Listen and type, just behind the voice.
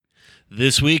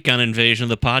This week on Invasion of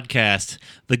the Podcast,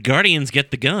 the Guardians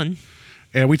get the gun.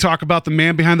 And we talk about the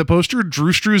man behind the poster,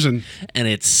 Drew Struzan. And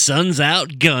it's Suns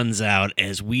Out, Guns Out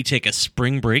as we take a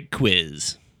spring break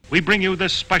quiz. We bring you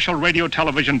this special radio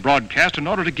television broadcast in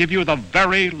order to give you the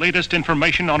very latest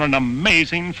information on an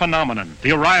amazing phenomenon.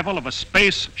 The arrival of a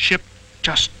spaceship.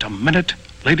 Just a minute.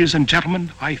 Ladies and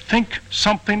gentlemen, I think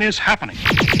something is happening.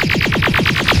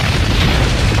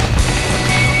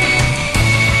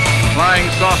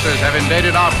 Flying saucers have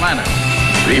invaded our planet.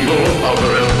 People of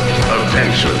Earth,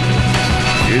 attention.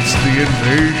 It's the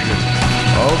invasion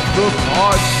of the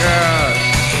podcast.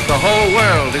 The whole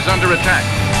world is under attack.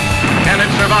 Can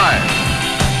it survive?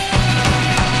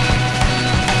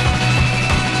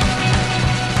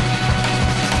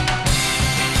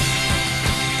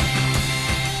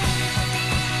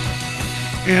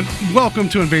 And welcome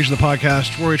to Invasion of the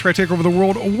Podcast, where we try to take over the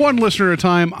world one listener at a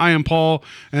time. I am Paul,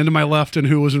 and to my left, and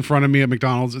who was in front of me at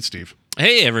McDonald's, it's Steve.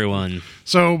 Hey, everyone.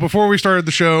 So before we started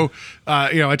the show,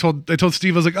 I told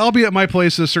Steve, I was like, I'll be at my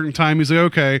place at a certain time. He's like,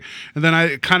 okay. And then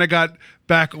I kind of got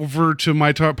back over to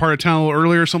my part of town a little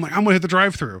earlier, so I'm like, I'm going to hit the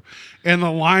drive-thru. And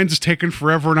the line's just taking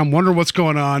forever, and I'm wondering what's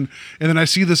going on. And then I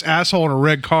see this asshole in a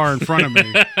red car in front of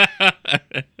me.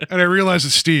 And I realize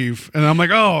it's Steve. And I'm like,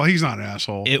 oh, he's not an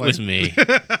asshole. It was me.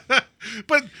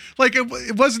 But, like,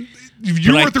 it wasn't...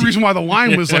 You weren't the reason why the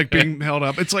line was, like, being held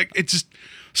up. It's like, it's just...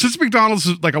 Since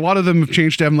McDonald's, like, a lot of them have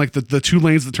changed to having, like, the two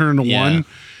lanes that turn into one.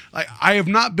 I have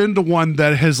not been to one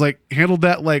that has, like, handled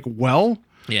that, like, well.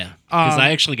 Yeah, because I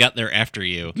actually got there after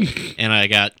you, and I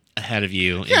got ahead of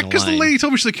you. Yeah, because the lady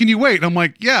told me, she's like, can you wait? And I'm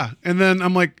like, yeah. And then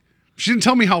I'm like, she didn't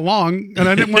tell me how long, and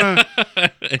I didn't want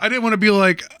to be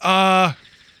like, I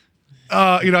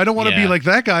don't want to be like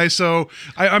that guy. So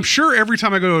I'm sure every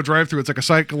time I go to a drive-thru, it's like a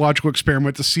psychological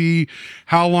experiment to see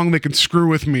how long they can screw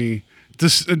with me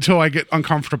until I get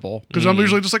uncomfortable. Because I'm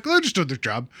usually just like, oh, just do their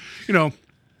job.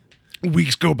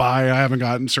 Weeks go by, I haven't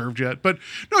gotten served yet. But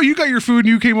no, you got your food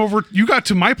and you got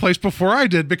to my place before I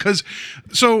did because,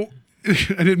 so I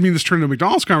didn't mean this turned into a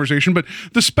McDonald's conversation, but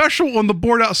the special on the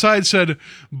board outside said,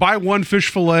 buy one fish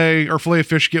fillet or fillet of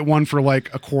fish, get one for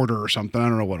like $0.25 or something. I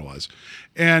don't know what it was.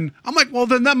 And I'm like, well,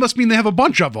 then that must mean they have a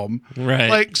bunch of them. Right.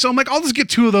 Like, so I'm like, I'll just get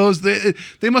two of those.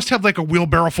 They must have like a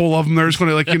wheelbarrow full of them. They're just going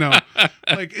to like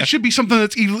it should be something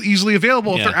that's easily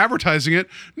available if they're advertising it.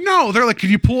 No, they're like, can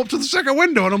you pull up to the second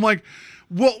window? And I'm like,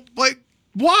 well, like,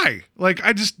 why? Like,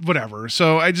 whatever.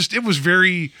 So it was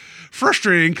very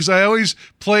frustrating because I always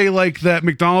play like that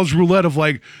McDonald's roulette of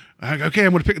like, okay,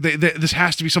 I'm going to pick, this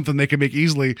has to be something they can make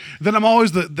easily. Then I'm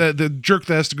always the jerk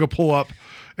that has to go pull up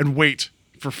and wait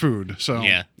for food. So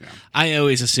yeah. I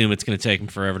always assume it's going to take them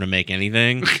forever to make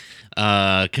anything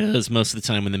because most of the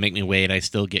time when they make me wait, I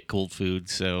still get cold food.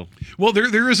 So well,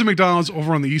 there is a McDonald's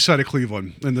over on the east side of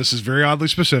Cleveland, and this is very oddly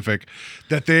specific,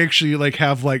 that they actually like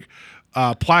have like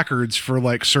placards for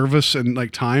like service and like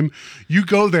time. You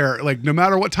go there, like no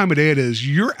matter what time of day it is,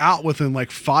 you're out within like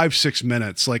 5-6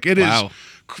 minutes. Like it is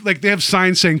like they have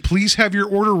signs saying, please have your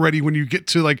order ready when you get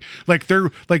to like they're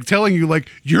like telling you like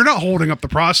you're not holding up the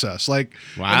process. Like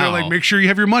and they're like, make sure you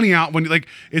have your money out when like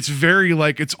it's very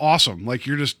like it's awesome. Like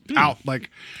you're just out. Like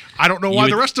I don't know why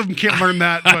the rest of them can't learn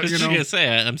that. But I was just gonna say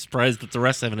I'm surprised that the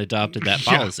rest haven't adopted that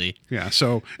policy. Yeah.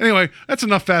 So anyway, that's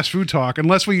enough fast food talk.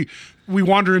 Unless we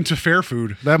wander into fair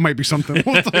food, that might be something.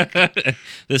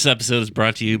 This episode is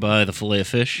brought to you by the Filet of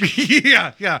Fish.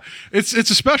 yeah. It's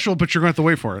a special, but you're going to have to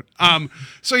wait for it.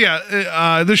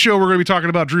 This show we're going to be talking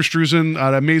about Drew Struzan,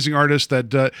 an amazing artist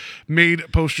that made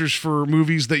posters for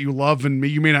movies that you love, and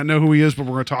you may not know who he is, but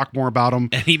we're going to talk more about him.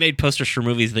 And he made posters for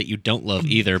movies that you don't love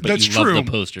either, but That's you true. love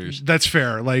the posters. That's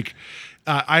fair. Like.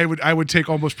 I would take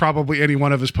almost probably any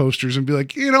one of his posters and be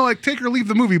like, like take or leave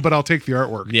the movie, but I'll take the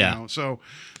artwork. Yeah. So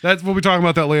we'll be talking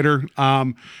about that later.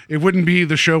 It wouldn't be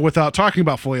the show without talking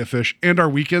about Filet of Fish and our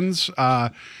weekends.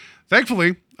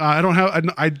 Thankfully, I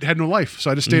had no life,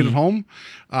 so I just stayed at home.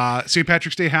 St.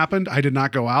 Patrick's Day happened. I did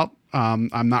not go out.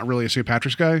 I'm not really a St.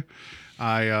 Patrick's guy.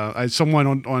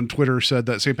 Someone on Twitter said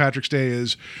that St. Patrick's Day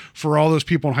is for all those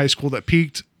people in high school that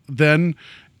peaked then.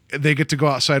 They get to go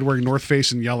outside wearing North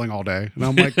Face and yelling all day. And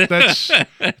I'm like, it's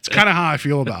kind of how I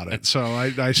feel about it. So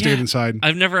I stayed inside.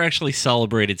 I've never actually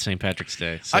celebrated St. Patrick's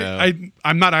Day. So.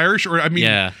 I'm not Irish, or I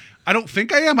mean, I don't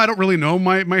think I am. I don't really know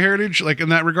my heritage like in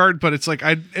that regard, but it's like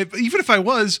even if I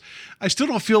was, I still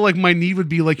don't feel like my need would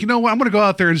be like, you know what, I'm going to go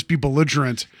out there and just be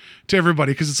belligerent to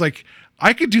everybody, because it's like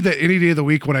I could do that any day of the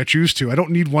week when I choose to. I don't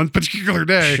need one particular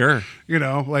day. Sure. You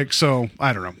know, like, so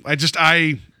I don't know. I just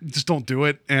don't do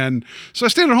it. And so I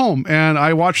stayed at home and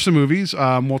I watched some movies.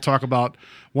 We'll talk about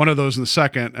one of those in a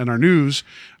second and our news,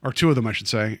 or two of them, I should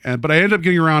say. But I ended up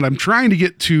getting around. I'm trying to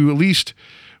get to at least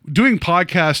doing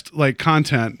podcast like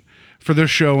content for this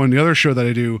show and the other show that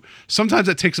I do. Sometimes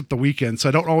it takes up the weekend, so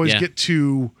I don't always get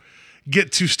to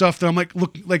stuff that I'm like,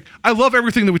 look, like I love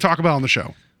everything that we talk about on the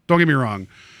show. Don't get me wrong.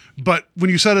 But when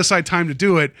you set aside time to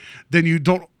do it, then you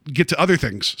don't get to other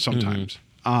things sometimes.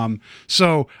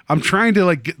 So I'm trying to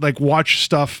like watch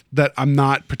stuff that I'm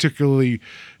not particularly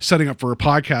setting up for a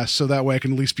podcast, so that way I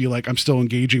can at least be like, I'm still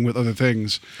engaging with other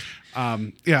things.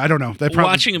 I don't know.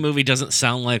 Watching a movie doesn't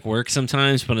sound like work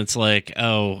sometimes, but it's like,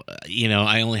 oh, you know,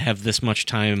 I only have this much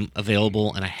time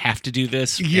available and I have to do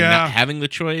this. Yeah. And not having the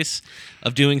choice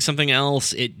of doing something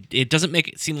else, it doesn't make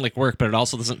it seem like work, but it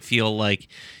also doesn't feel like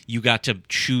you got to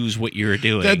choose what you're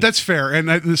doing. That's fair.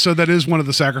 And so that is one of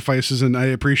the sacrifices, and I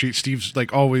appreciate Steve's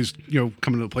like always, you know,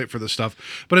 coming to the plate for this stuff.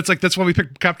 But it's like, that's why we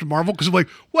picked Captain Marvel, because we're like,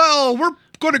 well, we're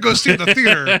going to go see it in the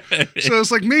theater. So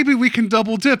it's like, maybe we can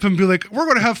double dip and be like, we're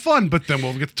going to have fun, but then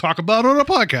we'll get to talk about it on a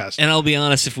podcast. And I'll be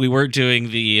honest, if we were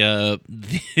doing the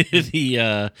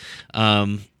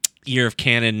Year of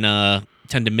Canon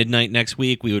 10 to midnight next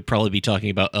week, we would probably be talking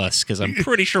about Us, because I'm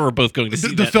pretty sure we're both going to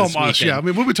see the that film this Us. weekend. Yeah, I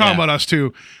mean, we'll be talking about Us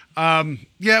too.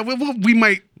 We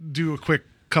might do a quick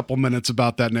couple minutes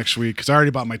about that next week, because I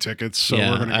already bought my tickets, so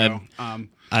we're going to go.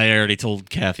 I already told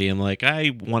Kathy, I'm like,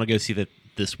 I want to go see that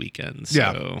this weekend. So.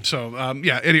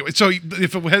 Anyway, so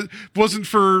if it wasn't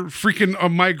for freaking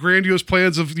my grandiose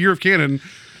plans of the Year of Canon,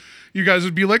 you guys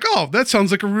would be like, oh, that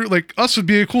sounds like like Us would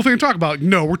be a cool thing to talk about.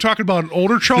 No, we're talking about an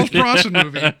older Charles Bronson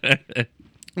movie. That's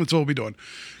what we'll be doing.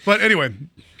 But anyway,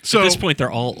 so at this point,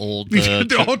 they're all old.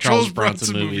 They're all Charles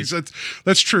Bronson movies.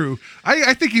 That's true.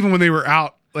 I think even when they were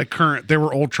out, like current, they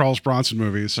were old Charles Bronson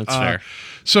movies. That's fair.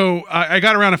 So I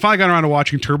finally got around to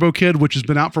watching Turbo Kid, which has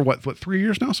been out for what 3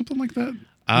 years now, something like that.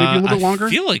 Maybe a little bit longer. I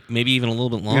feel like maybe even a little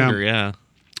bit longer. Yeah.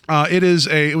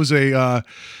 It was a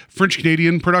French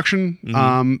Canadian production.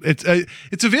 Mm-hmm.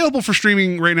 It's available for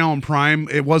streaming right now on Prime.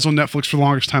 It was on Netflix for the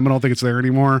longest time. I don't think it's there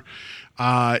anymore.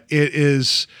 It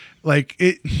is like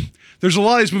it. There's a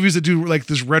lot of these movies that do like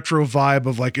this retro vibe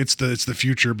of like it's the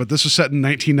future, but this was set in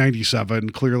 1997.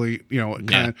 Clearly, you know,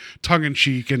 kind of tongue in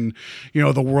cheek, and you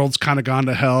know the world's kind of gone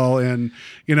to hell, and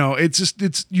you know it's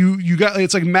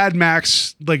like Mad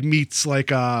Max like meets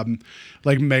like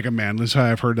Mega Man is how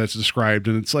I've heard that's described,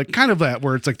 and it's like kind of that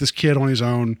where it's like this kid on his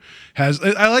own has.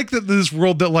 I like that this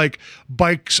world that like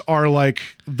bikes are like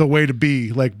the way to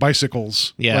be, like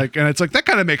bicycles, like, and it's like that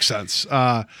kind of makes sense.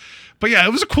 But yeah,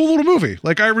 it was a cool little movie.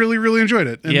 Like I really, really enjoyed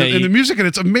it, and, and the music in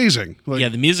it's amazing.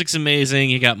 Like, the music's amazing.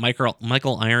 You got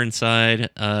Michael Ironside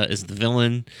is the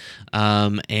villain,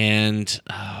 and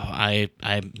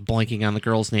I'm blanking on the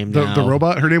girl's name now. The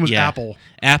robot. Her name was Apple.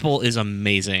 Apple is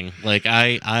amazing. Like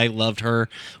I loved her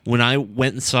when I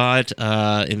went and saw it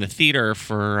in the theater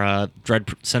for Dread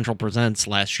Central Presents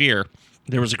last year.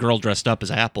 There was a girl dressed up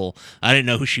as Apple. I didn't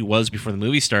know who she was before the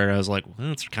movie started. I was like, well,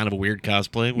 that's kind of a weird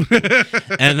cosplay.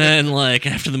 And then, like,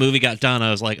 after the movie got done, I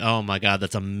was like, oh my God,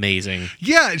 that's amazing.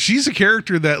 Yeah, she's a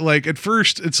character that, like, at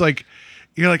first, it's like,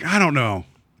 you're like, I don't know.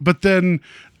 But then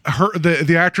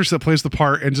the actress that plays the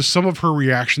part and just some of her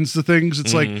reactions to things,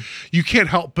 it's like, you can't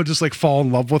help but just, like, fall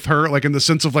in love with her, like, in the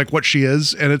sense of, like, what she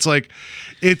is. And it's like,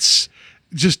 it's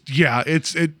just, yeah,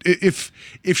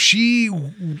 if she,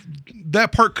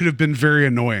 that part could have been very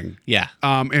annoying. Yeah.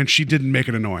 And she didn't make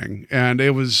it annoying. And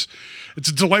it's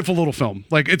a delightful little film.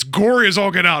 Like, it's gory as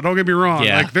all get out. Don't get me wrong.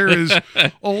 Yeah. Like, there is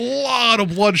a lot of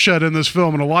bloodshed in this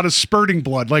film and a lot of spurting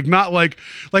blood. Like, not like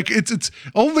it's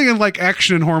only in like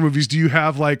action and horror movies do you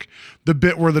have like the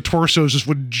bit where the torso is just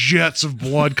with jets of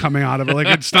blood coming out of it. Like,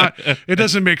 it's not, it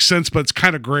doesn't make sense, but it's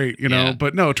kind of great, you know? Yeah.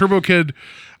 But no, Turbo Kid,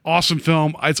 awesome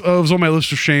film. It was on my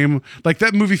list of shame. Like,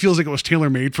 that movie feels like it was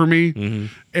tailor-made for me.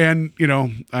 And, you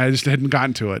know, I just hadn't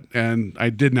gotten to it. And I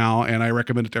did now, and I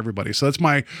recommend it to everybody. So that's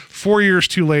my 4 years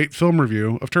too late film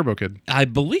review of Turbo Kid. I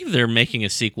believe they're making a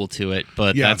sequel to it,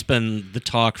 but that's been the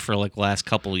talk for like last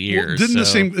couple of years. Well,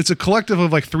 it's a collective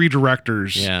of like 3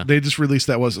 directors. Yeah. They just released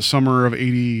that was the summer of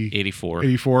 84.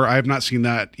 84. I have not seen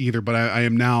that either, but I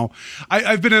am now,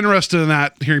 I've been interested in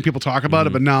that, hearing people talk about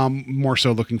it, but now I'm more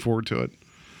so looking forward to it.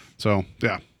 So,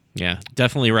 yeah. Yeah,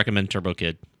 definitely recommend Turbo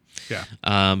Kid.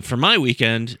 Yeah. For my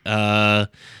weekend,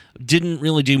 didn't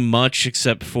really do much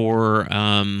except for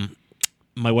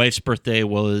my wife's birthday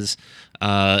was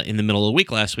in the middle of the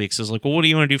week last week. So I was like, well, what do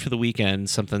you want to do for the weekend?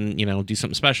 Something, do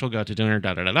something special, go out to dinner,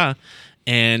 da-da-da-da.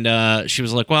 And she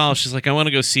was like, I want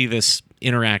to go see this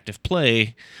interactive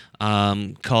play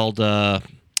called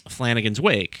Flanagan's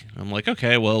Wake. I'm like,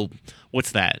 okay, well,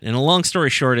 what's that? And a long story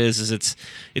short is it's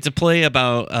a play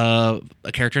about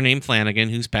a character named Flanagan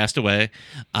who's passed away,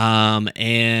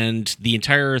 and the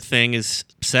entire thing is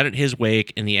set at his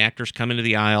wake, and the actors come into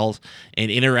the aisles and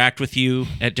interact with you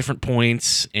at different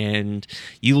points and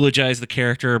eulogize the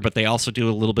character, but they also do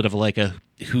a little bit of like a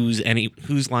whose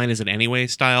line is it anyway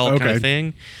style kind of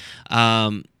thing.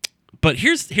 But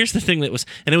here's the thing that was,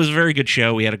 and it was a very good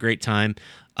show. We had a great time.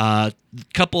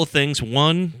 Couple of things.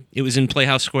 One, it was in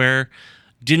Playhouse Square.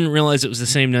 Didn't realize it was the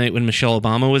same night when Michelle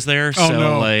Obama was there. Oh, so,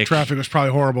 no. Traffic was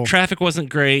probably horrible. Traffic wasn't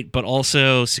great, but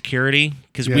also security,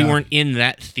 because we weren't in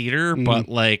that theater, but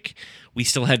like we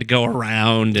still had to go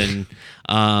around and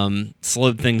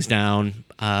slowed things down.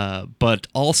 But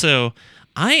also,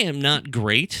 I am not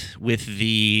great with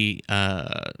the...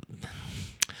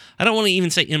 I don't want to even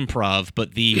say improv,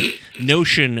 but the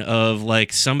notion of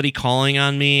like somebody calling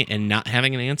on me and not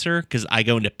having an answer, because I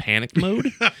go into panic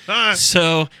mode.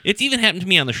 So it's even happened to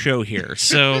me on the show here.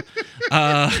 So,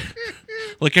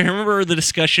 like I remember the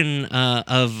discussion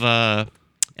of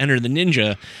Enter the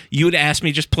Ninja. You would ask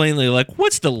me just plainly like,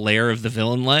 "What's the lair of the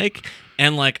villain like?"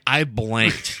 And like I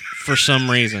blanked for some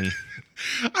reason.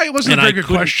 It wasn't a very good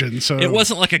question, so it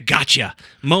wasn't like a gotcha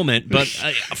moment. But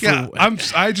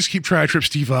I just keep trying to trip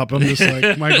Steve up. I'm just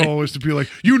like, my goal is to be like,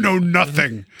 you know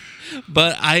nothing.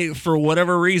 But for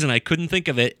whatever reason, I couldn't think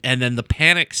of it, and then the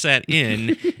panic set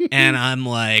in, and I'm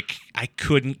like, I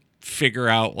couldn't figure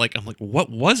out. Like, I'm like, what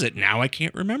was it? Now I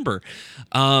can't remember.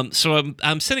 So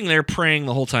I'm sitting there praying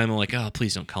the whole time. I'm like, oh,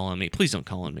 please don't call on me. Please don't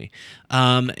call on me.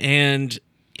 And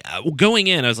going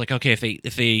in, I was like, okay,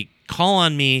 if they call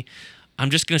on me, I'm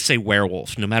just going to say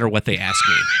werewolf, no matter what they ask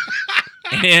me.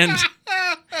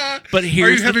 But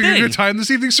here's the thing. Are you having a good time this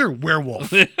evening, sir?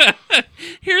 Werewolf.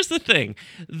 Here's the thing.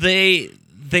 They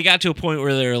got to a point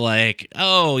where they're like,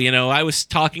 oh, I was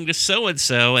talking to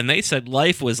so-and-so, and they said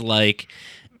life was like...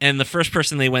 And the first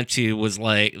person they went to was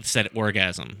like, said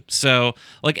orgasm. So,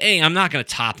 like, hey, I'm not going to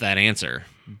top that answer.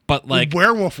 But like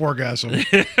werewolf orgasm.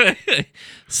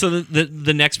 So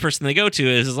the next person they go to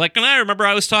is like, and I remember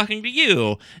I was talking to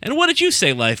you, and what did you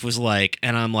say life was like?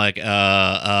 And I'm like, and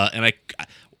I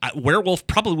werewolf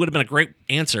probably would have been a great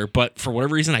answer, but for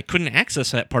whatever reason I couldn't access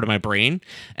that part of my brain,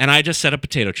 and I just said a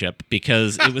potato chip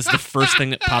because it was the first thing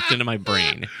that popped into my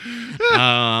brain.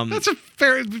 That's a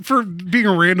fair, for being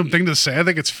a random thing to say. I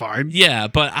think it's fine. Yeah,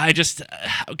 but I just,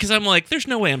 because I'm like, there's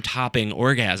no way I'm topping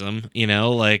orgasm,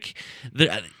 like,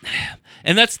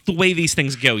 and that's the way these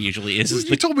things go usually.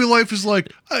 You told me life is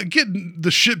like getting the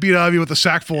shit beat out of you with a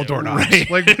sack full of doorknobs. Right.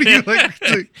 Like, what do you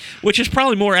like? Which is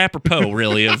probably more apropos,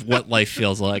 really, of what life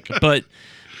feels like. But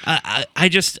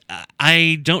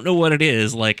I don't know what it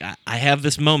is. Like, I have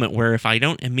this moment where if I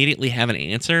don't immediately have an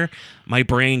answer, my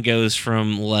brain goes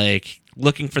from like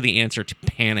looking for the answer to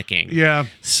panicking. Yeah.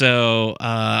 So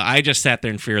I just sat there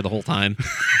in fear the whole time.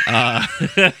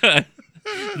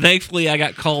 Thankfully, I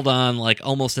got called on like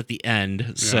almost at the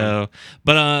end. So,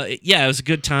 but it was a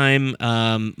good time.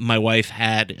 My wife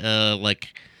had like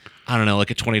a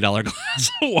 $20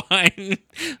 glass of wine.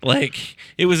 Like,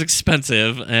 it was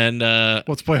expensive, and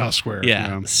it's Playhouse Square.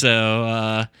 Yeah.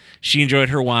 So she enjoyed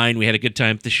her wine. We had a good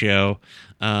time at the show,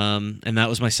 and that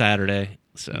was my Saturday.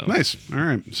 So nice. All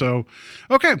right. So,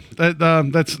 okay.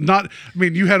 That's not. I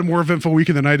mean, you had a more eventful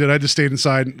weekend than I did. I just stayed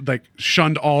inside, like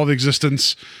shunned all of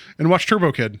existence, and watched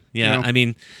Turbo Kid. Yeah. I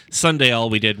mean, Sunday all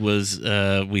we did was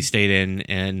we stayed in,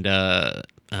 and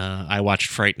I watched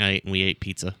Fright Night, and we ate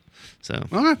pizza. So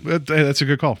that's a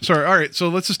good call. Sorry. All right. So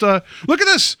let's just look at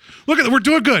this. We're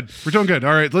doing good. We're doing good.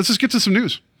 All right. Let's just get to some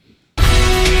news.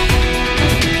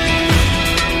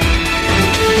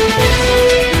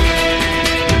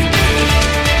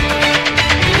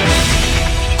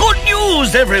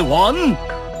 Everyone.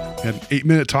 Had an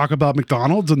 8-minute talk about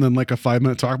McDonald's and then like a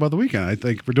 5-minute talk about the weekend. I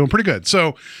think we're doing pretty good.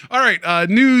 So, all right,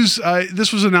 news.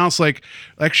 This was announced like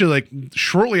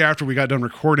shortly after we got done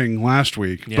recording last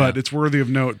week, but it's worthy of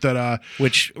note that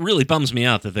which really bums me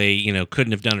out that they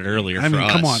couldn't have done it earlier. I mean, for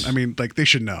us. come on. I mean, like they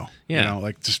should know. Yeah.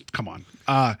 Like just come on.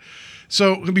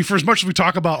 So, I mean, for as much as we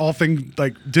talk about all things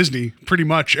like Disney, pretty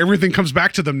much everything comes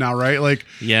back to them now, right? Like,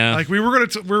 Yeah. like we were going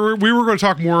to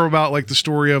talk more about like the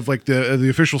story of like the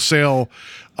official sale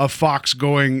of Fox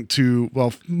going to,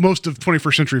 well, most of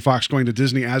 21st Century Fox going to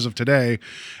Disney as of today,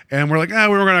 and we're like, we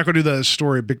were not going to do that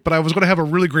story, but I was going to have a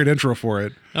really great intro for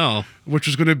it. Oh, Which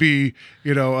was going to be,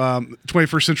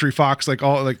 21st Century Fox, like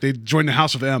all like they joined the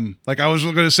House of M. Like I was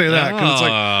going to say that because it's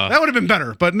like that would have been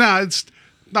better, but nah, it's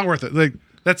not worth it. Like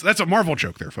that's a Marvel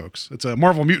joke there, folks. It's a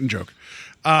Marvel mutant joke.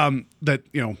 That that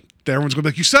everyone's going to be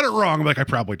like, you said it wrong. I'm like, I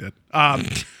probably did.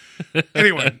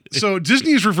 Anyway, so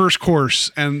Disney's reversed course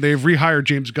and they've rehired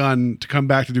James Gunn to come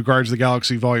back to do Guardians of the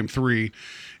Galaxy Volume 3.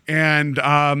 And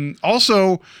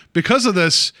also, because of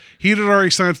this, he had already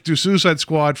signed to do Suicide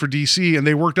Squad for DC, and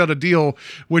they worked out a deal,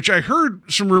 which I heard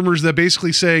some rumors that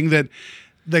basically saying that,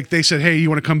 like, they said, hey, you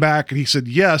want to come back? And he said,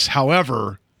 yes,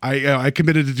 however, I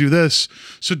committed to do this.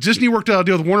 So Disney worked out a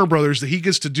deal with Warner Brothers that he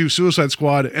gets to do Suicide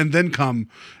Squad and then come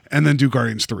and then do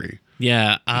Guardians 3.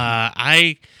 yeah.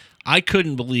 I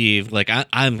couldn't believe, like,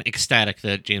 I'm ecstatic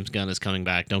that James Gunn is coming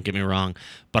back. Don't get me wrong,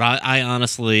 but I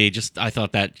honestly I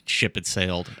thought that ship had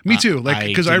sailed. Me too, like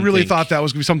because I really thought that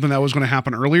was going to be something that was going to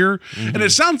happen earlier, and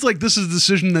it sounds like this is a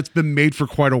decision that's been made for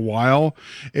quite a while.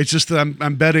 It's just that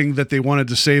I'm betting that they wanted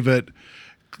to save it,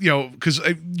 because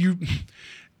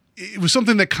it was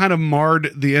something that kind of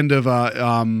marred the end of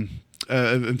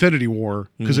Infinity War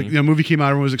because the movie came out,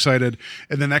 everyone was excited,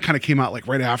 and then that kind of came out like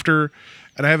right after.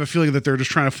 And I have a feeling that they're just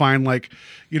trying to find like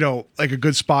a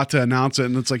good spot to announce it.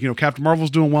 And it's like, Captain Marvel's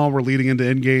doing well. We're leading into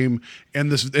Endgame, and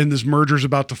this merger's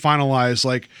about to finalize.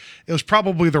 Like, it was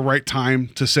probably the right time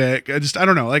to say it. I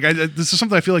don't know. Like, this is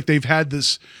something I feel like they've had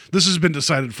this has been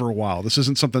decided for a while. This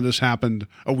isn't something that just happened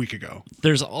a week ago.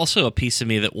 There's also a piece of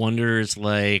me that wonders,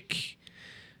 like,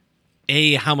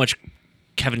 how much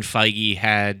Kevin Feige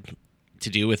had to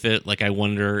do with it. Like, I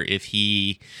wonder if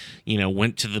he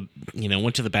went to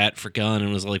the bat for Gunn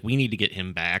and was like, we need to get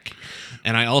him back.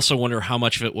 And I also wonder how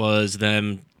much of it was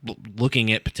them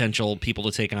looking at potential people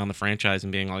to take on the franchise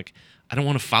and being like, I don't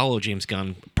want to follow James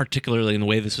Gunn, particularly in the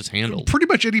way this was handled. Pretty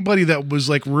much anybody that was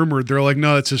like rumored, they're like,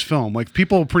 no, it's his film. Like,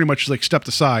 people pretty much like stepped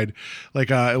aside. Like,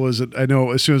 I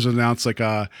know as soon as it was announced, like,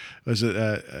 was it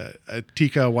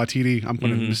Taika Waititi? I'm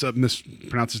going to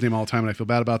mispronounce his name all the time, and I feel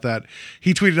bad about that.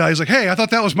 He tweeted out, he's like, hey, I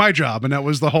thought that was my job, and that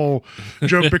was the whole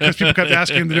joke because people kept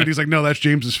asking him to do it. He's like, no, that's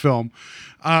James's film.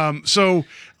 So,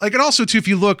 like, and also too, if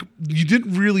you look, you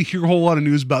didn't really hear a whole lot of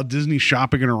news about Disney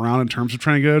shopping it around in terms of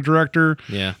trying to get a director.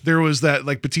 Yeah. There was that,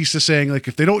 like, Batista saying, like,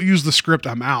 if they don't use the script,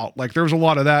 I'm out. Like, there was a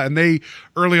lot of that, and they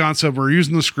early on said we're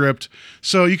using the script.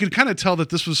 So you could kind of tell that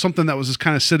this was something that was just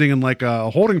kind of sitting in like a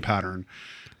holding pattern.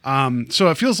 So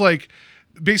it feels like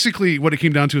basically what it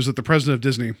came down to is that the president of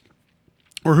Disney,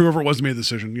 or whoever it was, made the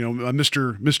decision.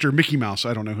 Mr. Mickey Mouse.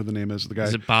 I don't know who the name is. The guy.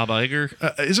 Is it Bob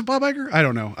Iger? Is it Bob Iger? I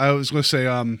don't know. I was going to say,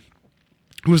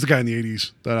 who was the guy in the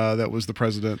 80s that was the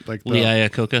president? Like Lee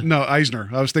Iacocca? No, Eisner.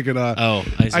 I was thinking.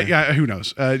 Eisner. Who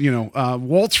knows?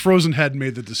 Walt's frozen head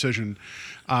made the decision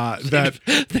that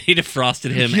they defrosted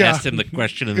him, asked him the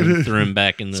question, and then threw him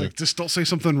back in the. It's like, just don't say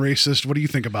something racist. What do you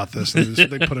think about this?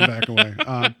 They put him back away.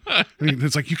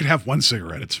 It's like, you can have one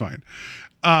cigarette. It's fine.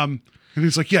 And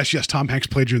he's like, yes, Tom Hanks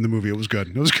played you in the movie. It was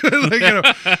good. Like,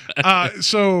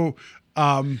 so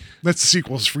that's the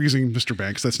sequel, is Freezing Mr.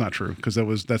 Banks. That's not true, because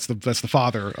that's the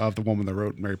father of the woman that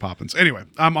wrote Mary Poppins. Anyway,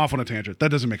 I'm off on a tangent. That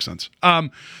doesn't make sense.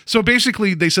 So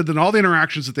basically, they said that all the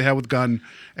interactions that they had with Gunn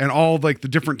and all like the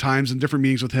different times and different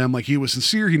meetings with him, like, he was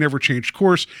sincere. He never changed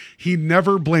course. He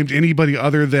never blamed anybody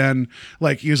other than,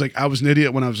 like, he was like, I was an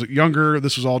idiot when I was younger.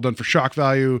 This was all done for shock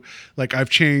value. Like, I've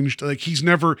changed. Like, he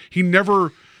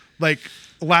never like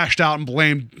lashed out and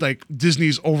blamed like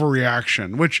Disney's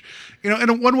overreaction, which,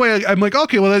 in one way I'm like,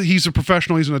 okay, well, he's a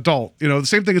professional, he's an adult. The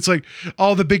same thing. It's like,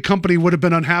 the big company would have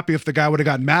been unhappy if the guy would have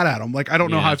gotten mad at him. Like, I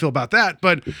don't know how I feel about that,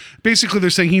 but basically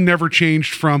they're saying he never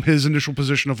changed from his initial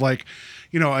position of like,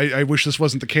 I wish this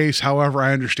wasn't the case. However,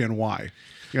 I understand why.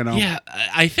 Yeah,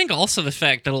 I think also the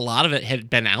fact that a lot of it had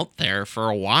been out there for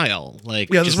a while. Like,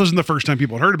 this wasn't the first time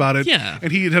people had heard about it. Yeah,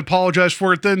 and he had apologized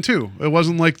for it then too. It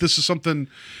wasn't like this is something.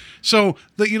 So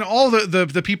all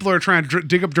the people are trying to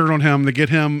dig up dirt on him to get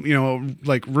him,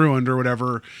 like, ruined or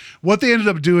whatever. What they ended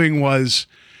up doing was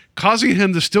causing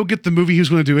him to still get the movie he was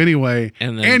going to do anyway,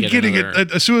 and getting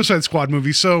a Suicide Squad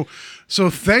movie. So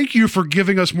thank you for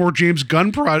giving us more James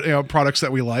Gunn products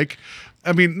that we like.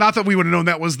 I mean, not that we would have known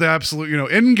that was the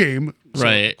absolute, end game,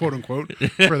 right, quote unquote,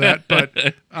 for that, but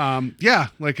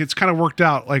like, it's kind of worked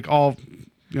out, like, all,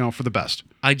 for the best.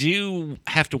 I do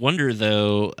have to wonder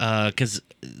though, because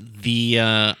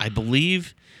I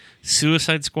believe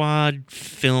Suicide Squad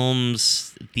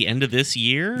films at the end of this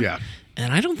year. Yeah.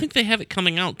 And I don't think they have it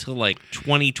coming out till like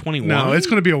 2021. No, it's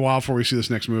going to be a while before we see this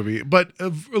next movie. But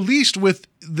at least with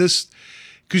this,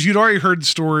 because you'd already heard the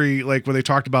story, like when they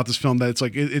talked about this film, that it's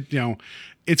like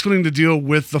it's going to deal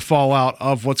with the fallout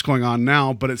of what's going on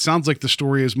now. But it sounds like the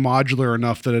story is modular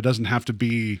enough that it doesn't have to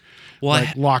be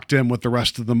locked in with the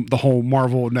rest of the whole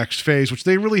Marvel next phase, which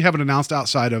they really haven't announced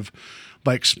outside of.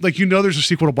 Like there's a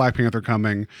sequel to Black Panther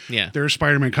coming. Yeah. There's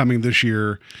Spider-Man coming this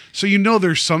year. So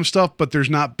there's some stuff, but there's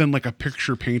not been like a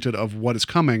picture painted of what is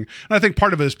coming. And I think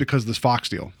part of it is because of this Fox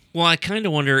deal. Well, I kind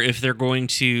of wonder if they're going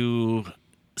to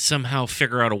somehow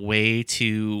figure out a way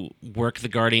to work the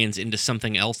Guardians into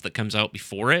something else that comes out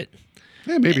before it.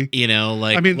 Yeah, maybe.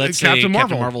 Let's say Captain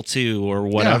Marvel 2 or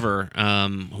whatever. Yeah.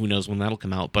 Who knows when that'll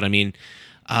come out. But I mean,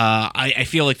 I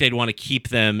feel like they'd want to keep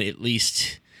them at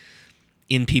least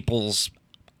in people's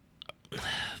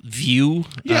view.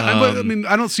 Yeah,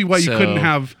 I don't see why you couldn't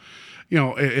have,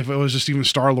 if it was just even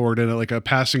Star-Lord in it, like a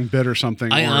passing bit or something.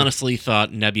 I honestly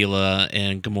thought Nebula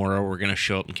and Gamora were going to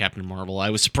show up in Captain Marvel. I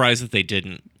was surprised that they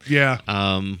didn't. Yeah.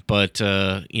 But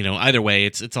either way,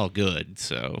 it's all good.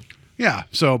 So. Yeah.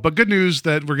 So, but good news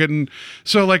that we're getting.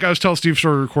 So, like I was telling Steve,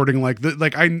 started recording.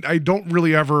 I don't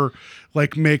really ever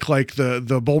make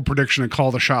the bold prediction and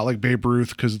call the shot like Babe Ruth,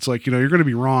 because it's like you're going to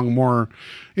be wrong more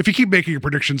if you keep making your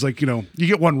predictions. Like you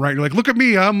get one right, you're like, look at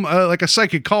me, I'm like a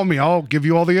psychic. Call me, I'll give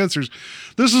you all the answers.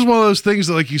 This is one of those things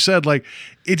that, like you said, like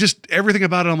it just everything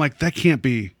about it. I'm like, that can't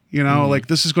be. Like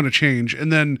this is going to change.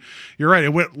 And then you're right.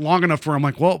 It went long enough where I'm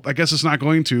like, well, I guess it's not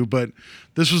going to. But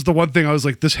this was the one thing I was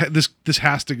like, this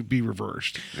has to be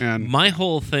reversed. And my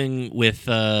whole thing with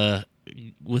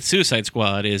Suicide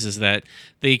Squad is that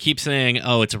they keep saying,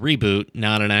 oh, it's a reboot,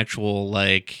 not an actual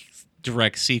like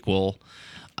direct sequel.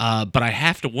 But I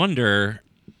have to wonder,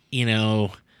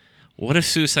 what if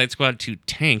Suicide Squad 2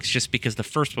 tanks just because the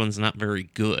first one's not very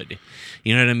good?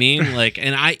 You know what I mean? Like,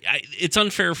 and I it's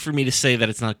unfair for me to say that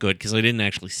it's not good because I didn't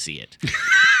actually see it.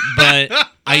 But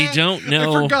I don't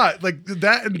know. I forgot. Like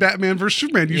that and Batman vs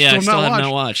Superman. I still have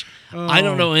not watched. I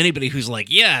don't know anybody who's like,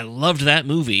 yeah, I loved that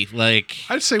movie. Like,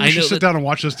 I'd say we should sit down and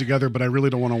watch this together, but I really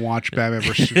don't want to watch Batman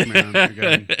vs Superman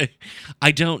again.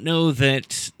 I don't know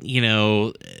that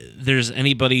there's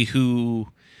anybody who.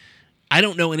 I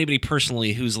don't know anybody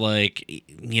personally who's like,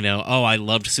 oh, I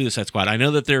loved Suicide Squad. I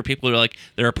know that there are people who are like,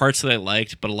 there are parts that I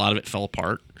liked, but a lot of it fell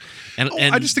apart. And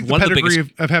I just think the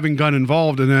pedigree of having Gunn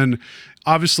involved, and then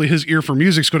obviously his ear for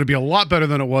music is going to be a lot better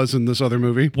than it was in this other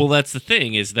movie. Well, that's the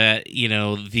thing is that,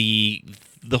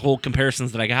 the whole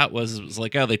comparisons that I got was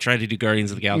like, oh, they tried to do Guardians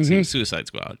of the Galaxy and Suicide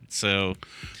Squad. So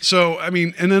I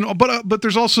mean, and then, but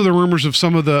there's also the rumors of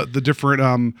some of the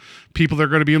different people that are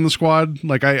going to be in the squad.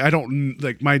 Like I don't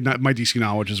like my DC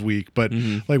knowledge is weak, but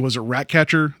like was it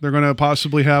Ratcatcher they're going to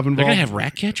possibly have involved? They're going to have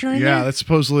Ratcatcher in there? Yeah, that's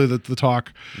supposedly the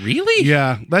talk. Really?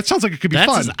 Yeah, that sounds like it could be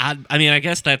fun. I mean, I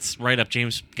guess that's right up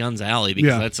James Gunn's alley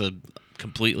because that's a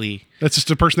completely. That's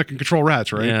just a person that can control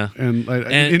rats, right? Yeah, and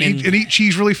eat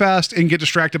cheese really fast and get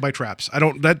distracted by traps.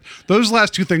 Those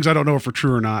last two things I don't know if are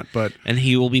true or not, but and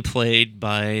he will be played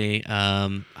by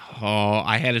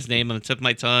I had his name on the tip of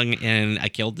my tongue and I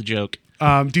killed the joke.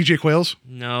 DJ Quayles?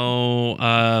 No,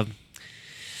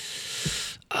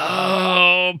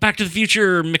 Back to the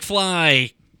Future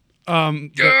McFly.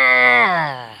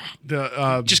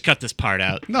 Just cut this part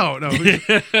out. No.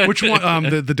 Which one?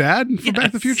 The dad from Back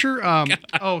to the Future?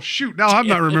 Oh shoot! Now I'm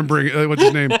not remembering what's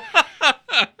his name.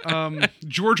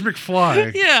 George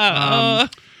McFly. Yeah.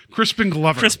 Crispin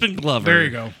Glover. There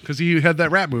you go. Because he had that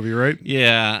rap movie, right?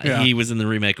 Yeah. He was in the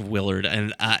remake of Willard,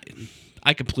 and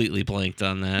I completely blanked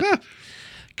on that. Yeah.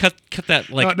 Cut that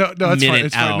like no, it's fine.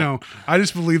 It's out. fine. No, I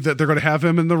just believe that they're going to have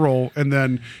him in the role, and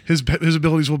then his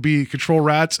abilities will be control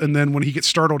rats, and then when he gets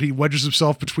startled, he wedges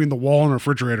himself between the wall and the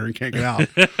refrigerator and can't get out.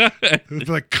 It'll be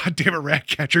like, God damn it,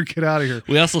 Ratcatcher, get out of here.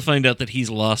 We also find out that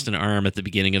he's lost an arm at the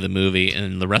beginning of the movie,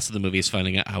 and the rest of the movie is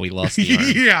finding out how he lost the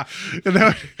arm. Yeah,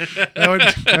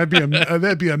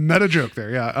 that'd be a meta joke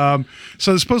there. Yeah.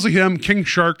 So supposedly him, King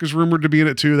Shark is rumored to be in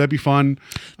it too. That'd be fun.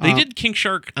 They did King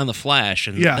Shark on The Flash,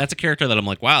 and that's a character that I'm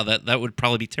like, wow, that would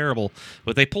probably be terrible,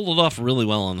 but they pulled it off really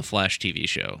well on the Flash TV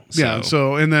show. So. Yeah.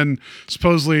 So and then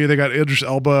supposedly they got Idris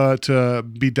Elba to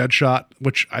be Deadshot,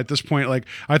 which at this point, like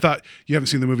I thought, you haven't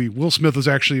seen the movie. Will Smith was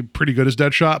actually pretty good as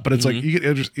Deadshot, but it's like you get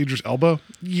Idris Elba.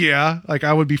 Yeah, like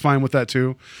I would be fine with that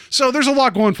too. So there's a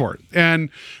lot going for it. And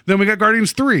then we got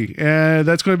Guardians 3, and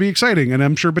that's going to be exciting. And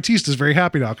I'm sure Batista's very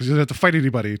happy now because he doesn't have to fight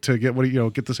anybody to get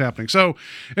get this happening. So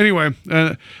anyway,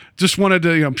 just wanted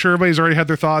to, I'm sure everybody's already had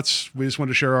their thoughts. We just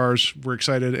wanted to share ours. We're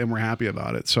excited and we're happy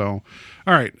about it. So,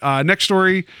 all right. Next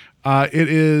story. It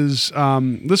is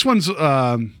this one's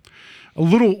a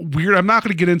little weird. I'm not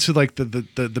going to get into like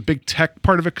the big tech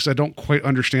part of it because I don't quite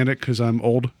understand it because I'm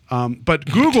old. But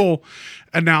Google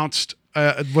announced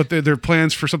what their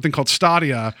plans for something called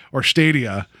Stadia or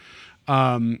Stadia.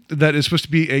 That is supposed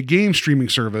to be a game streaming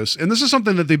service, and this is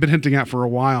something that they've been hinting at for a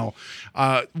while.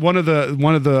 One of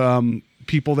the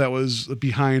people that was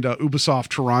behind Ubisoft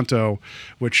Toronto,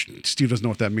 which Steve doesn't know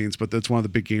what that means, but that's one of the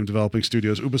big game developing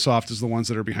studios. Ubisoft is the ones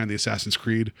that are behind the Assassin's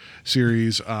Creed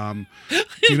series. Do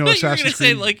you know Assassin's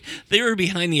Creed? Say like they were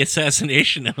behind the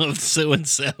assassination of so and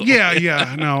so.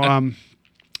 Yeah, no.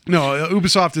 No,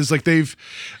 Ubisoft is like they've.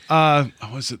 What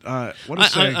is it? What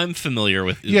is it? I'm familiar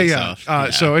with Ubisoft. Yeah.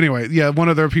 So anyway, one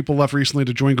of their people left recently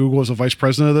to join Google as a vice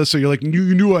president of this. So you're like,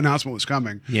 you knew an announcement was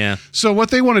coming. Yeah. So what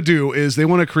they want to do is they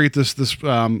want to create this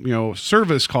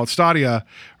service called Stadia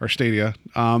or Stadia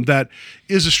that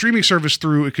is a streaming service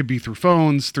through. It could be through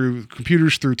phones, through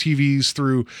computers, through TVs,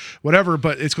 through whatever.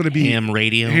 But it's going to be ham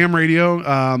radio.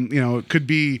 It could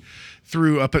be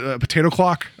through a potato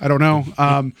clock. I don't know.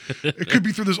 It could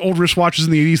be through those old wristwatches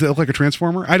in the 80s that look like a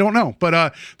transformer. I don't know.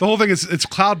 But the whole thing is it's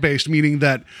cloud-based, meaning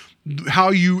that how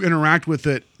you interact with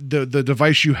it, the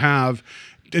device you have,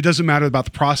 it doesn't matter about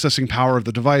the processing power of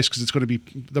the device because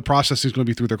the processing is going to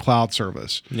be through their cloud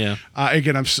service. Yeah.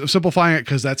 Again, I'm simplifying it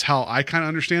because that's how I kind of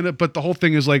understand it. But the whole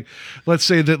thing is like, let's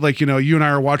say that you and I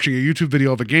are watching a YouTube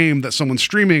video of a game that someone's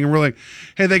streaming and we're like,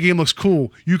 hey, that game looks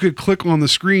cool. You could click on the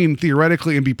screen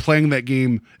theoretically and be playing that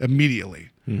game immediately.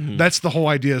 Mm-hmm. That's the whole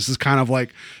idea. Is kind of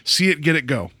like see it, get it,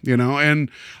 go,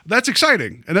 and that's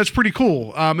exciting and that's pretty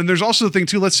cool. And there's also the thing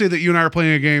too. Let's say that you and I are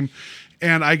playing a game.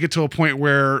 And I get to a point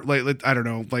where, like, I don't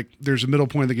know, like there's a middle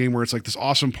point of the game where it's like this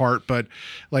awesome part, but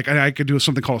like I could do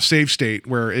something called a save state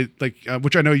where it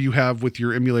which I know you have with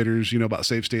your emulators, about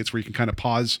save states where you can kind of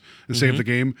pause and save the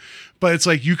game. But it's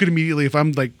like you could immediately,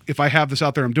 if I have this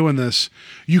out there, I'm doing this,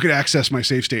 you could access my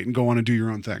save state and go on and do your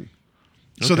own thing.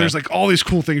 So there's like all these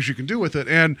cool things you can do with it,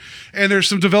 and there's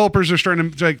some developers that are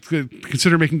starting to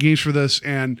consider making games for this,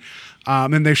 and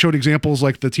they showed examples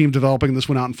like the team developing this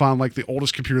went out and found like the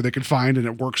oldest computer they could find, and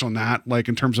it works on that, like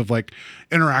in terms of like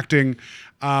interacting.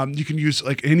 You can use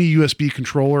like any USB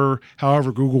controller.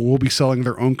 However, Google will be selling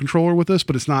their own controller with this,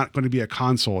 but it's not going to be a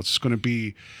console. It's just going to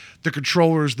be the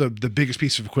controller's the biggest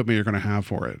piece of equipment you're going to have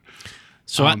for it.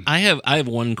 So I have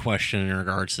one question in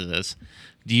regards to this.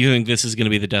 Do you think this is going to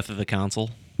be the death of the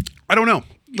console? I don't know.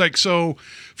 Like, so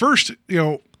first,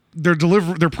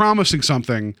 they're promising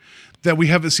something that we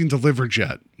haven't seen delivered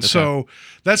yet. Okay. So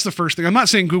that's the first thing. I'm not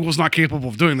saying Google's not capable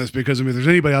of doing this because if there's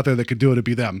anybody out there that could do it, it'd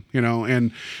be them,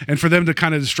 and for them to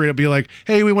kind of straight up be like,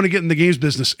 hey, we want to get in the games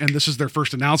business. And this is their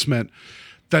first announcement.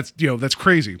 That's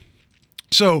crazy.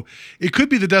 So it could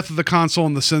be the death of the console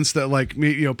in the sense that like,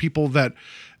 people that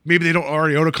maybe they don't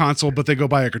already own a console, but they go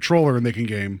buy a controller and they can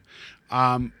game.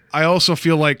 I also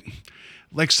feel like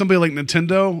somebody like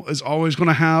Nintendo is always going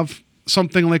to have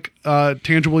something like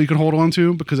tangible you can hold on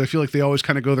to because I feel like they always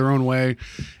kind of go their own way.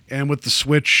 And with the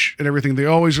Switch and everything, they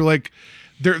always are like,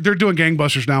 they're doing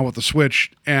gangbusters now with the Switch.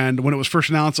 And when it was first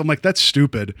announced, I'm like, that's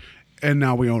stupid. And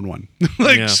now we own one.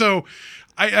 So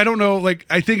I don't know. Like,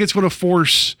 I think it's going to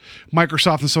force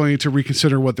Microsoft and Sony to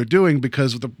reconsider what they're doing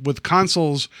because with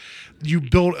consoles, you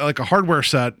build like a hardware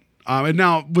set. And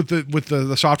now with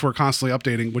the software constantly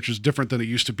updating, which is different than it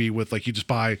used to be with like you just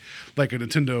buy like a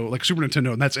Nintendo, like Super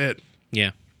Nintendo, and that's it.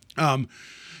 Yeah.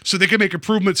 So they can make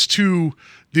improvements to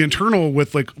the internal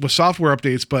with software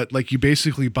updates, but like you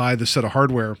basically buy the set of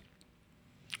hardware.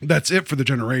 That's it for the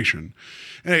generation.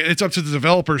 And it's up to the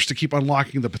developers to keep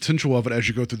unlocking the potential of it as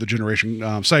you go through the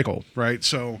generation cycle, right?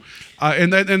 So,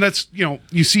 and that's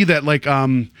you see that like.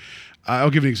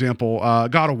 I'll give you an example.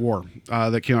 God of War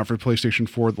that came out for PlayStation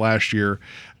 4 last year.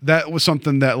 That was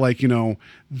something that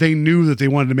they knew that they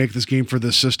wanted to make this game for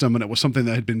this system, and it was something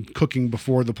that had been cooking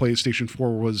before the PlayStation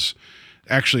 4 was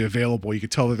actually available. You could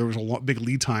tell that there was a big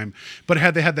lead time. But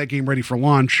had they had that game ready for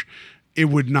launch, it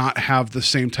would not have the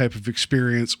same type of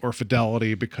experience or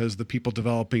fidelity because the people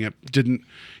developing it didn't,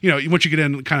 once you get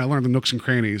in, kind of learn the nooks and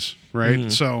crannies, right?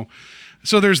 Mm-hmm.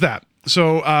 So there's that.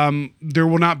 So there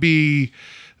will not be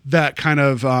that kind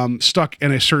of stuck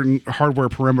in a certain hardware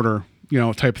perimeter,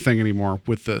 type of thing anymore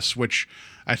with this, which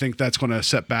I think that's going to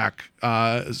set back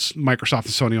Microsoft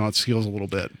and Sony on its heels a little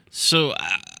bit. So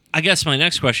I guess my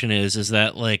next question is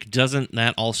that like, doesn't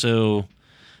that also,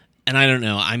 and I don't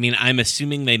know, I mean, I'm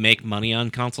assuming they make money on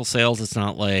console sales. It's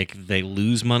not like they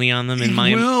lose money on them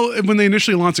Well, when they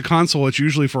initially launch a console, it's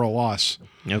usually for a loss.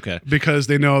 Okay. Because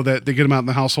they know that they get them out in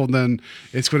the household, and then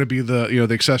it's going to be the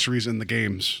accessories and the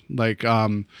games. Like,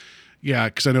 Yeah,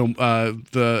 because I know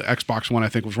the Xbox One I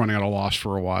think was running at a loss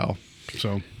for a while.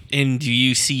 So. And do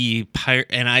you see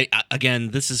and I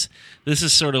again, this is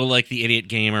sort of like the idiot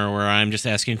gamer where I'm just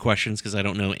asking questions because I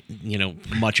don't know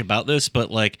much about this, but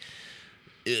like,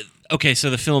 okay, so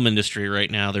the film industry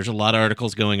right now, there's a lot of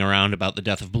articles going around about the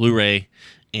death of Blu-ray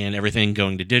and everything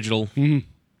going to digital,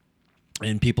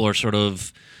 and people are sort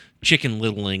of chicken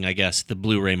littling, I guess, the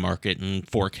Blu-ray market and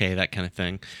 4K, that kind of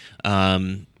thing.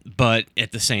 But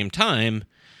at the same time,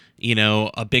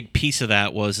 a big piece of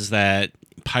that is that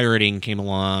pirating came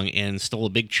along and stole a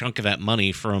big chunk of that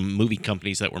money from movie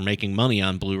companies that were making money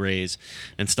on Blu-rays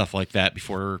and stuff like that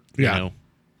before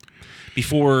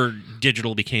before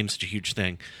digital became such a huge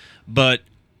thing. But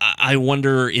I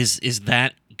wonder, is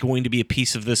that going to be a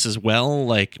piece of this as well?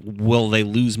 Like, will they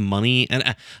lose money?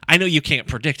 And I know you can't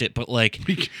predict it, but like,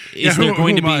 is there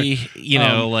going to be,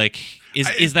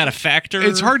 is that a factor?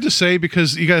 It's hard to say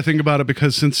because you got to think about it,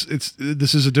 because since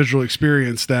this is a digital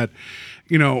experience that,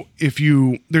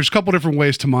 there's a couple different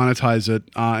ways to monetize it,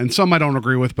 and some I don't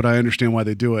agree with, but I understand why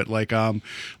they do it. Like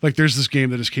there's this game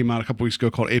that just came out a couple weeks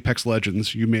ago called Apex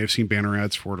Legends. You may have seen banner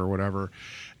ads for it or whatever.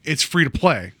 It's free to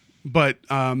play, but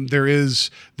there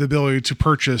is the ability to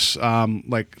purchase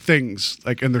like things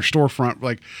like in their storefront.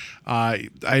 Like I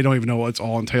don't even know what it's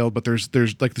all entailed, but there's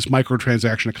like this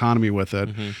microtransaction economy with it.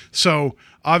 So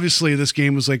obviously this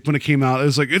game was like, when it came out, it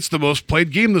was like, it's the most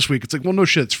played game this week. It's like, well, no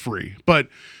shit, it's free. But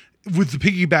with the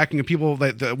piggybacking of people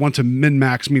that want to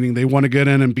min-max, meaning they want to get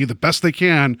in and be the best they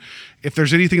can, if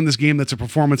there's anything in this game that's a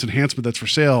performance enhancement that's for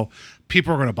sale,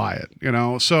 people are going to buy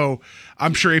it, So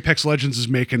I'm sure Apex Legends is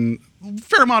making a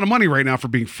fair amount of money right now for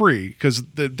being free because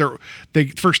they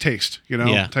first taste,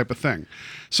 type of thing.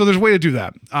 So there's a way to do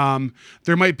that.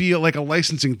 There might be like a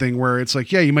licensing thing where it's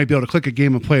like, yeah, you might be able to click a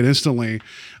game and play it instantly.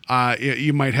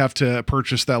 You might have to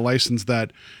purchase that license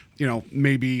that,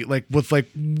 maybe like with like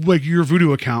your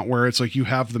Vudu account where it's like you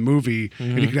have the movie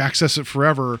and you can access it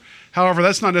forever. However,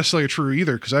 that's not necessarily true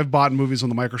either, because I've bought movies on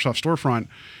the Microsoft storefront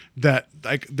that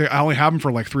like I only have them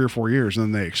for like 3 or 4 years and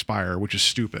then they expire, which is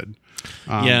stupid.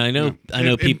 I know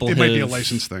people it might be a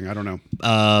license thing. I don't know.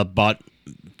 Bought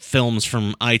films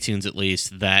from iTunes at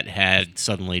least that had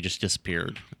suddenly just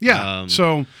disappeared. Yeah.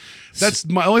 So that's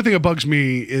my only thing that bugs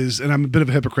me is, and I'm a bit of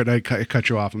a hypocrite. I cut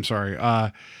you off. I'm sorry.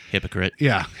 Hypocrite.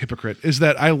 Yeah, hypocrite. Is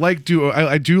that I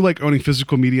do like owning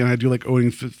physical media, and I do like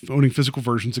owning physical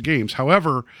versions of games.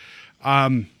 However,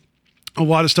 a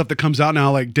lot of stuff that comes out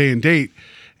now, like day and date,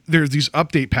 there's these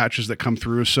update patches that come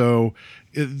through. So,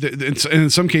 in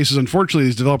some cases, unfortunately,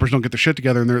 these developers don't get their shit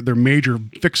together, and they're major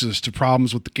fixes to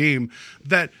problems with the game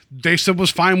that they said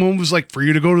was fine when it was like for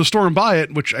you to go to the store and buy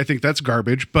it, which I think that's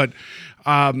garbage. But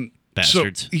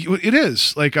bastards. So it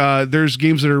is like there's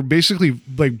games that are basically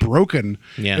like broken,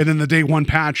 and then the day one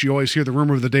patch, you always hear the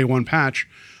rumor of the day one patch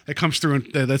that comes through, and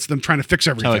that's them trying to fix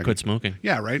everything. How I quit smoking.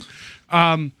 Yeah, right.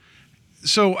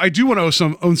 So I do want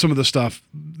to own some of the stuff.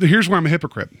 Here's where I'm a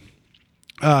hypocrite.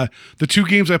 The 2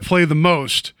 games I play the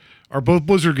most are both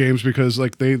Blizzard games because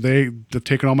like they've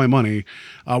taken all my money.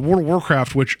 World of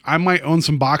Warcraft, which I might own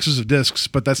some boxes of discs,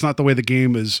 but that's not the way the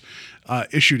game is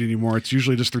issued anymore. It's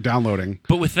usually just they're downloading.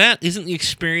 But with that, isn't the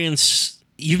experience?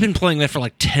 You've been playing that for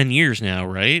like 10 years now,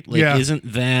 right? Like, yeah.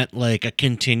 Isn't that like a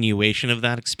continuation of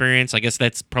that experience? I guess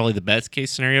that's probably the best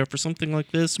case scenario for something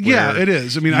like this. Yeah, it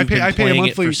is. I mean, I pay a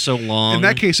monthly for so long. In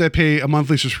that case, I pay a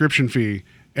monthly subscription fee,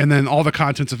 and then all the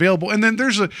content's available. And then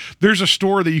there's a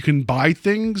store that you can buy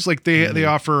things. Like they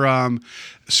offer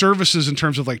services in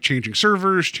terms of like changing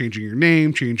servers, changing your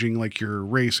name, changing like your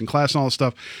race and class and all that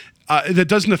stuff. That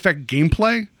doesn't affect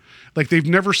gameplay. Like they've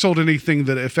never sold anything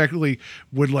that effectively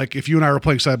would, like, if you and I were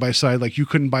playing side by side, like you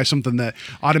couldn't buy something that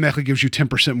automatically gives you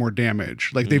 10% more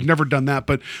damage. Like they've never done that,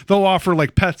 but they'll offer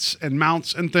like pets and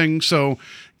mounts and things. So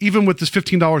even with this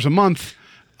 $15 a month,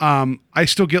 I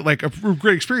still get like a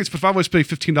great experience. But if I always pay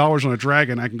 $15 on a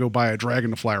dragon, I can go buy a dragon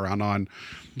to fly around on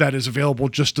that is available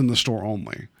just in the store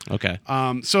only. Okay.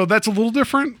 So that's a little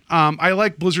different. I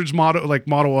like Blizzard's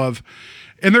motto of,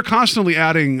 and they're constantly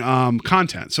adding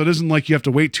content. So it isn't like you have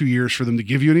to wait 2 years for them to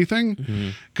give you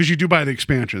anything, because you do buy the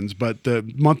expansions, but the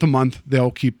month to month,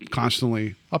 they'll keep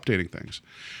constantly updating things.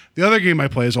 The other game I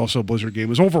play is also a Blizzard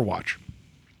game, is Overwatch.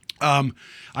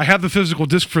 I have the physical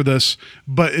disc for this,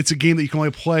 but it's a game that you can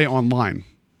only play online.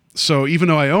 So even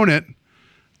though I own it,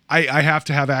 I have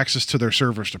to have access to their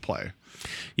servers to play.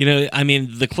 I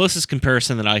mean, the closest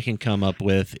comparison that I can come up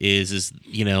with is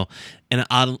and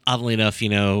oddly enough,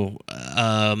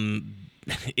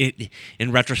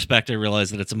 in retrospect, I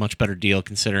realized that it's a much better deal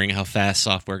considering how fast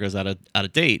software goes out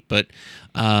of date. But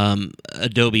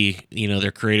Adobe,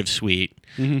 their Creative Suite,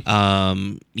 when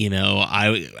I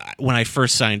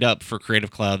first signed up for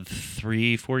Creative Cloud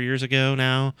 3-4 years ago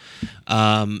now,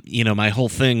 my whole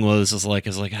thing was like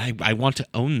I want to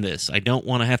own this. I don't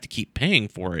want to have to keep paying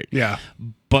for it. Yeah.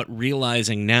 But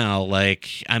realizing now,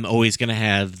 like, I'm always going to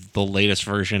have the latest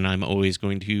version. I'm always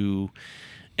going to.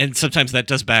 And sometimes that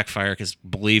does backfire because,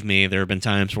 believe me, there have been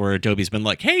times where Adobe's been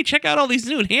like, hey, check out all these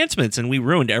new enhancements. And we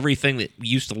ruined everything that we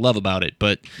used to love about it.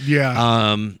 But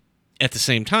yeah. At the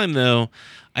same time, though,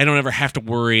 I don't ever have to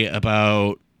worry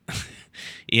about,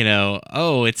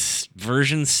 it's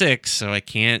version 6, so I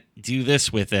can't do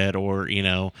this with it. Or,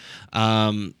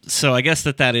 so I guess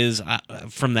that is,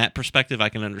 from that perspective, I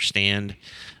can understand.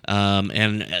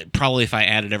 And probably if I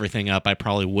added everything up, I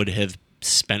probably would have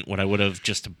spent what I would have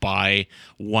just to buy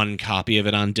one copy of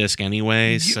it on disc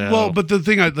anyway. So. Well, but the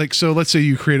thing so let's say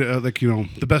you create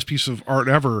the best piece of art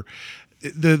ever.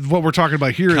 What we're talking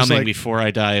about here coming is like, before I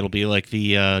die, it'll be like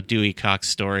the Dewey Cox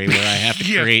story where I have to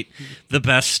Yeah. create the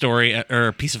best story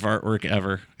or piece of artwork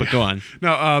ever. But go on.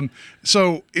 No,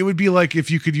 so it would be like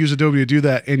if you could use Adobe to do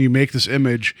that and you make this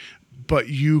image, but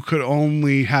you could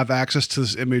only have access to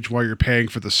this image while you're paying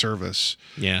for the service.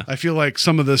 Yeah. I feel like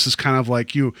some of this is kind of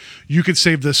like you could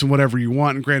save this in whatever you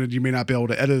want. And granted, you may not be able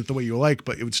to edit it the way you like,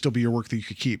 but it would still be your work that you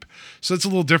could keep. So it's a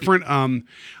little different.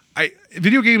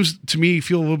 Video games to me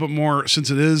feel a little bit more, since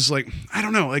it is like, I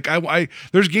don't know, like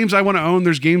there's games I want to own.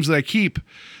 There's games that I keep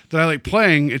that I like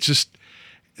playing. It's just,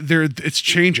 it's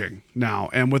changing now.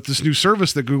 And with this new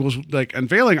service that Google's like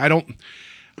unveiling, I don't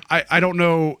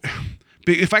know.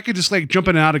 If I could just like jump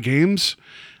in and out of games,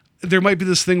 there might be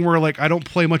this thing where like I don't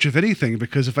play much of anything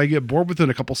because if I get bored within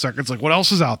a couple seconds, like what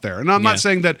else is out there? And I'm not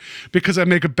saying that because I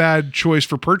make a bad choice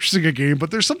for purchasing a game,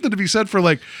 but there's something to be said for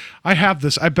like, I have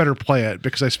this, I better play it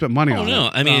because I spent money on it. No,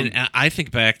 I mean, I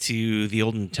think back to the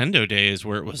old Nintendo days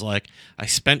where it was like I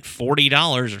spent $40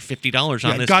 or $50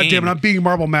 on this God game. damn it, I'm being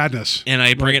Marble Madness. And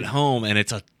I bring it home and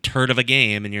it's a turd of a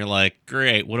game and you're like,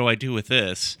 great, what do I do with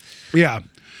this? Yeah.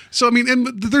 So, I mean, and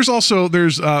there's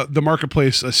the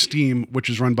marketplace, Steam, which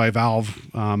is run by Valve.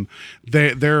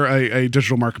 They're a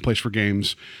digital marketplace for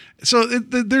games. So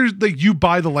there's like you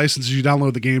buy the licenses, you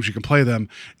download the games, you can play them.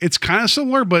 It's kind of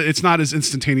similar, but it's not as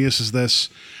instantaneous as this.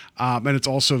 And it's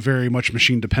also very much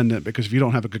machine dependent because if you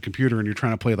don't have a good computer and you're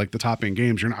trying to play like the top end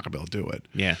games, you're not gonna be able to do it.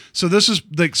 Yeah. So this is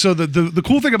like, so the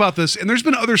cool thing about this, and there's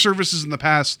been other services in the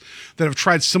past that have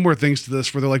tried similar things to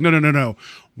this where they're like, no,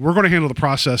 we're going to handle the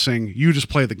processing. You just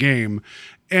play the game.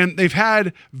 And they've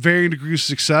had varying degrees of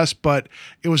success, but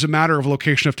it was a matter of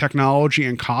location of technology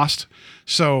and cost.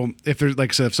 So if there's,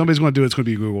 like I said, if somebody's going to do it, it's going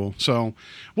to be Google. So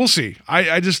we'll see.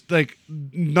 I just like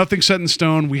nothing set in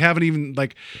stone. We haven't even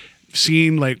like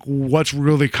seen like what's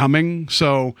really coming.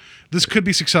 So this could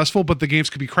be successful, but the games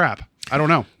could be crap. I don't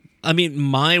know. I mean,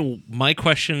 my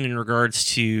question in regards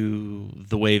to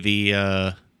the way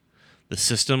the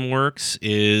system works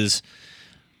is,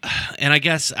 and I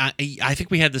guess I think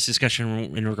we had this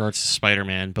discussion in regards to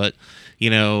Spider-Man, but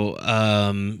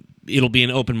it'll be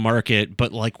an open market,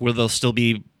 but like will there still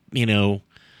be,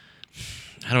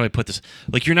 how do I put this?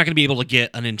 Like, you're not going to be able to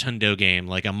get a Nintendo game,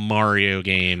 like a Mario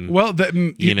game. Well,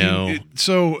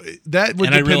 so that would.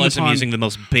 And I realize I'm using the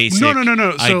most basic. No.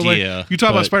 So idea, like, you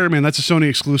talk about Spider-Man, that's a Sony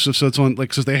exclusive, so it's on like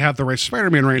because they have the rights to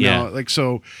Spider-Man right now. Like,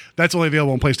 so that's only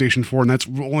available on PlayStation 4, and that's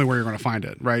only where you're going to find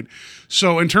it, right?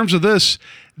 So in terms of this,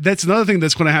 that's another thing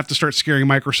that's going to have to start scaring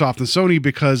Microsoft and Sony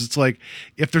because it's like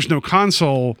if there's no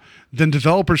console, then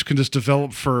developers can just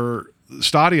develop for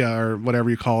Stadia or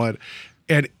whatever you call it.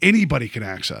 And anybody can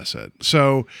access it.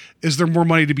 So is there more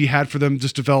money to be had for them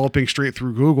just developing straight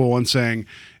through Google and saying,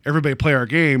 everybody play our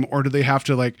game? Or do they have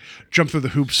to like jump through the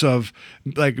hoops of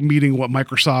like meeting what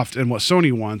Microsoft and what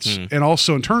Sony wants? And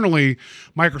also internally,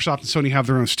 Microsoft and Sony have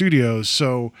their own studios.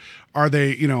 So are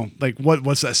they, like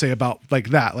what's that say about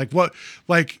like that? Like what,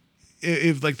 like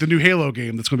if like the new Halo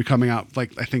game that's going to be coming out,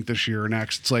 like I think this year or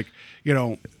next, it's like,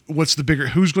 what's the bigger,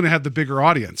 who's going to have the bigger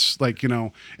audience? Like,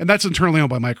 and that's internally owned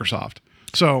by Microsoft.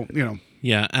 So,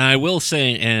 Yeah, and I will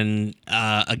say, and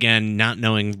again, not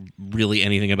knowing really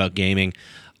anything about gaming,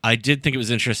 I did think it was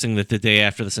interesting that the day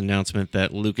after this announcement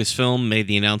that Lucasfilm made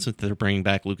the announcement that they're bringing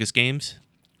back Lucas Games.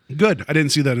 Good. I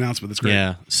didn't see that announcement. That's great.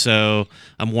 Yeah, so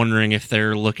I'm wondering if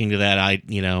they're looking to that,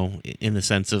 in the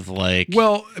sense of like...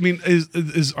 Well, I mean, is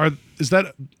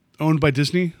that owned by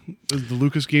Disney? The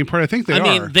Lucas game part? I think they are.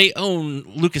 I mean, they own...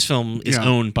 Lucasfilm is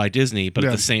owned by Disney, but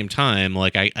at the same time,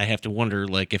 like, I have to wonder,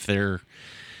 like, if they're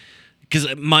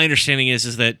because my understanding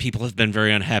is that people have been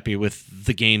very unhappy with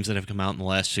the games that have come out in the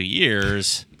last few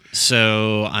years.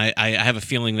 So I have a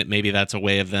feeling that maybe that's a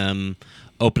way of them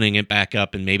opening it back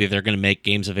up, and maybe they're going to make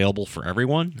games available for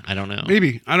everyone. I don't know.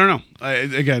 Maybe. I don't know.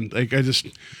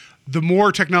 The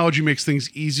more technology makes things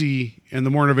easy and the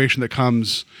more innovation that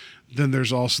comes, then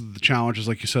there's also the challenges,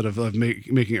 like you said, of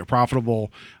making it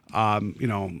profitable.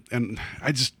 And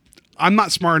I'm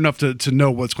not smart enough to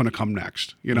know what's going to come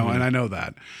next, and I know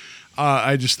that.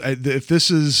 If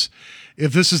this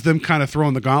is them kind of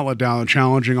throwing the gauntlet down and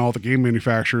challenging all the game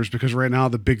manufacturers, because right now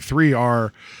the big three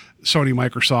are Sony,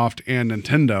 Microsoft, and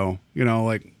Nintendo,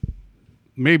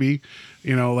 maybe,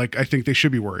 I think they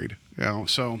should be worried,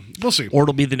 so we'll see. Or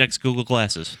it'll be the next Google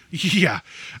Glasses. Yeah.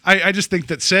 I just think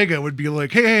that Sega would be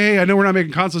like, hey, I know we're not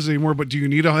making consoles anymore, but do you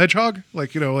need a hedgehog?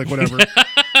 Whatever.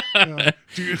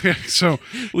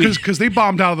 Because they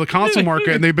bombed out of the console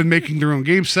market and they've been making their own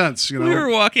games since, We were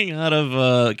walking out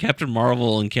of Captain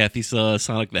Marvel and Kathy saw a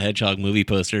Sonic the Hedgehog movie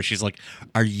poster. She's like,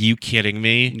 "Are you kidding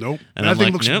me?" Nope. And that I'm thing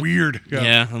like, looks nope. weird.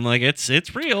 Yeah, I'm like, it's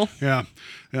real. Yeah.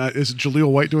 Is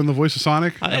Jaleel White doing the voice of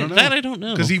Sonic? I don't know. That I don't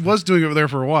know. Because he was doing it there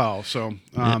for a while. So,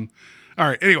 all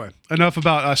right. Anyway, enough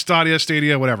about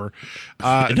Stadia, whatever.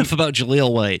 Enough about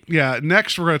Jaleel White. Yeah.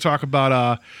 Next, we're going to talk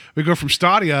about, we go from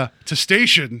Stadia to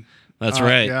Station. That's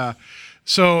right. Yeah.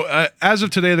 So, as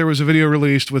of today, there was a video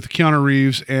released with Keanu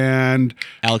Reeves and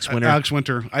Alex Winter. Alex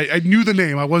Winter. I knew the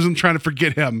name. I wasn't trying to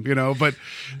forget him, but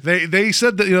they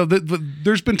said that,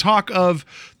 there's been talk of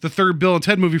the third Bill and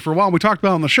Ted movie for a while. We talked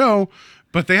about it on the show,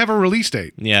 but they have a release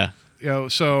date. Yeah.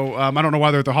 So I don't know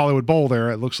why they're at the Hollywood Bowl there,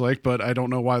 it looks like, but I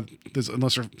don't know why,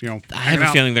 unless they're, I have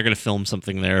a feeling they're going to film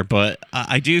something there, but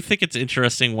I do think it's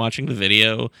interesting watching the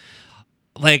video.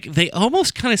 Like, they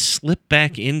almost kind of slip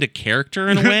back into character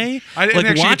in a way. I didn't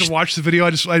actually get to watch the video.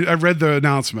 I read the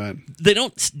announcement. They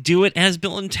don't do it as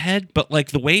Bill and Ted, but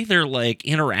like the way they're like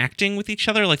interacting with each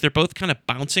other, like they're both kind of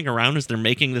bouncing around as they're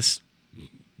making this.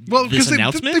 Well, because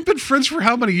announcement? they've been friends for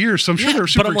how many years? So I'm sure they're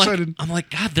super excited. I'm like,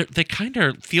 God, they kind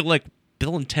of feel like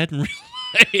Bill and Ted in real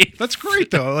life. That's great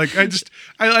though. Like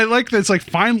I like that it's like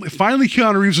finally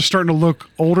Keanu Reeves is starting to look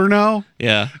older now.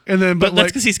 Yeah, and then but that's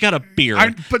because he's got a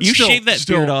beard. But you still, shave that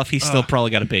beard off, he's still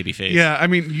probably got a baby face. Yeah, I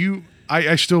mean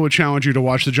I still would challenge you to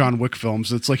watch the John Wick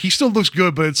films. It's like he still looks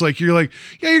good, but it's like you're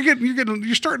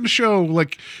you're starting to show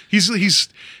like he's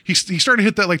starting to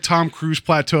hit that like Tom Cruise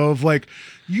plateau of like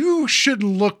you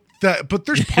shouldn't look that, but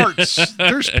there's parts,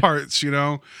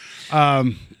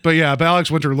 But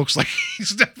Alex Winter looks like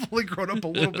he's definitely grown up a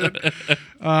little bit.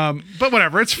 But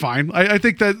whatever, it's fine. I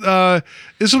think that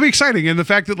this will be exciting. And the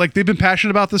fact that like they've been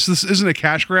passionate about this isn't a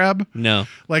cash grab. No.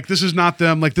 Like this is not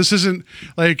them. Like this isn't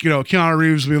like, Keanu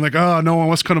Reeves being like, oh, no one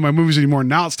wants to come to my movies anymore.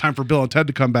 Now it's time for Bill and Ted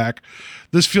to come back.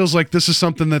 This feels like this is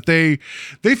something that they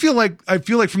feel like, I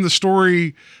feel like from the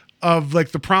story of like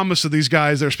the promise of these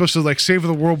guys, they're supposed to like save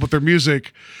the world with their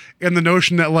music, and the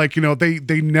notion that like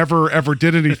they never ever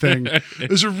did anything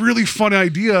is a really fun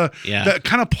idea that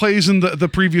kind of plays in the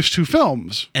previous two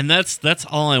films. And that's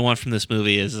all I want from this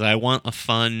movie is I want a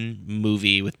fun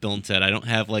movie with Bill and Ted. I don't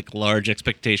have like large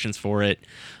expectations for it,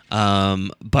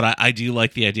 but I do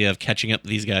like the idea of catching up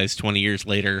with these guys 20 years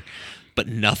later. But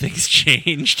nothing's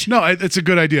changed. No, it's a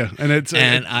good idea,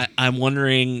 and I'm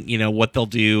wondering, what they'll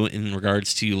do in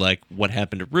regards to like what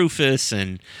happened to Rufus,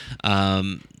 and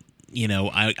I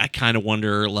kind of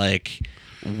wonder like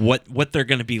what they're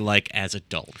going to be like as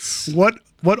adults. What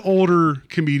older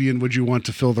comedian would you want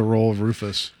to fill the role of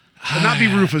Rufus? Not be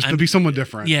Rufus, but be someone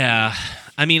different. Yeah,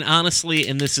 I mean honestly,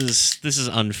 and this is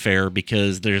unfair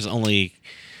because there's only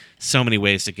so many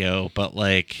ways to go, but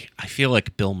like I feel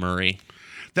like Bill Murray.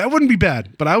 That wouldn't be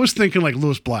bad, but I was thinking like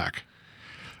Lewis Black.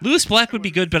 Lewis Black would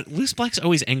be good, but Lewis Black's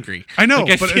always angry. I know,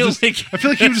 like, but I feel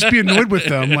like he would just be annoyed with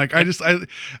them. Like I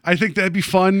think that'd be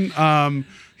fun.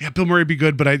 Bill Murray would be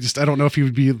good, but I don't know if he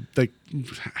would be like.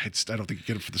 I don't think you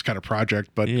get him for this kind of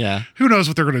project. But who knows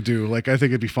what they're gonna do? Like I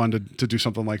think it'd be fun to do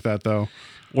something like that though.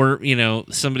 Or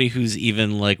somebody who's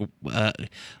even like the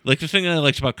thing that I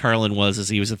liked about Carlin is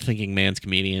he was a thinking man's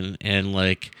comedian, and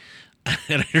like.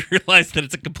 And I realized that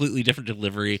it's a completely different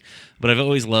delivery, but I've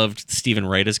always loved Stephen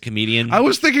Wright as a comedian. I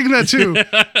was thinking that too.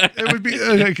 It would be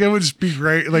like it would just be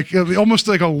great, like almost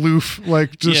like aloof,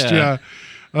 like just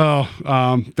Oh,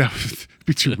 that would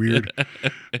be too weird.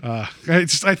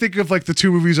 I think of like the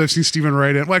two movies I've seen Stephen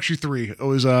Wright in. Well, actually three. It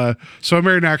was So I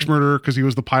Married an Axe Murderer because he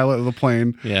was the pilot of the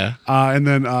plane. Yeah. And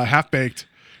then Half Baked,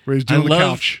 where he's doing the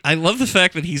couch. I love the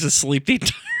fact that he's asleep the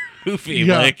entire movie.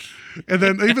 Yeah. Like And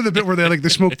then even the bit where they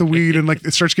smoke the weed and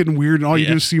it starts getting weird and all you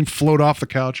do is see him float off the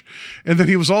couch. And then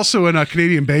he was also in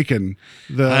Canadian Bacon.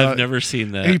 I've never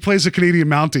seen that. And he plays a Canadian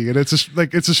Mountie, and it's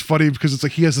just funny because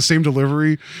it's he has the same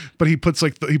delivery, but he puts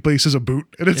he places a boot,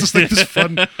 and it's just this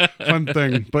fun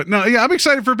thing. But no, yeah, I'm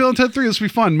excited for Bill and Ted 3. This will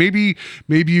be fun. Maybe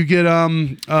you get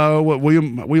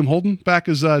William Holden back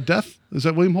as Death. Is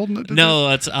that William Holden? No,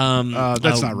 that's not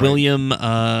right. William.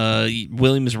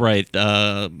 William is right.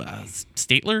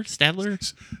 Sadler.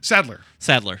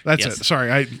 That's yes. it.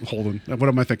 Sorry, Holden. What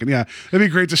am I thinking? Yeah, it'd be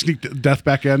great to sneak Death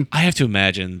back in. I have to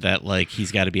imagine that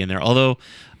he's got to be in there. Although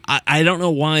I don't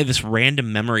know why this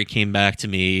random memory came back to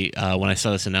me when I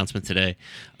saw this announcement today.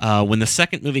 When the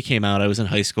second movie came out, I was in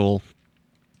high school,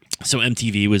 so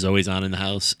MTV was always on in the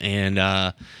house, and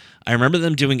I remember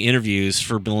them doing interviews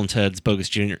for Bill and Ted's Bogus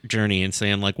Journey and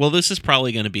saying well, this is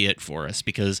probably going to be it for us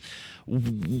because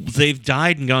they've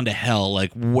died and gone to hell.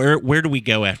 Where do we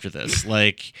go after this?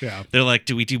 They're like,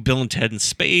 do we do Bill and Ted in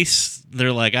space?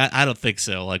 They're like, I don't think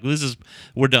so.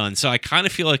 We're done. So I kind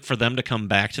of feel like for them to come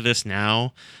back to this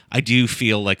now, I do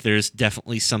feel like there's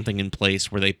definitely something in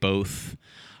place where they both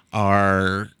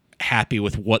are happy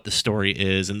with what the story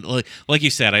is. And like you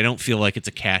said, I don't feel like it's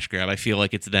a cash grab. I feel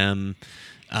like it's them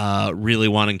really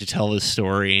wanting to tell this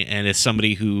story, and as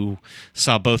somebody who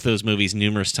saw both those movies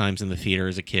numerous times in the theater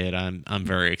as a kid, I'm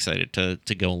very excited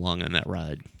to go along on that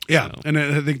ride. Yeah, so. And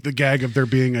I think the gag of there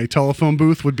being a telephone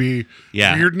booth would be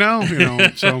weird now,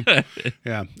 So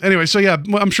yeah. Anyway, so yeah,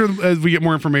 I'm sure as we get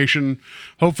more information,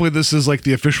 hopefully this is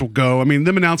the official go. I mean,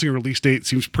 them announcing a release date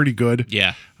seems pretty good.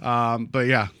 Yeah. But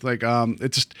yeah,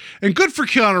 it's just and good for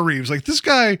Keanu Reeves. This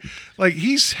guy,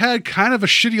 he's had kind of a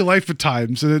shitty life at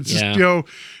times, and it's just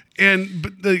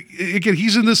again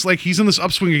he's in this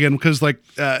upswing again because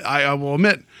I will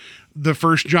admit. The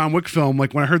first John Wick film, when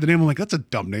I heard the name, I'm like, that's a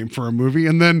dumb name for a movie.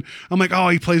 And then I'm like, oh,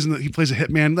 he plays a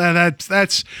hitman.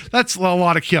 That's a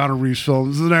lot of Keanu Reeves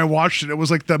films. And then I watched it. It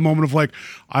was that moment of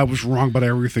I was wrong about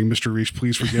everything, Mr. Reeves.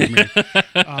 Please forgive me.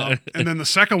 And then the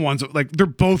second one's they're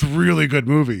both really good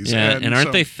movies. Yeah, and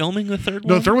aren't they filming the third one?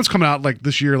 No, the third one's coming out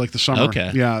this year, the summer.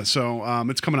 Okay. Yeah, so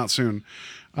it's coming out soon.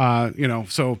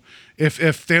 So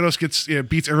if Thanos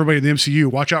beats everybody in the MCU,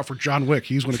 watch out for John Wick.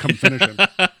 He's going to come finish him.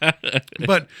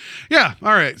 But yeah,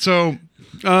 all right. So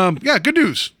good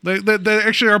news.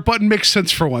 Actually, our button makes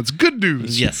sense for once. Good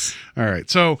news. Yes. All right.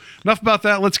 So enough about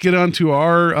that. Let's get on to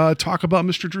our talk about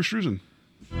Mr. Drew Struzan.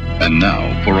 And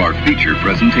now for our feature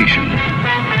presentation.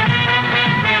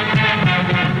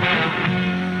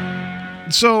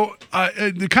 So,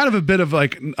 kind of a bit of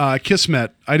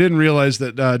kismet. I didn't realize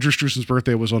that Drew Struzan's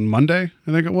birthday was on Monday.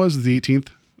 I think it was the 18th.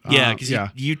 Yeah, because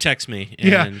you text me.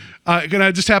 And and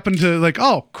I just happened to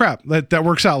oh crap, that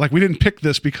works out. We didn't pick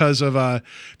this because of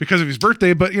his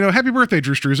birthday, but happy birthday,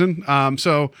 Drew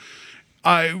Struzan.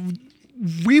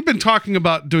 We've been talking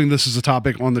about doing this as a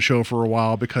topic on the show for a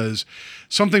while because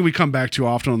something we come back to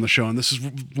often on the show, and this is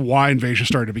why Invasion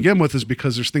started to begin with, is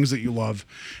because there's things that you love,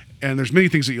 and there's many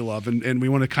things that you love, and we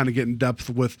want to kind of get in depth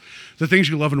with the things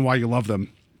you love and why you love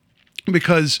them.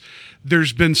 Because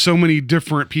there's been so many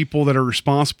different people that are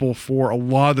responsible for a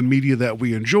lot of the media that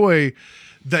we enjoy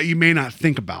that you may not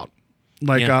think about.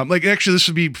 Actually, this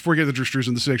would be, before we get to Drew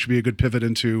Struzan, this would actually be a good pivot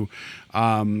into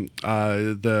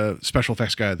the special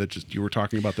effects guy that you were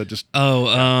talking about. That just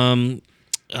I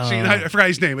forgot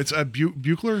his name. It's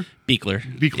Buechler. Beekler.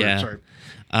 Yeah. Sorry.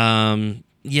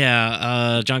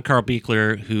 John Carl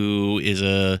Beekler, who is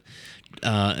a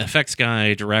effects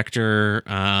guy, director.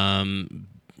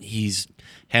 He's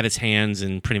had his hands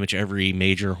in pretty much every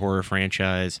major horror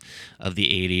franchise of the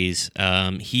 80s.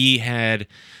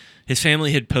 His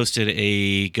family had posted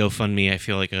a GoFundMe, I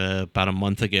feel like about a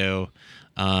month ago,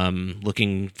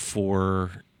 looking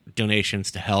for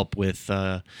donations to help with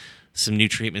some new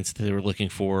treatments that they were looking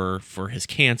for his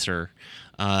cancer.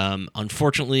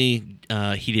 Unfortunately,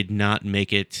 he did not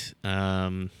make it.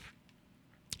 Honestly,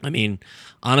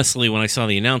 when I saw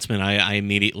the announcement, I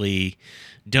immediately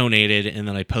donated, and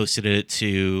then I posted it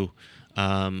to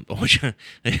which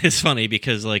is funny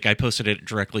because I posted it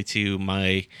directly to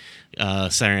my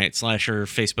Saturday Night Slasher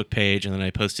Facebook page, and then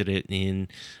I posted it in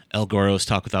El Goro's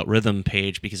Talk Without Rhythm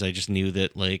page because I just knew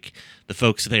that the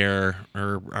folks there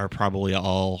are probably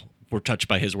all were touched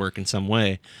by his work in some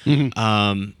way.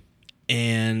 Mm-hmm.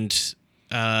 And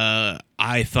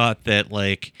I thought that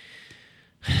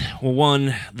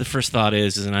one, the first thought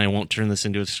is, and I won't turn this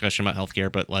into a discussion about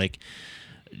healthcare, but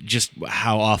just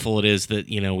how awful it is that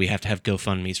we have to have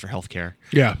GoFundMes for healthcare.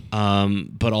 Yeah.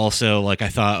 But also I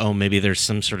thought, maybe there's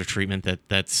some sort of treatment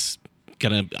that's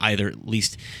gonna either at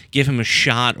least give him a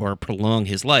shot or prolong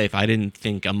his life. I didn't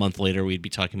think a month later we'd be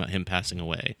talking about him passing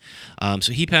away.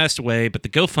 So he passed away, but the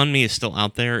GoFundMe is still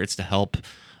out there. It's to help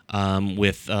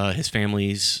with his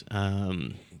family's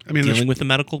dealing with the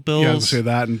medical bills. Yeah, I was gonna say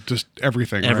that and just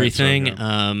everything. Everything. Right? So,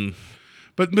 yeah.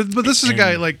 But this is a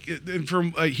guy like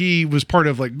from he was part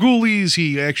of like Ghoulies.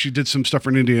 He actually did some stuff for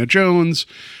Indiana Jones.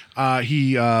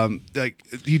 He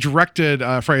directed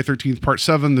Friday the 13th Part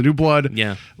 7, The New Blood.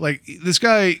 Yeah, like this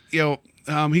guy,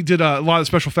 he did a lot of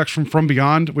special effects from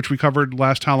Beyond, which we covered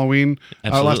last Halloween,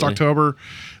 last October.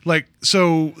 Like,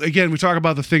 so again, we talk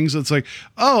about the things that's like,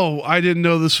 oh, I didn't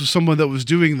know this was someone that was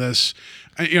doing this.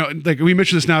 Like we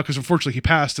mention this now because unfortunately he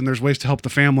passed, and there's ways to help the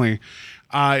family.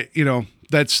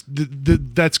 That's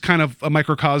that's kind of a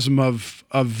microcosm of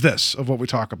what we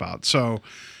talk about. So,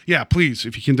 yeah, please,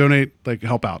 if you can donate, like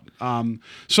help out. When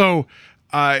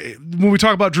we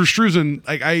talk about Drew Struzan,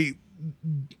 like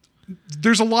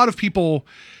there's a lot of people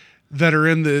that are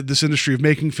in this industry of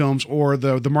making films or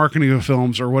the marketing of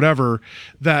films or whatever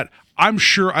that I'm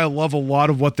sure I love a lot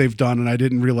of what they've done, and I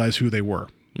didn't realize who they were.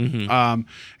 Mm-hmm.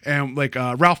 And like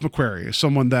Ralph McQuarrie is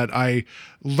someone that I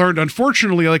learned,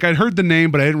 unfortunately, like I'd heard the name,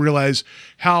 but I didn't realize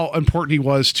how important he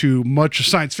was to much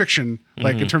science fiction,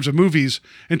 like in terms of movies,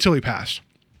 until he passed.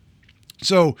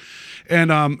 So, and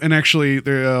actually,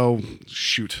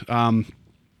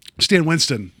 Stan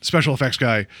Winston, special effects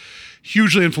guy,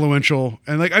 hugely influential,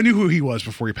 and like I knew who he was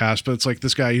before he passed, but it's like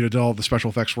this guy, did all the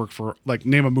special effects work for like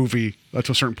name a movie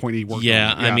to a certain point he worked.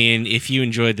 Yeah, on. I mean, if you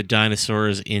enjoyed the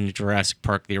dinosaurs in Jurassic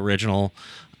Park, the original,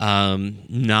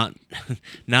 not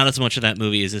as much of that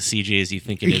movie is a CG as you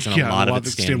think it is, and a lot of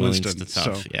it's Stan Winston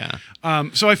stuff.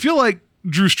 So I feel like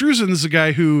Drew Struzan is a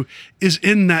guy who is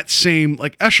in that same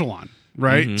like echelon,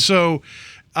 right? Mm-hmm. So,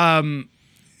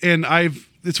 and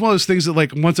it's one of those things that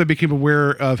like once I became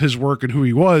aware of his work and who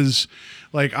he was,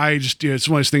 like I just it's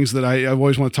one of those things that I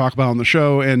always want to talk about on the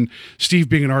show. And Steve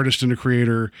being an artist and a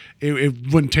creator,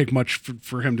 it wouldn't take much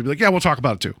for him to be like, yeah, we'll talk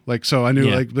about it too. Like so I knew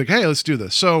like hey, let's do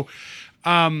this. So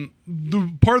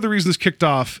the part of the reason this kicked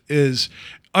off is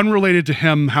unrelated to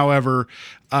him. However,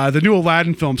 the new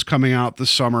Aladdin film's coming out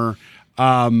this summer.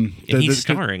 And he's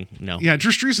starring. No, yeah,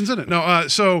 Drew Struzan's in it. No,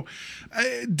 so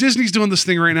Disney's doing this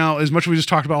thing right now. As much as we just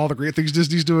talked about all the great things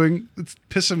Disney's doing, it's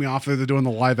pissing me off that they're doing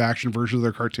the live action version of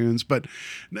their cartoons. But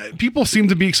people seem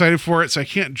to be excited for it, so I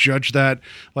can't judge that.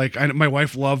 Like, my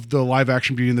wife loved the live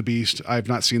action Beauty and the Beast. I've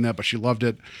not seen that, but she loved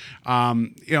it.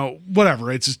 Whatever.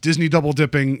 It's just Disney double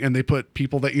dipping, and they put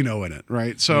people that in it,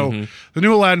 right? So the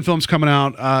new Aladdin film's coming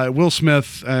out. Will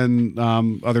Smith and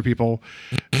other people.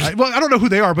 I don't know who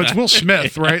they are, but it's Will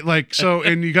Smith, right? Like so,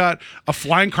 and you got a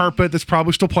flying carpet that's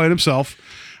probably still playing himself.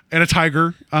 And a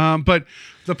tiger, but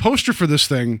the poster for this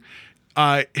thing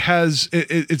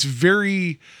it's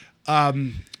very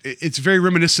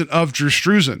reminiscent of Drew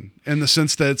Struzan in the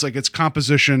sense that it's like its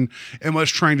composition and what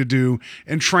it's trying to do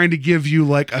and trying to give you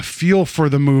like a feel for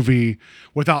the movie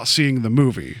without seeing the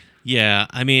movie. Yeah,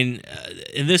 I mean,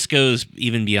 and this goes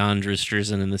even beyond Drew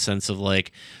Struzan in the sense of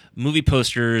like movie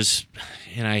posters,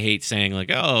 and I hate saying like,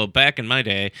 oh, back in my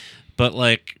day. But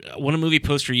like what a movie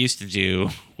poster used to do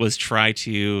was try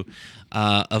to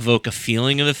evoke a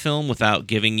feeling of the film without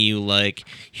giving you like,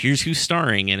 here's who's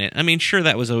starring in it. I mean, sure,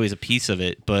 that was always a piece of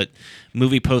it, but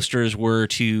movie posters were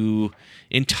to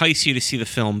entice you to see the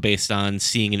film based on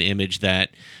seeing an image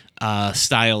that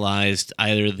stylized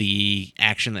either the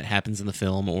action that happens in the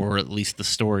film or at least the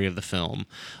story of the film.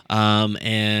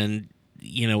 And,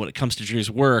 when it comes to Drew's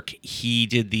work, he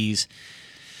did these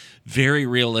very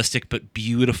realistic but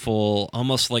beautiful,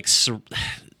 almost like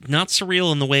not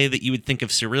surreal in the way that you would think of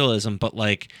surrealism, but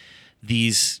like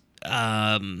these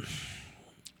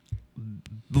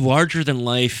larger than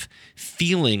life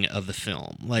feeling of the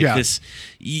film. Like this,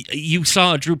 you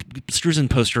saw a Drew Struzan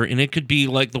poster and it could be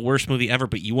like the worst movie ever,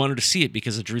 but you wanted to see it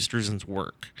because of Drew Struzan's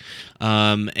work.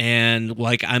 And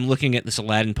like I'm looking at this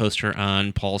Aladdin poster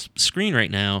on Paul's screen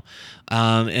right now,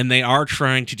 and they are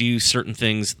trying to do certain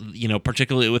things,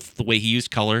 particularly with the way he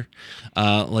used color,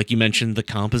 like you mentioned, the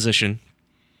composition,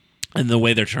 and the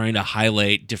way they're trying to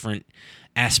highlight different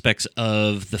aspects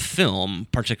of the film,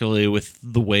 particularly with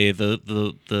the way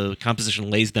the composition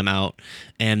lays them out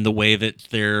and the way that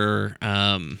they're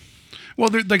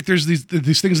there's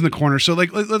these things in the corner. So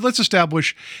like let's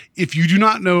establish, if you do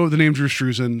not know the name Drew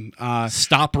Struzan,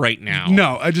 stop right now.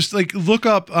 No, I just like look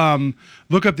up the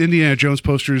Indiana Jones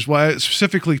posters,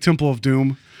 specifically Temple of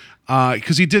Doom,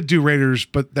 because he did do Raiders,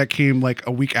 but that came like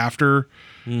a week after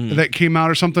that came out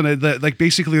or something that like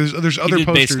basically there's other posters.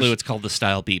 Basically, what's called the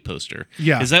Style B poster.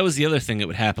 Yeah. Because that was the other thing that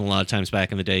would happen a lot of times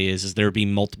back in the day is there would be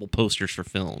multiple posters for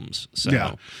films. So.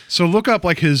 Yeah. So look up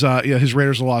like his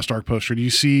Raiders of the Lost Ark poster.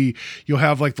 You'll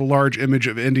have like the large image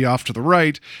of Indy off to the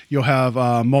right. You'll have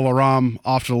Mola Ram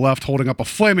off to the left holding up a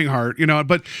flaming heart,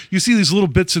 but you see these little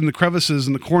bits in the crevices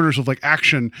and the corners of like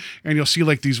action, and you'll see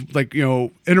like these like,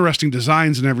 interesting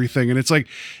designs and everything. And it's like,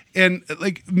 and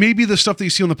like maybe the stuff that you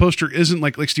see on the poster isn't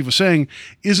like Steve was saying,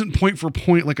 isn't point for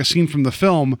point like a scene from the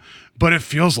film, but it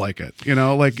feels like it,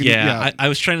 I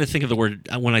was trying to think of the word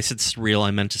when I said surreal.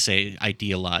 I meant to say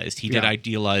idealized. He did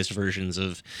idealized versions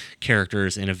of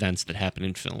characters and events that happen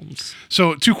in films.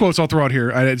 So 2 quotes I'll throw out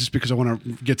here, just because I want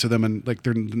to get to them, and like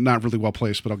they're not really well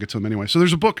placed, but I'll get to them anyway. So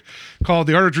there's a book called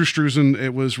The Art of Drew Struzan.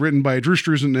 It was written by Drew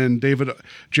Struzan and David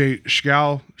J.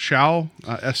 Scow.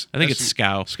 I think it's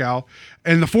Scow. Scow.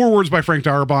 And the forewords by Frank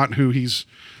Darabont, who he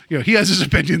has his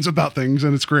opinions about things,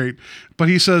 and it's great. But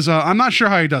he says, I'm not sure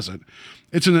how he does it.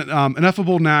 It's an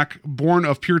ineffable knack, born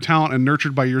of pure talent and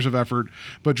nurtured by years of effort,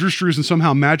 but Drew Struzan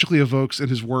somehow magically evokes in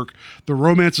his work the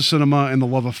romance of cinema and the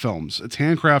love of films. It's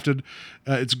handcrafted,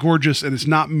 it's gorgeous, and it's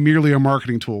not merely a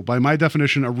marketing tool. By my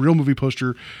definition, a real movie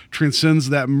poster transcends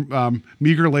that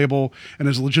meager label and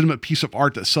is a legitimate piece of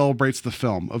art that celebrates the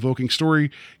film, evoking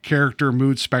story, character,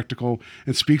 mood, spectacle,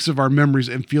 and speaks of our memories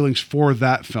and feelings for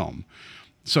that film.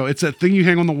 So it's that thing you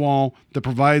hang on the wall that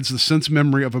provides the sense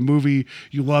memory of a movie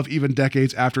you love even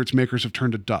decades after its makers have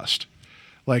turned to dust.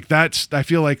 Like I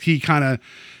feel like he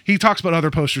talks about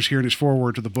other posters here in his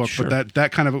foreword to the book, Sure. but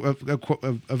that kind of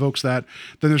evokes that.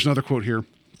 Then there's another quote here.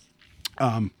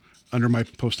 Under my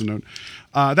post-it note.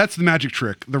 That's the magic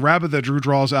trick, the rabbit that Drew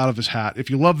draws out of his hat. If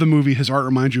you love the movie, his art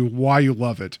reminds you why you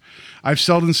love it. I've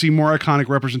seldom seen more iconic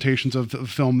representations of the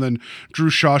film than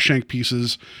Drew's Shawshank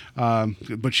pieces, but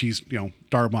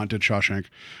Darabont did Shawshank.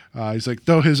 He's like,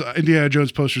 though his Indiana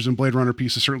Jones posters and Blade Runner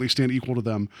pieces certainly stand equal to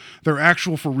them, they're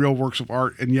actual for real works of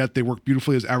art, and yet they work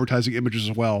beautifully as advertising images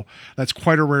as well. That's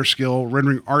quite a rare skill,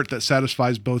 rendering art that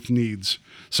satisfies both needs.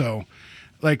 So,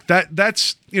 like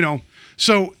that's.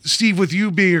 So, Steve, with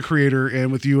you being a creator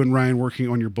and with you and Ryan working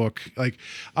on your book, like,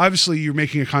 obviously you're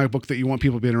making a comic book that you want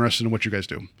people to be interested in what you guys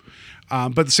do.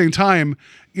 But at the same time,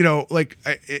 I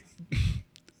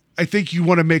think you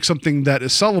want to make something that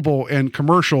is sellable and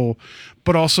commercial,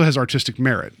 but also has artistic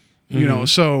merit,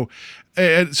 So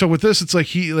with this, it's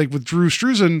like with Drew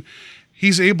Struzan,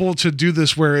 he's able to do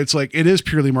this where it's like, it is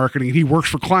purely marketing. He works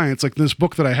for clients. Like this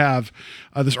book that I have,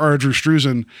 this Art of Drew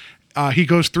Struzan, he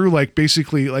goes through like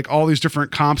basically like all these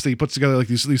different comps that he puts together, like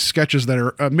these sketches that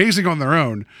are amazing on their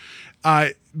own.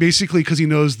 Basically because he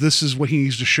knows this is what he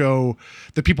needs to show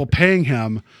the people paying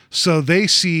him, so they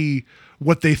see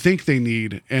what they think they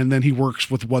need, and then he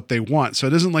works with what they want. So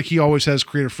it isn't like he always has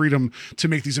creative freedom to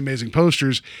make these amazing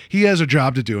posters. He has a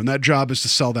job to do, and that job is to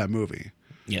sell that movie.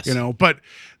 Yes. But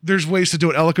there's ways to do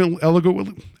it elegantly.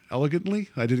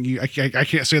 I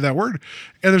can't say that word.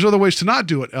 And there's other ways to not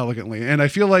do it elegantly. And I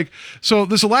feel like, so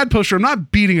this Aladdin poster, I'm not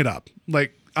beating it up.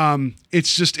 Like,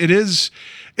 it's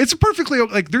a perfectly,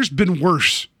 like, there's been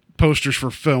worse posters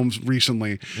for films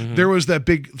recently. Mm-hmm. There was that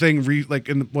big thing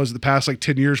was the past like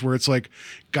 10 years where it's like,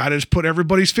 gotta just put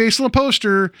everybody's face on a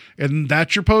poster and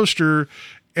that's your poster.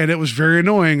 And it was very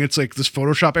annoying. It's like this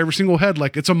Photoshop every single head.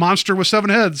 Like it's a monster with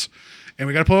 7 heads and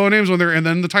we got to put all the names on there and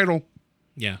then the title.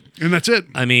 Yeah. And that's it.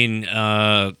 I mean,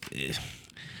 and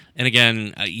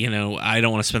again, I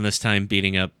don't want to spend this time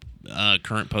beating up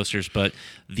current posters, but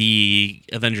the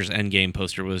Avengers Endgame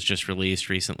poster was just released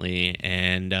recently,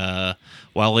 and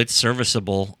while it's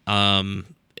serviceable,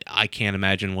 I can't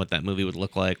imagine what that movie would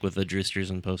look like with the Drew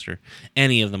Struzan poster.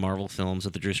 Any of the Marvel films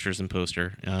with the Drew Struzan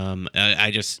poster.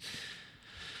 I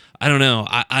don't know.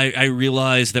 I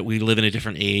realize that we live in a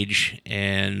different age,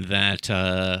 and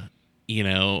that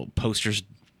posters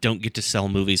don't get to sell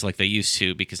movies like they used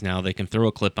to, because now they can throw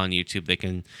a clip on YouTube.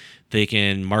 They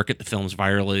can market the films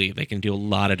virally. They can do a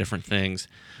lot of different things.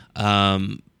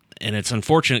 And it's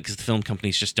unfortunate because the film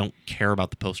companies just don't care about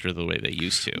the poster the way they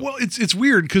used to. Well, it's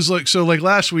weird because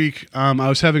last week I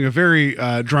was having a very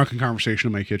drunken conversation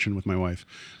in my kitchen with my wife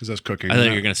as I was cooking. I thought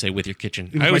you were going to say with your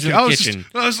kitchen. I was in the kitchen.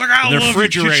 I was like, I the love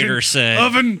refrigerator your kitchen. said,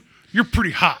 "Oven, you're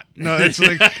pretty hot." No, it's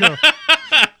like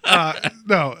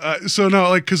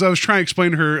because I was trying to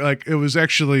explain to her, like, it was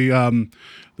actually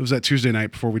it was that Tuesday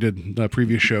night before we did the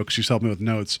previous show because she's helping me with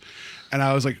notes. And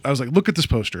I was like, look at this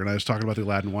poster. And I was talking about the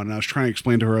Aladdin one. And I was trying to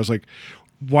explain to her, I was like,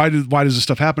 why does this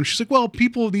stuff happen? She's like, well,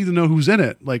 people need to know who's in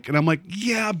it. Like, and I'm like,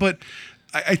 yeah, but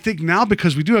I think now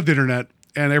because we do have the internet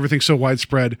and everything's so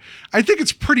widespread. I think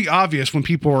it's pretty obvious when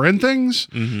people are in things.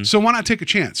 Mm-hmm. So why not take a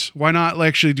chance? Why not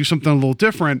actually do something a little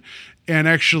different and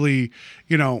actually,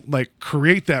 like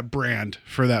create that brand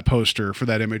for that poster, for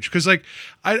that image? Because like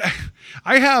I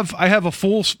have a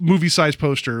full movie size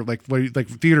poster, like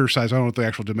theater size. I don't know what the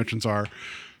actual dimensions are,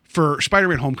 for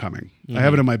Spider-Man Homecoming. I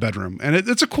have it in my bedroom, and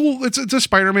it's a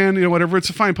Spider-Man, whatever. It's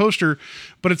a fine poster,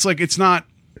 but it's like, it's not.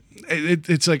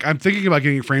 It's like I'm thinking about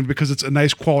getting it framed because it's a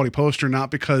nice quality poster,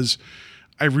 not because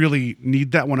I really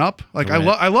need that one up. Like Right.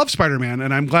 I love Spider-Man,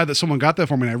 and I'm glad that someone got that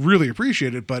for me, and I really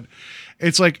appreciate it. But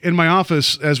it's like in my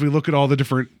office, as we look at all the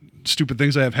different stupid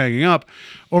things I have hanging up,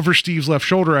 over Steve's left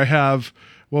shoulder, I have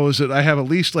I have at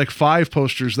least like 5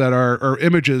 posters that are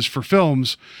images for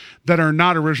films that are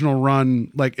not original run,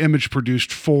 like image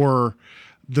produced for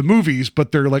the movies,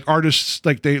 but they're like artists,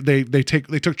 like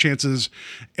they took chances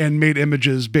and made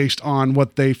images based on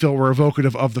what they feel were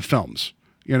evocative of the films,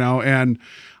 and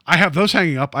I have those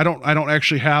hanging up. I don't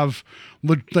actually have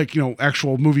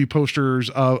actual movie posters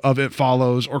of It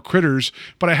Follows or Critters,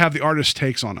 but I have the artist's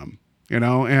takes on them,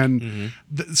 and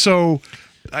so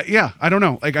I don't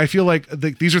know. Like, I feel like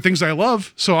these are things I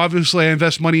love. So obviously I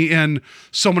invest money in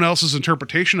someone else's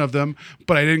interpretation of them,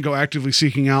 but I didn't go actively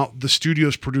seeking out the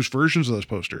studio's produced versions of those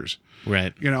posters.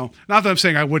 Right. Not that I'm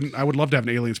saying I would love to have an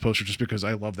Aliens poster just because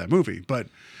I love that movie, but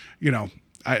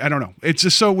I don't know. It's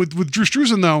just so with Drew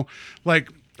Struzan though, like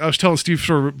I was telling Steve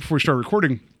before we started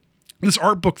recording, this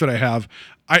art book that I have,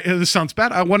 this sounds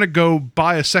bad. I want to go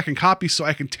buy a second copy so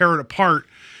I can tear it apart,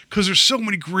 because there's so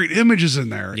many great images in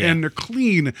there, and they're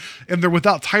clean, and they're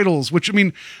without titles, which, I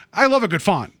mean, I love a good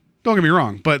font. Don't get me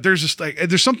wrong, but there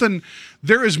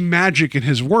is magic in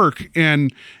his work,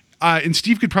 and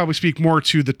Steve could probably speak more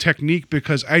to the technique,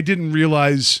 because I didn't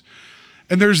realize,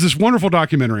 and there's this wonderful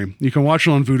documentary. You can watch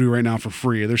it on Vudu right now for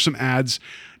free. There's some ads.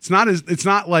 It's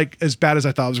not like as bad as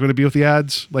I thought it was going to be with the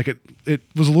ads. Like it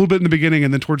was a little bit in the beginning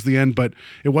and then towards the end, but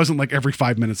it wasn't like every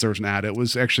 5 minutes there was an ad. It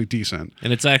was actually decent.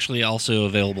 And it's actually also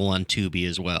available on Tubi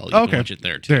as well. You can watch it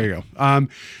there too. There you go.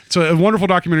 So a wonderful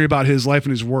documentary about his life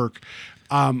and his work.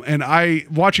 And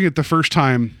watching it the first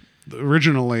time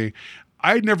originally,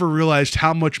 I never realized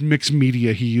how much mixed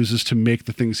media he uses to make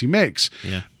the things he makes.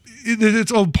 Yeah.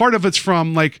 It's part of it's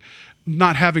from like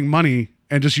not having money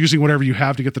and just using whatever you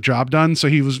have to get the job done. So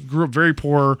he grew up very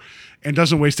poor and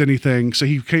doesn't waste anything. So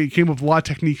he came up with a lot of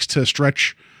techniques to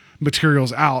stretch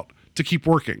materials out to keep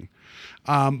working.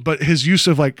 But his use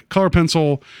of like color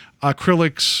pencil,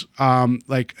 acrylics,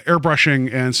 like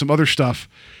airbrushing and some other stuff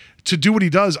to do what he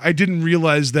does, I didn't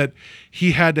realize that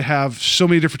he had to have so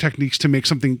many different techniques to make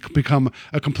something become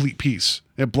a complete piece.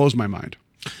 It blows my mind.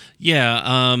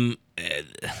 Yeah.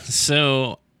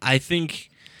 So I think,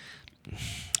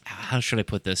 how should I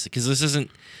put this? Because this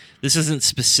isn't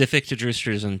specific to Drew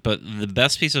Struzan, but the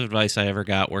best piece of advice I ever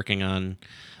got working on,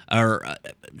 or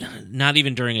not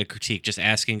even during a critique, just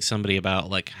asking somebody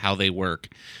about like how they work.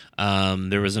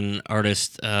 There was an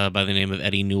artist by the name of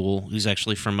Eddie Newell, who's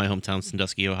actually from my hometown,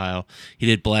 Sandusky, Ohio. He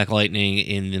did Black Lightning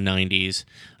in the 90s,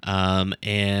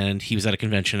 and he was at a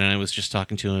convention, and I was just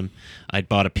talking to him. I'd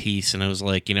bought a piece, and I was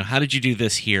like, how did you do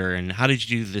this here, and how did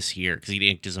you do this here? Because he'd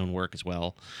inked his own work as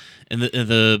well. And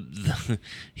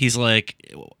he's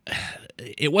like,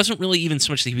 it wasn't really even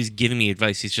so much that he was giving me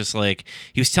advice. He's just like,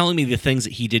 he was telling me the things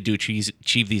that he did to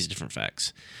achieve these different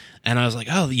effects. And I was like,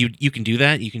 oh, you can do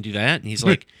that, you can do that. And he's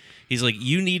like,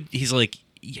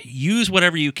 use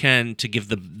whatever you can to give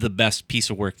the best piece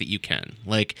of work that you can.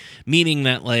 Like, meaning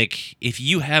that, like, if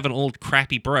you have an old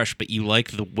crappy brush, but you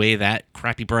like the way that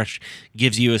crappy brush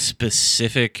gives you a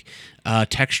specific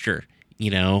texture,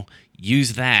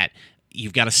 use that.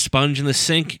 You've got a sponge in the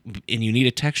sink and you need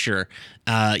a texture,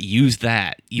 use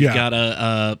that. You've got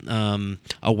a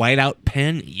whiteout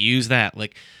pen, use that.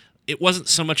 Like, it wasn't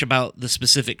so much about the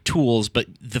specific tools, but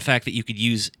the fact that you could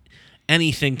use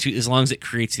anything to, as long as it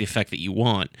creates the effect that you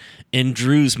want. And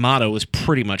Drew's motto was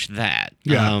pretty much that.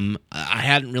 Yeah. I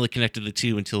hadn't really connected the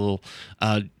two until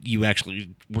you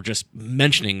actually were just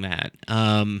mentioning that.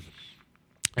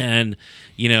 And,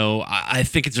 I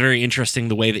think it's very interesting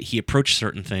the way that he approached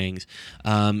certain things.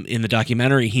 In the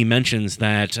documentary, he mentions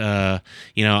that, I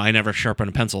never sharpen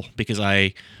a pencil because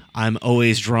I'm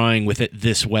always drawing with it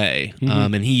this way.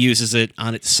 Mm-hmm. And he uses it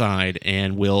on its side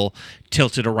and will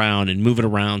tilt it around and move it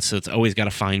around so it's always got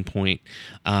a fine point.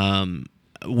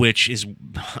 Which is,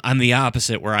 I'm the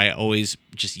opposite, where I always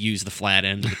just use the flat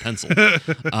end of the pencil.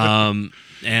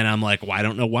 And I'm like, well, I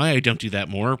don't know why I don't do that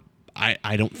more.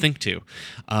 I don't think to.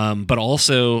 But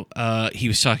also, he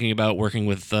was talking about working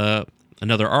with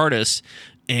another artist,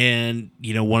 and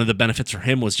one of the benefits for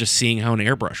him was just seeing how an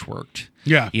airbrush worked.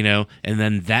 Yeah. You know, and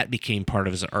then that became part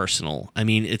of his arsenal. I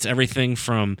mean, it's everything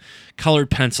from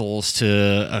colored pencils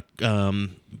to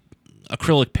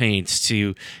acrylic paints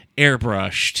to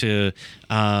airbrush to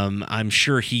I'm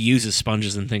sure he uses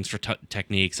sponges and things for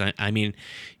techniques. I mean,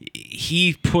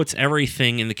 he puts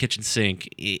everything in the kitchen sink,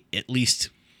 at least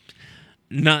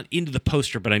not into the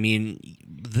poster, but I mean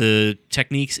the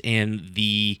techniques and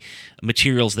the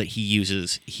materials that he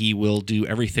uses. He will do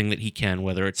everything that he can,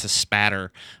 whether it's a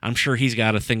spatter. I'm sure he's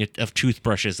got a thing of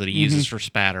toothbrushes that he uses for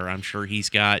spatter. I'm sure he's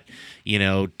got, you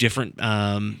know, different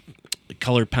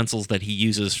colored pencils that he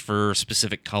uses for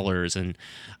specific colors. And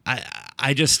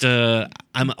I just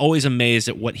I'm always amazed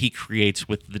at what he creates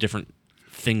with the different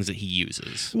things that he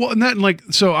uses. Well, and that, like,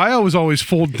 so I always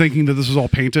fooled thinking that this was all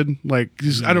painted. Like,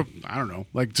 I don't know.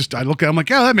 Like, just I look at it, I'm like,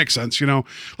 yeah, that makes sense. You know,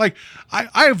 like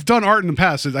I've done art in the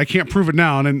past. I can't prove it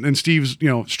now. And Steve's, you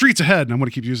know, streets ahead. And I'm going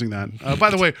to keep using that.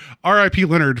 By the way, R.I.P.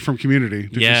 Leonard from Community.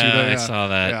 Did you see that? I saw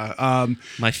that. Yeah.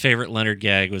 My favorite Leonard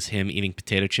gag was him eating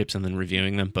potato chips and then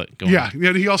reviewing them. But go yeah, on.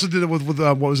 yeah. He also did it with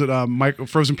what was it?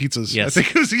 Frozen pizzas. Yes. I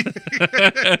think it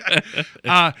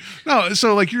was. No,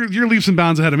 so like you're leaps and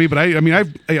bounds ahead of me. But I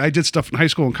mean, I did stuff in high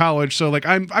school and college, so like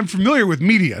I'm familiar with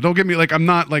media. Don't get me, like, I'm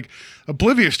not like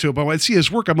oblivious to it, but when I see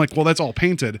his work, I'm like, well, that's all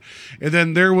painted. And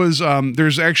then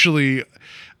there's actually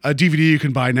a DVD you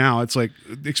can buy now. It's like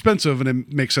expensive, and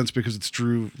it makes sense because it's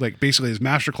Drew, like basically his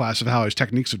masterclass of how his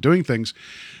techniques of doing things.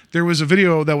 There was a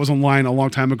video that was online a long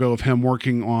time ago of him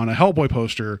working on a Hellboy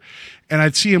poster, and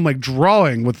I'd see him like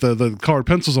drawing with the colored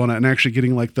pencils on it and actually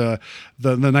getting like the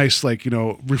nice, like, you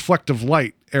know, reflective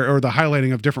light or the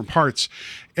highlighting of different parts.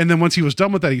 And then once he was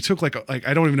done with that, he took like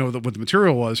I don't even know what the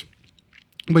material was,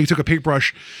 but he took a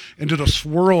paintbrush and did a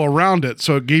swirl around it,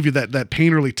 so it gave you that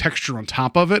painterly texture on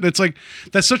top of it. It's like,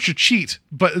 that's such a cheat,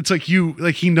 but it's like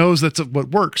he knows that's what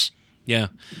works. Yeah.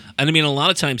 And I mean, a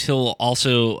lot of times he'll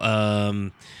also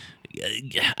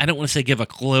I don't want to say give a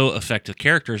glow effect to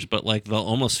characters, but like they'll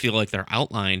almost feel like they're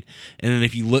outlined. And then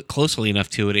if you look closely enough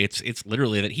to it, it's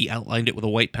literally that he outlined it with a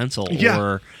white pencil,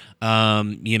 or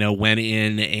you know, went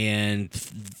in and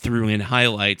threw in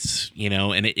highlights, you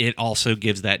know, and it also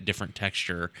gives that different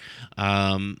texture.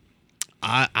 I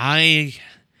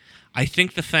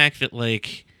think the fact that,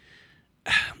 like,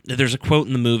 there's a quote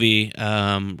in the movie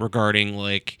regarding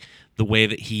like the way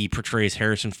that he portrays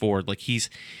Harrison Ford, like he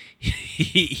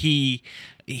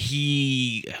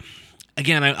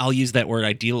again, I'll use that word,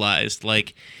 idealized.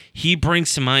 Like, he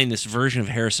brings to mind this version of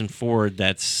Harrison Ford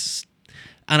that's,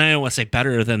 and I don't want to say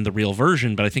better than the real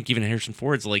version, but I think even Harrison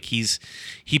Ford's like, he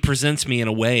presents me in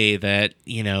a way that,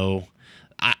 you know,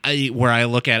 where I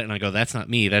look at it and I go, that's not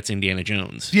me, that's Indiana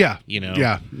Jones. Yeah. You know?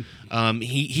 Yeah.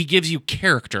 He gives you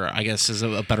character, I guess, is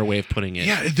a better way of putting it.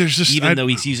 Yeah, there's just, even though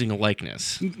he's using a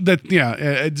likeness.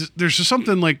 There's just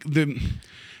something like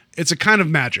it's a kind of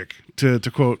magic, to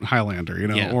quote Highlander, you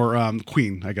know, Yeah. or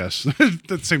Queen, I guess, at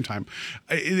the same time.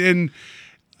 And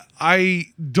I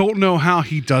don't know how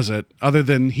he does it, other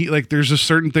than there's just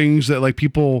certain things that like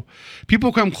people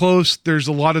come close. There's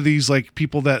a lot of these like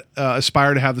people that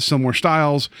aspire to have the similar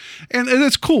styles, and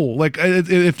it's cool. Like,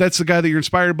 if that's the guy that you're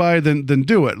inspired by, then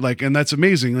do it. Like, and that's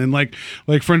amazing. And like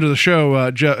friend of the show,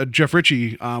 Jeff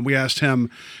Ritchie, we asked him,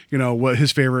 you know, what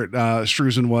his favorite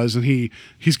Struzan was, and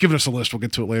he's given us a list. We'll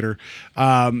get to it later.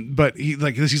 But he's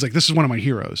like, this is one of my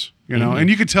heroes. You know, and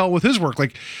you could tell with his work,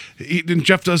 like, and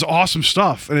Jeff does awesome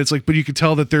stuff, and it's like, but you could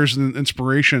tell that there's an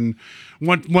inspiration.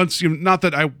 Once, you know, not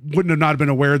that I wouldn't have not been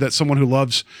aware that someone who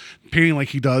loves painting like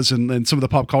he does, and some of the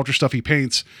pop culture stuff he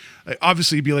paints,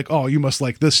 obviously you'd be like, oh, you must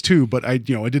like this too. But I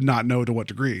did not know to what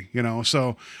degree, you know.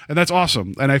 So, and that's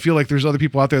awesome. And I feel like there's other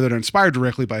people out there that are inspired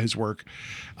directly by his work.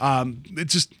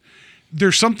 It's just,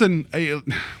 there's something.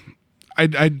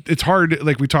 It's hard,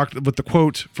 like we talked with the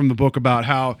quote from the book about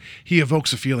how he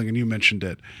evokes a feeling, and you mentioned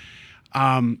it.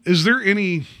 Is there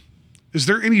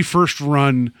any first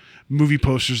run movie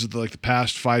posters of the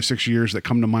past 5-6 years that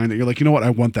come to mind that you're like, you know what,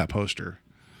 I want that poster?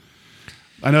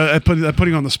 I know I'm putting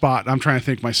you on the spot. I'm trying to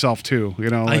think myself too. You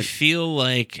know, I feel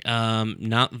like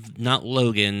not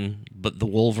Logan, but the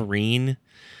Wolverine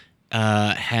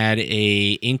had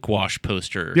a ink wash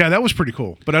poster. Yeah, that was pretty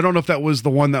cool. But I don't know if that was the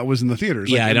one that was in the theaters.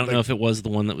 Yeah, I don't know if it was the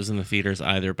one that was in the theaters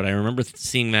either, but I remember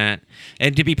seeing that.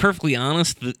 And to be perfectly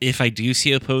honest, if I do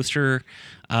see a poster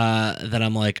that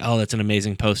I'm like, oh, that's an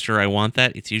amazing poster, I want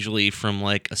that, it's usually from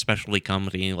like a specialty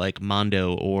company like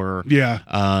Mondo or... Yeah.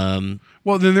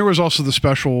 Well, then there was also the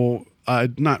special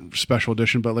not special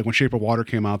edition, but like when Shape of Water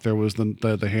came out, there was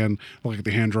the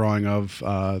hand drawing of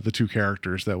the two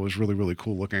characters that was really, really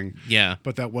cool looking. Yeah.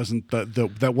 But that wasn't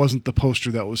that wasn't the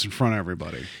poster that was in front of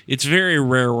everybody. It's very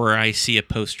rare where I see a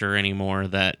poster anymore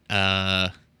that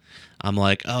I'm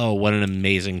like, oh, what an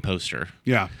amazing poster.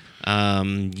 Yeah.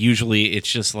 Usually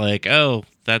it's just like, oh,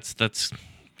 that's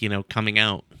coming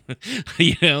out.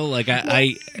 Like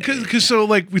because so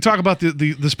like we talk about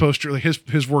this poster, like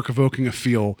his work evoking a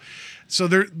feel. So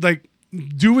they're like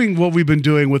doing what we've been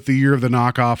doing with the Year of the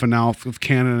Knockoff and now with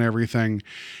Canon and everything.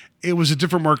 It was a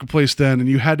different marketplace then, and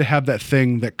you had to have that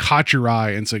thing that caught your eye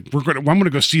and it's like, I'm going to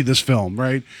go see this film,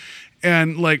 right?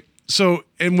 And like so,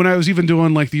 and when I was even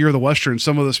doing like the Year of the Western,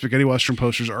 some of the spaghetti Western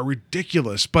posters are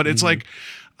ridiculous, but it's like,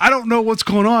 I don't know what's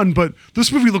going on, but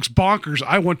this movie looks bonkers.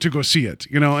 I want to go see it,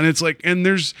 and it's like, and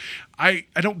I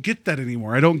don't get that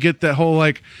anymore. I don't get that whole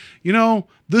like,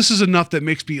 this is enough that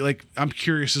makes me like, I'm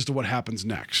curious as to what happens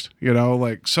next,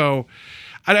 like, so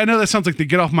I know that sounds like the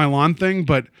get off my lawn thing,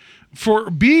 but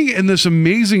for being in this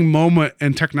amazing moment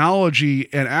and technology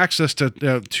and access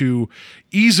to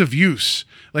ease of use,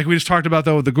 like we just talked about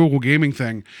though with the Google gaming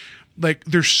thing, like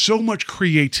there's so much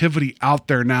creativity out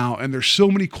there now and there's so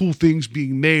many cool things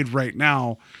being made right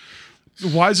now.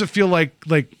 Why does it feel like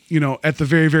at the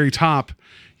very, very top,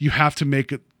 you have to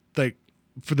make it like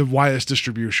for the widest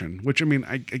distribution, which I mean,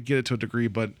 I get it to a degree,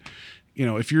 but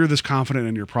if you're this confident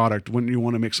in your product, wouldn't you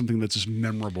want to make something that's just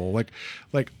memorable? Like,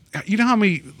 how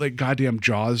many like goddamn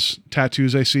Jaws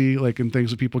tattoos I see, like in things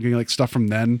with people getting like stuff from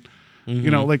then,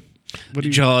 like, what do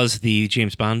you, Jaws, the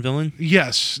James Bond villain?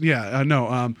 Yes. Yeah.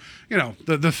 No.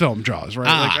 The film Jaws, right?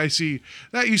 Like I see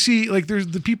that. You see, like there's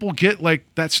the people get like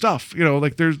that stuff.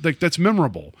 Like there's like that's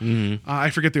memorable. Mm-hmm. I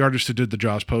forget the artist who did the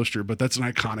Jaws poster, but that's an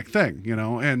iconic thing.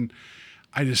 And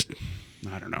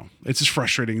I don't know. It's just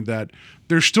frustrating that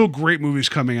there's still great movies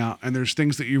coming out and there's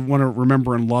things that you want to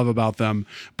remember and love about them,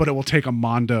 but it will take a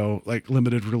Mondo like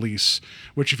limited release,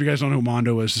 which if you guys don't know who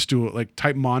Mondo is, just do like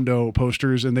type Mondo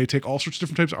posters and they take all sorts of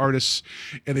different types of artists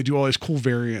and they do all these cool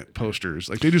variant posters.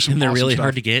 Like they do some and they're awesome really stuff.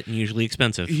 hard to get and usually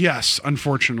expensive. Yes,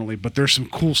 unfortunately, but there's some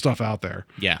cool stuff out there.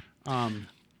 Yeah. And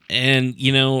in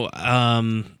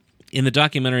the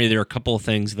documentary, there are a couple of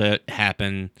things that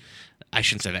happen. I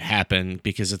shouldn't say that happened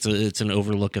because it's an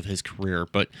overlook of his career,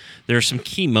 but there are some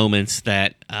key moments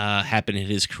that happen in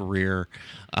his career.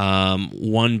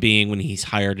 One being when he's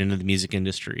hired into the music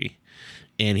industry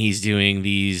and he's doing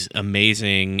these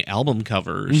amazing album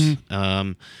covers.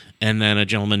 Mm-hmm. And then a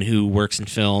gentleman who works in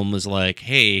film is like,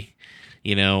 hey,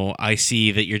 I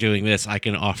see that you're doing this. I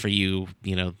can offer you,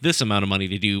 this amount of money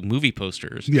to do movie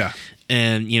posters. Yeah.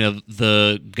 And,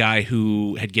 the guy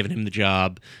who had given him the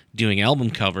job doing album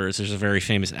covers, there's a very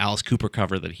famous Alice Cooper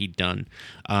cover that he'd done,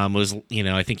 was,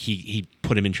 I think he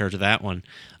put him in charge of that one.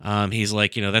 He's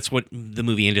like, that's what the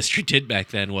movie industry did back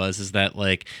then is that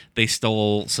like they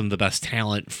stole some of the best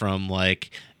talent from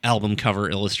like album cover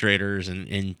illustrators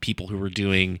and people who were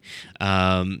doing,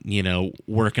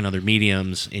 work in other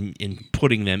mediums and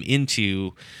putting them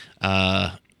into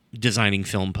designing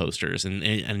film posters.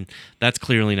 And that's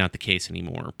clearly not the case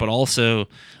anymore. But also,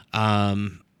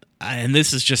 and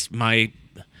this is just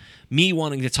me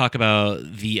wanting to talk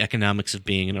about the economics of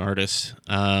being an artist.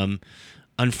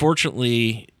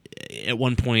 Unfortunately, at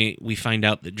one point, we find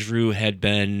out that Drew had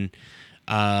been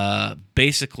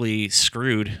basically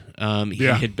screwed. He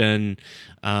had been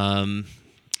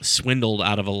swindled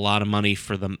out of a lot of money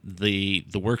for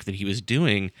the work that he was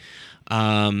doing.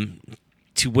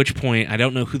 To which point, I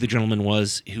don't know who the gentleman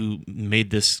was who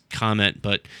made this comment,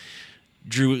 but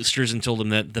Drew Struzan told him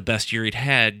that the best year he'd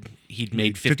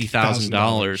made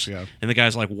 $50,000. Yeah. And the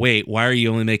guy's like, wait, why are you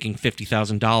only making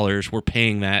 $50,000? We're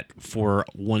paying that for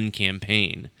one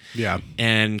campaign. Yeah.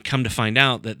 And come to find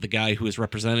out that the guy who was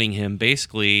representing him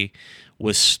basically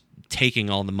was taking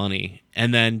all the money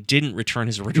and then didn't return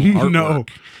his original artwork. No.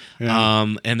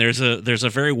 Yeah. And there's a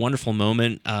very wonderful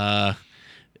moment.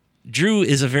 Drew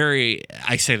is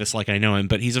I say this like I know him,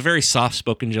 but he's a very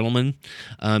soft-spoken gentleman.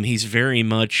 He's very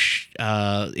much,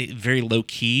 very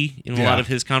low-key in a lot of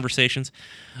his conversations.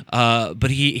 But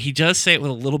he does say it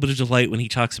with a little bit of delight when he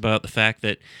talks about the fact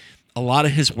that a lot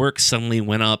of his work suddenly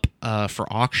went up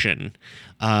for auction,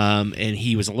 and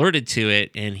he was alerted to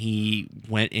it, and he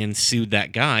went and sued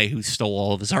that guy who stole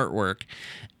all of his artwork.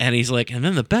 And he's like, and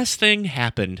then the best thing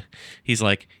happened. He's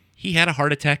like, he had a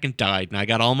heart attack and died, and I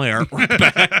got all my artwork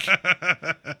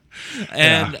back.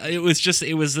 And it was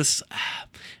this,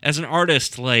 as an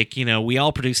artist, like, we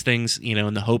all produce things,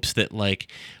 in the hopes that, like,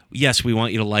 yes, we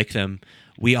want you to like them,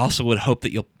 we also would hope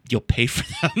that you'll pay for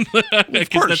them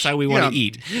because that's how we want to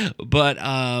eat. But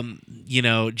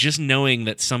just knowing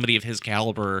that somebody of his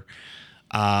caliber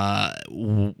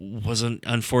wasn't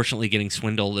unfortunately getting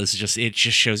swindled it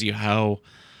just shows you how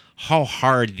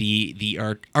hard the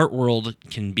art world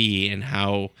can be, and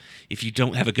how if you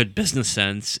don't have a good business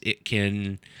sense, it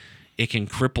can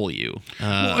cripple you.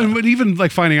 But even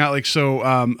like finding out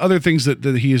other things that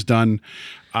he has done.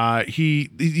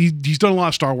 He's done a lot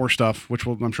of Star Wars stuff, which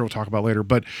I'm sure we'll talk about later.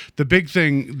 But the big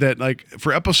thing that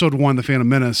for Episode 1, The Phantom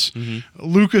Menace,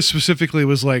 Lucas specifically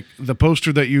was like the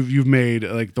poster that you've made,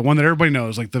 like the one that everybody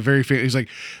knows, like the very famous. He's like,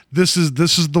 this is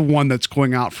the one that's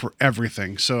going out for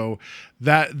everything. So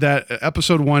that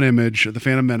Episode 1 image, The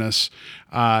Phantom Menace,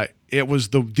 it was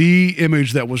the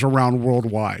image that was around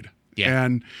worldwide. Yeah.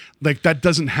 And that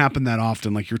doesn't happen that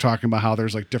often. Like you're talking about how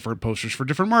there's different posters for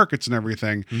different markets and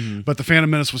everything. But the Phantom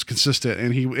Menace was consistent,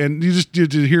 and you just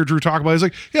did hear Drew talk about it. He's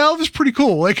like, yeah, Elvis is pretty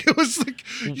cool. Like it was like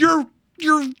you're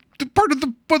part of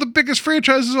one of the biggest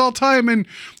franchises of all time, and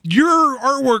your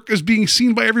artwork is being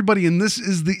seen by everybody, and this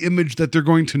is the image that they're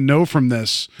going to know from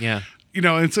this. Yeah.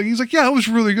 And so he's like, yeah, it was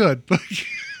really good.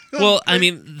 Well, I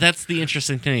mean, that's the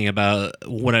interesting thing about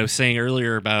what I was saying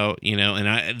earlier about,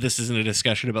 and this isn't a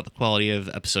discussion about the quality of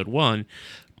Episode 1,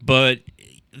 but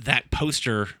that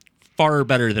poster far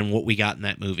better than what we got in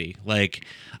that movie. Like,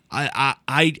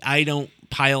 I don't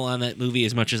pile on that movie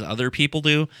as much as other people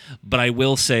do, but I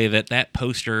will say that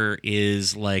poster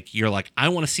is you're like, I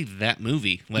want to see that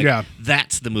movie.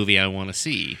 That's the movie I want to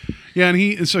see. Yeah, and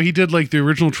he did the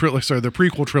original the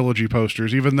prequel trilogy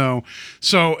posters, even though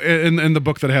in the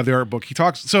book that I have, the art book, he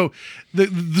talks. So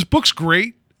this book's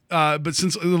great. But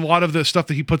since a lot of the stuff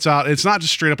that he puts out, it's not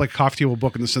just straight up like a coffee table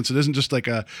book in the sense it isn't just like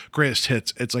a greatest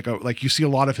hits. It's like you see a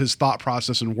lot of his thought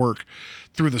process and work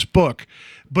through this book,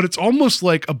 but it's almost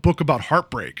like a book about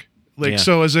heartbreak.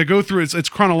 So as I go through, it's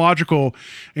chronological,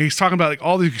 and he's talking about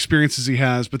all the experiences he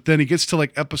has, but then he gets to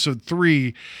Episode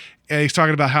 3. And he's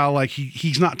talking about how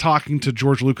he's not talking to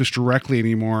George Lucas directly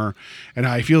anymore, and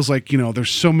how he feels like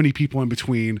there's so many people in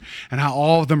between, and how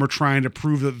all of them are trying to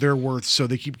prove that they're worth. So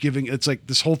they keep giving. It's like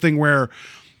this whole thing where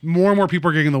more and more people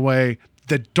are getting in the way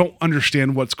that don't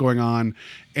understand what's going on,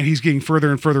 and he's getting further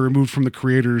and further removed from the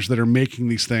creators that are making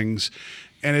these things.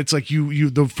 And it's like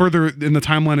the further in the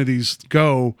timeline of these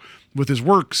go with his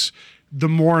works, the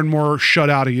more and more shut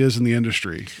out he is in the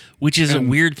industry. Which is a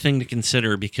weird thing to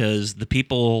consider, because the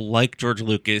people like George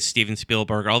Lucas, Steven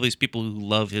Spielberg, all these people who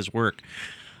love his work,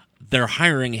 they're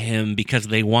hiring him because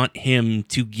they want him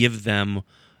to give them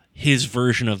his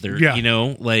version of their,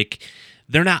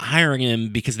 they're not hiring him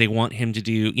because they want him to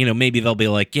do, maybe they'll be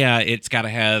like, yeah, it's got to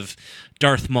have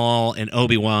Darth Maul and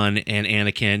Obi-Wan and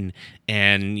Anakin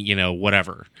and,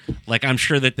 whatever. I'm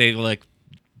sure that they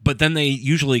but then they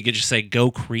usually just say, go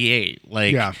create.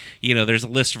 There's a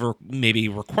list of maybe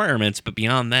requirements, but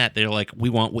beyond that, they're like,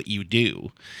 we want what you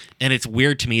do. And it's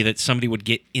weird to me that somebody would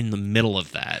get in the middle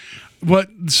of that. Which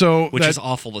is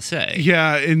awful to say.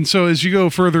 Yeah, and so as you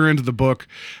go further into the book,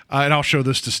 and I'll show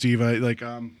this to Steve,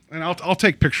 and I'll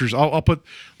take pictures. I'll put,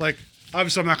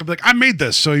 obviously I'm not going to be like, I made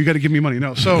this, so you got to give me money.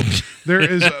 No, so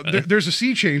there's a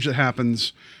sea change that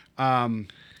happens.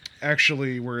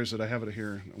 Actually, where is it? I have it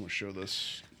here. I'm going to show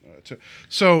this.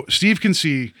 So Steve can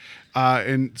see,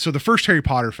 and so the first Harry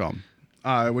Potter film,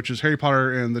 which is Harry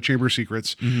Potter and the Chamber of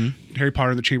Secrets, Harry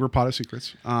Potter and the Chamber Pot of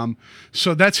Secrets.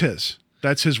 So that's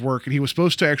his work, and he was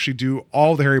supposed to actually do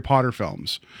all the Harry Potter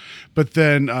films, but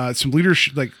then some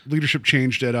leadership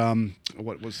changed at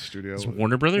what was the studio?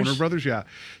 Warner Brothers. Warner Brothers, yeah.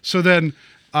 So then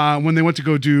when they went to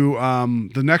go do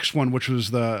the next one, which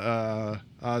was the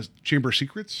Chamber of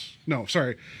Secrets, no,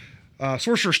 sorry.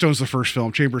 Sorcerer's Stone's the first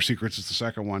film. Chamber of Secrets is the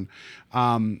second one.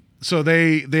 So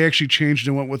they actually changed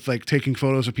and went with taking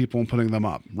photos of people and putting them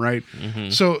up, right?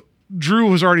 Mm-hmm. So Drew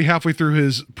was already halfway through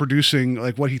his producing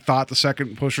what he thought the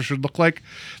second poster should look like,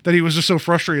 that he was just so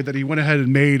frustrated that he went ahead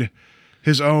and made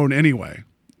his own anyway.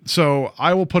 So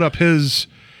I will put up his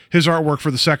artwork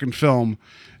for the second film.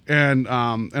 And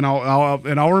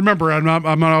I'll remember. I'm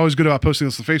not always good about posting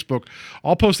this to Facebook.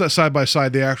 I'll post that side by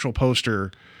side, the actual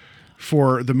poster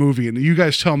for the movie, and you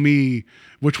guys tell me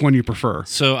which one you prefer.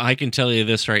 So I can tell you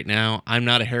this right now: I'm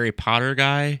not a Harry Potter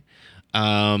guy.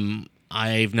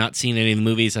 I've not seen any of the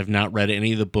movies. I've not read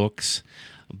any of the books,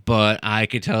 but I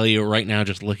could tell you right now,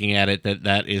 just looking at it,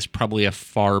 that is probably a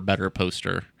far better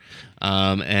poster.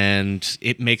 And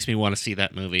it makes me want to see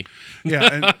that movie.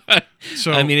 Yeah. And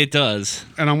so I mean, it does.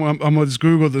 And I'm going to just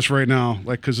Google this right now,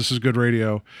 because this is good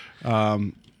radio.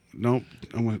 No, I'm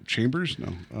going Chambers.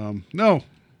 No. No.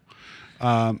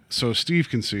 So Steve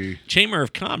can see Chamber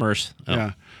of Commerce. Oh.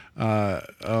 Yeah.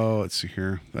 Let's see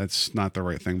here. That's not the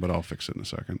right thing, but I'll fix it in a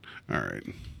second. All right.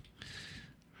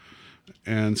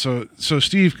 And so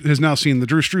Steve has now seen the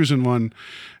Drew Struzan one,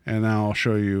 and now I'll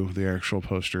show you the actual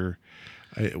poster.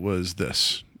 It was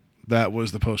this. That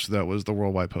was the poster. That was the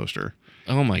worldwide poster.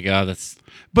 Oh my God, that's.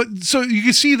 But so you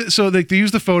can see that. So they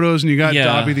use the photos, and you got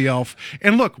Dobby the elf,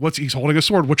 and look, he's holding a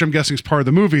sword, which I'm guessing is part of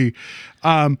the movie.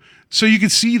 So you can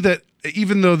see that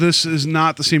even though this is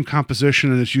not the same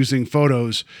composition and it's using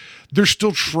photos, they're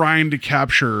still trying to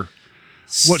capture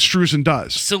what Struzan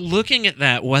does. So looking at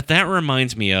that, what that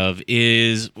reminds me of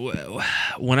is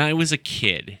when I was a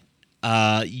kid,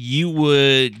 you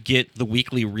would get the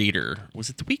Weekly Reader. Was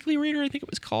it the Weekly Reader? I think it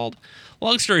was called.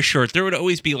 Long story short, there would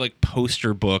always be like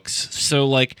poster books. So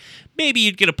like maybe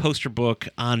you'd get a poster book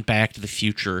on Back to the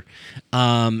Future.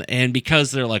 And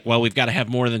because they're like, well, we've got to have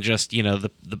more than just,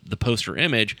 the poster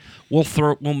image,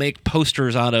 we'll make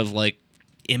posters out of like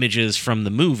images from the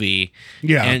movie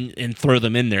and throw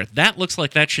them in there. That looks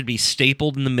like that should be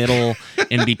stapled in the middle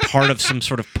and be part of some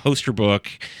sort of poster book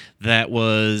that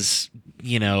was,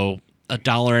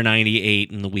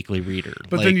 $1.98 in the Weekly Reader.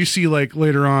 But then you see like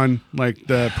later on, like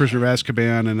the Prisoner of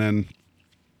Azkaban, and then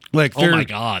like oh my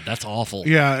God, that's awful.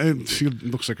 Yeah, it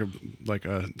looks like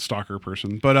a stalker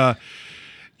person. But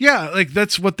like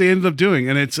that's what they ended up doing,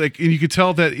 and it's like, and you could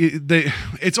tell that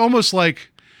it's almost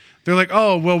like they're like,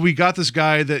 oh, well, we got this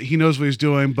guy that he knows what he's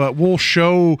doing, but we'll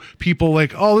show people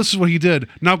like, oh, this is what he did.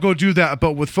 Now go do that,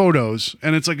 but with photos.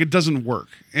 And it's like, it doesn't work.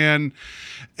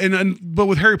 But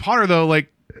with Harry Potter, though,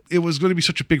 like it was going to be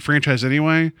such a big franchise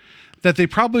anyway that they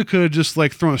probably could have just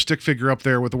like thrown a stick figure up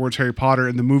there with the words Harry Potter,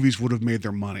 and the movies would have made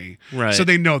their money. Right. So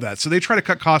they know that. So they try to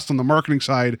cut costs on the marketing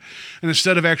side, and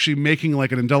instead of actually making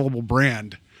like an indelible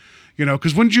brand,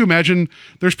 because wouldn't you imagine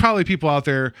there's probably people out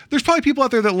there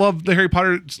that love the Harry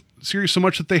Potter series so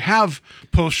much that they have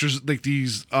posters like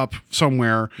these up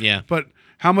somewhere. Yeah. But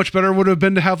how much better would it have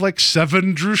been to have like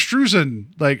 7 Drew Struzan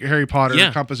like Harry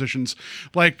Potter compositions,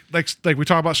 like we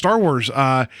talk about Star Wars.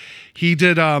 He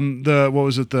did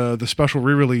the special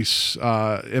re-release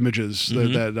images,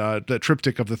 that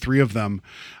triptych of the 3 of them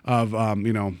of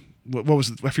what was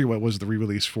it? I forget what was the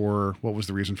re-release for. What was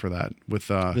the reason for that with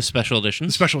the special editions?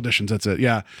 The special editions. That's it.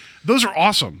 Yeah, those are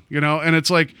awesome. And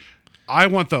it's like I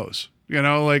want those.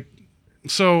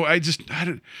 So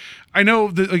I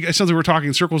know that like, it sounds like we're talking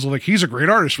in circles of like he's a great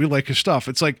artist. We like his stuff.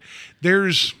 It's like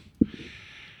there's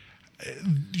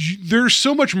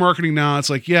so much marketing now. It's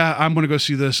like, yeah, I'm going to go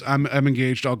see this. I'm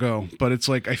engaged. I'll go. But it's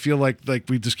like I feel like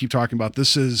we just keep talking about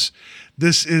this is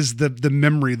the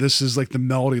memory. This is like the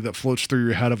melody that floats through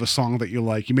your head of a song that you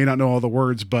like. You may not know all the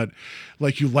words, but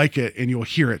like you like it and you'll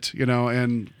hear it.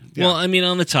 And yeah. Well, I mean,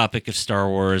 on the topic of Star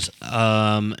Wars,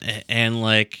 and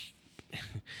like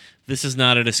this is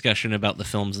not a discussion about the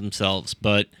films themselves,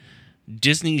 but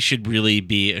Disney should really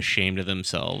be ashamed of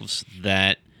themselves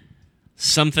that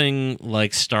something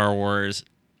like Star Wars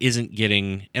isn't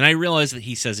getting, and I realize that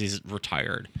he says he's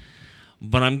retired,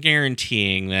 but I'm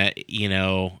guaranteeing that,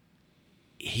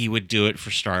 he would do it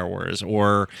for Star Wars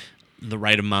or the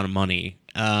right amount of money.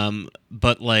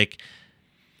 But like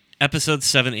episodes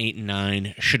 7, 8, and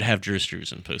 9 should have Drew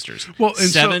Struzan posters. Well,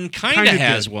 7 kind of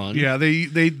has one. Yeah,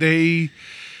 they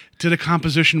did a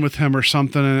composition with him or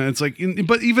something, and it's like,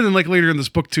 but even in like later in this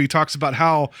book too, he talks about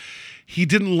how he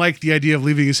didn't like the idea of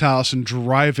leaving his house and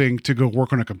driving to go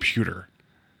work on a computer,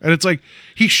 and it's like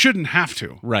he shouldn't have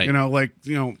to, right?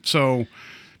 So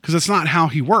because it's not how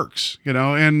he works,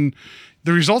 and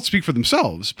the results speak for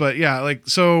themselves. But yeah, like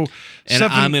so. And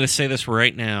I'm going to say this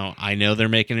right now. I know they're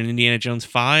making an Indiana Jones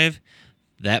 5.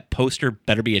 That poster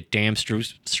better be a damn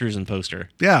Struzan poster.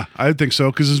 Yeah, I would think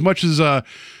so, because as much as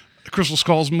Crystal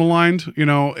Skull's maligned,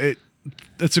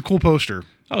 it's a cool poster.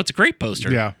 Oh, it's a great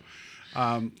poster. Yeah.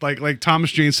 Like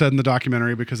Thomas Jane said in the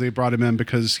documentary, because they brought him in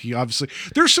because he obviously,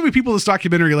 there's so many people in this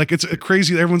documentary, like it's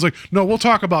crazy. Everyone's like, no, we'll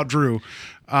talk about Drew.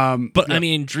 But yeah. I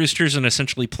mean, Drew Struzan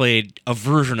essentially played a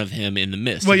version of him in The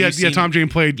Mist. Well, Tom Jane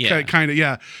played kind of,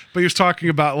 yeah. But he was talking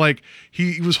about like,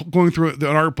 he was going through an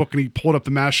art book and he pulled up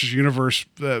the Masters Universe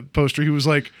poster. He was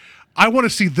like, I want to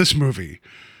see this movie.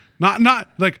 Not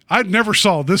like I never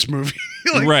saw this movie.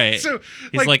 Right. So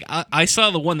he's like I saw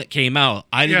the one that came out.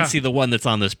 I didn't see the one that's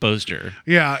on this poster.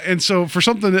 Yeah. And so for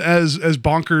something as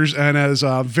bonkers and as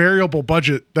variable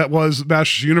budget that was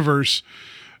Masters Universe,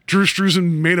 Drew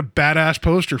Struzan made a badass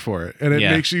poster for it, and it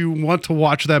makes you want to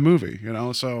watch that movie.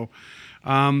 So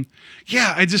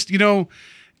I just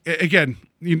again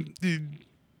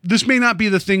this may not be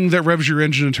the thing that revs your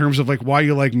engine in terms of like why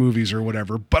you like movies or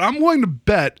whatever, but I'm willing to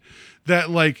bet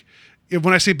that like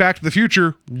when I say Back to the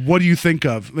Future, what do you think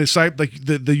of? It's like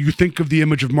you think of the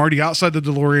image of Marty outside the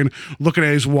DeLorean looking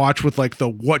at his watch with like the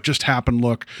what just happened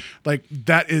look. Like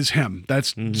that is him.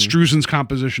 That's Struzan's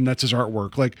composition. That's his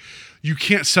artwork. Like you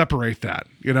can't separate that,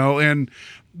 you know? And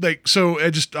like, so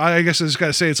I guess I just got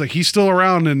to say, it's like he's still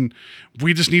around and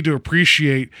we just need to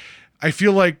appreciate. I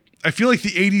feel like the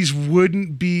 80s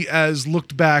wouldn't be as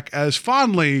looked back as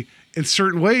fondly in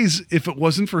certain ways if it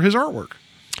wasn't for his artwork.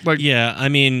 Like, yeah, I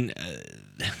mean,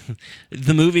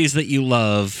 the movies that you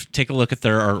love, take a look at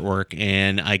their artwork,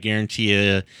 and I guarantee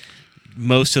you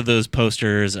most of those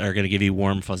posters are going to give you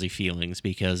warm, fuzzy feelings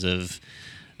because of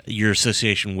your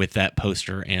association with that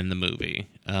poster and the movie.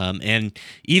 And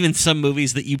even some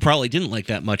movies that you probably didn't like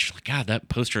that much, like, God, that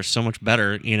poster is so much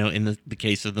better, you know, in the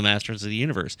case of the Masters of the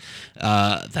Universe.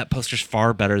 That poster's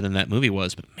far better than that movie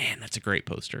was, but man, that's a great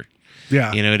poster.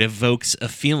 Yeah. You know, it evokes a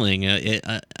feeling,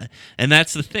 and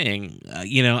that's the thing,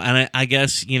 you know, and I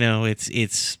guess, you know,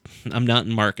 it's I'm not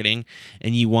in marketing,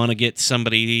 and you want to get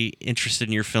somebody interested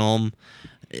in your film,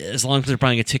 as long as they're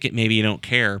buying a ticket, maybe you don't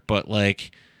care, but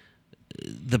like,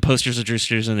 the posters of Drew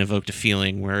Struzan evoked a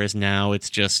feeling, whereas now it's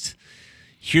just,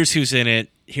 here's who's in it,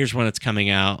 here's when it's coming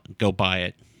out, go buy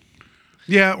it.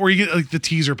 Yeah, or you get like the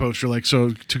teaser poster. Like, so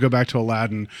to go back to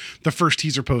Aladdin, the first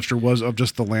teaser poster was of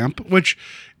just the lamp, which,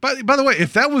 by the way,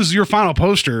 if that was your final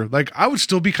poster, like I would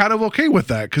still be kind of okay with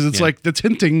that because it's like that's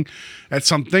hinting at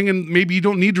something, and maybe you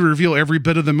don't need to reveal every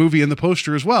bit of the movie in the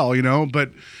poster as well, you know.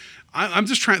 But I'm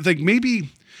just trying to think, maybe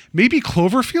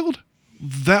Cloverfield.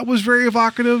 That was very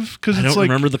evocative because I it's don't like,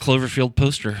 remember the Cloverfield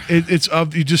poster. It's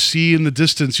of, you just see in the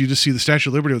distance, you just see the Statue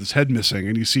of Liberty with its head missing,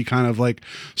 and you see kind of like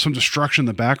some destruction in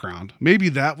the background. Maybe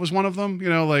that was one of them, you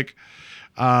know, like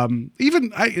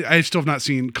even I still have not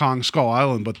seen Kong Skull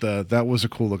Island, but that was a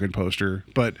cool looking poster.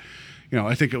 But you know,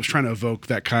 I think it was trying to evoke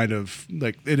that kind of,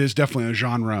 like, it is definitely a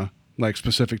genre like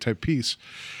specific type piece.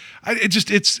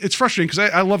 It's frustrating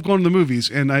because I love going to the movies,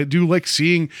 and I do like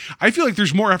seeing. I feel like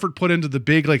there's more effort put into the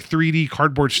big like 3D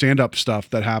cardboard stand up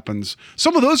stuff that happens.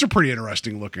 Some of those are pretty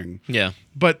interesting looking. Yeah,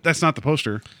 but that's not the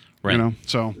poster, right? You know,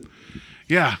 so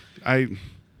yeah, I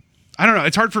don't know.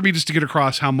 It's hard for me just to get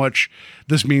across how much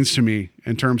this means to me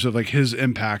in terms of like his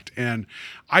impact, and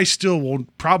I still will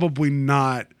probably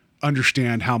not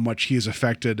understand how much he has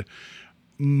affected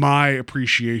my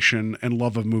appreciation and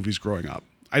love of movies growing up.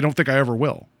 I don't think I ever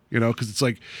will. You know, because it's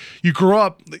like you grow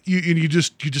up, you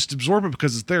just absorb it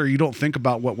because it's there. You don't think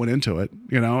about what went into it.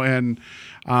 You know, and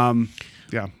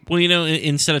yeah. Well, you know,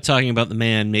 instead of talking about the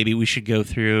man, maybe we should go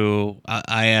through.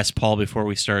 I asked Paul before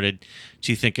we started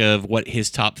to think of what his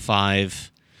top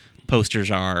 5 posters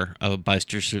are by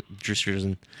Drew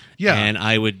Struzan. Yeah, and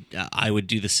I would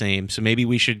do the same. So maybe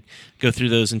we should go through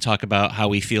those and talk about how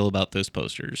we feel about those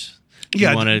posters. Do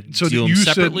you want to do them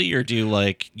separately, or do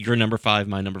like your number 5,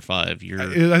 my number 5?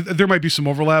 There might be some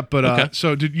overlap, but okay.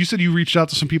 So you said you reached out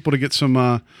to some people to get some.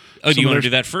 Do you want to do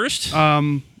that first?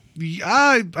 I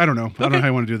don't know. Okay. I don't know how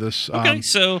I want to do this. Okay,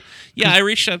 so yeah, I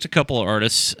reached out to a couple of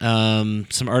artists, some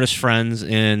artist friends,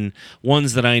 and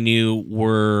ones that I knew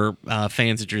were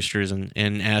fans of Drew Struzan,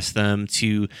 and asked them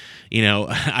to, you know,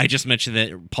 I just mentioned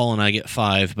that Paul and I get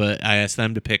 5, but I asked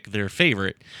them to pick their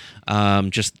favorite,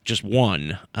 just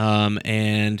one,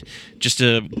 and just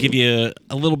to give you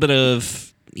a little bit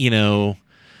of, you know,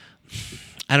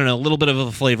 I don't know, a little bit of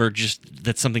a flavor, just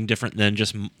that's something different than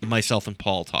just myself and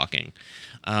Paul talking.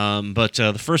 But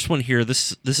the first one here,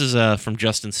 this is from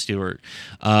Justin Stewart.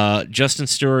 Justin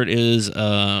Stewart is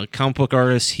a comic book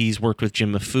artist. He's worked with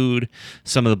Jim Mahfood.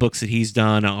 Some of the books that he's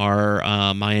done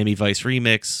are Miami Vice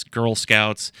Remix, Girl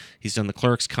Scouts. He's done the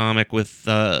Clerks comic with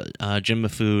Jim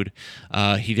Mahfood.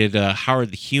 He did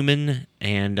Howard the Human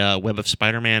and Web of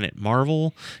Spider-Man at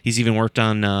Marvel. He's even worked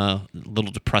on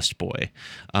Little Depressed Boy.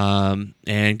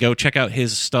 And go check out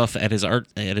his stuff at his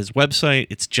website.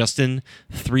 It's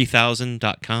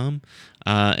Justin3000.com.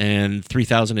 And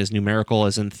 3000 is numerical,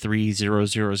 as in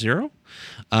 3000.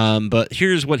 But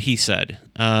here's what he said.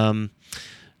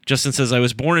 Justin says, I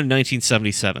was born in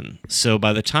 1977, so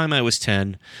by the time I was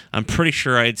 10, I'm pretty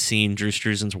sure I'd seen Drew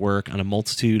Struzan's work on a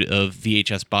multitude of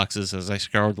VHS boxes as I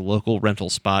scoured the local rental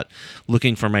spot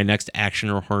looking for my next action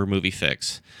or horror movie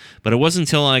fix. But it wasn't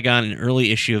until I got an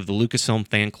early issue of the Lucasfilm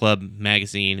Fan Club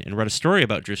magazine and read a story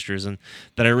about Drew Struzan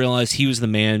that I realized he was the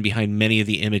man behind many of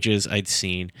the images I'd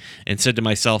seen, and said to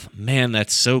myself, man,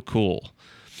 that's so cool.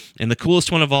 And the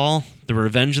coolest one of all, the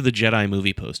Revenge of the Jedi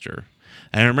movie poster.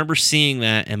 And I remember seeing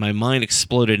that, and my mind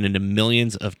exploded into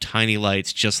millions of tiny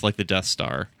lights, just like the Death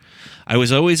Star. I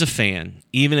was always a fan,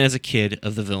 even as a kid,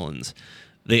 of the villains.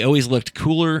 They always looked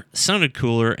cooler, sounded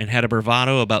cooler, and had a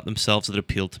bravado about themselves that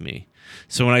appealed to me.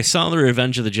 So when I saw the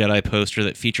Revenge of the Jedi poster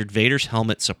that featured Vader's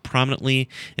helmet so prominently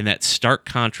in that stark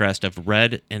contrast of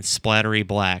red and splattery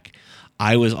black,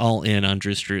 I was all in on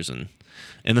Drew Struzan.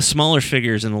 And the smaller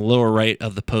figures in the lower right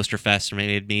of the poster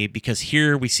fascinated me because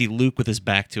here we see Luke with his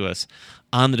back to us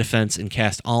on the defense and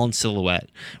cast all in silhouette,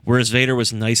 whereas Vader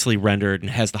was nicely rendered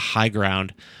and has the high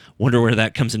ground. Wonder where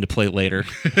that comes into play later.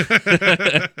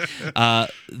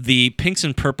 The pinks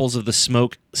and purples of the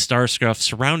smoke star scruff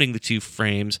surrounding the two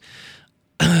frames.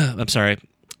 I'm sorry.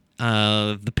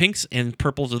 The pinks and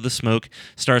purples of the smoke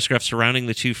star scruff surrounding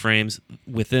the two frames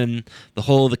within the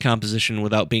whole of the composition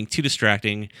without being too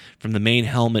distracting from the main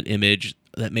helmet image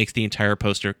that makes the entire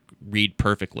poster read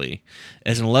perfectly.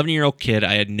 As an 11-year-old kid,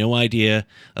 I had no idea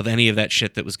of any of that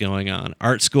shit that was going on.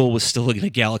 Art school was still in a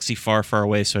galaxy far, far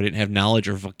away, so I didn't have knowledge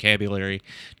or vocabulary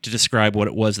to describe what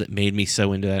it was that made me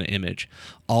so into that image.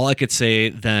 All I could say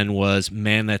then was,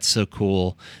 man, that's so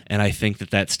cool, and I think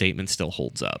that statement still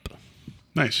holds up.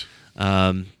 Nice.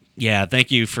 Yeah,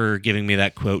 thank you for giving me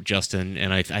that quote, Justin,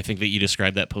 and I think that you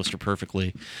described that poster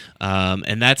perfectly.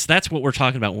 And that's what we're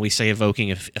talking about when we say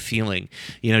evoking a feeling.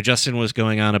 You know, Justin was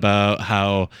going on about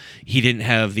how he didn't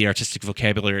have the artistic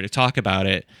vocabulary to talk about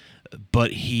it,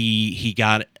 but he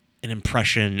got an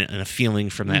impression and a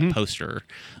feeling from that poster,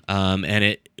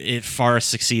 and it far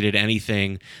succeeded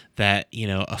anything that, you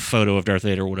know, a photo of Darth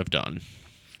Vader would have done.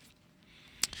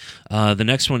 The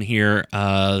next one here,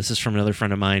 this is from another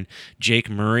friend of mine, Jake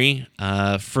Murray.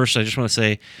 First, I just want to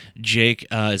say Jake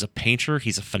is a painter.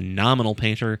 He's a phenomenal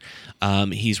painter.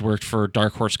 He's worked for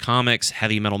Dark Horse Comics,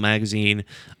 Heavy Metal Magazine,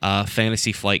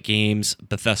 Fantasy Flight Games,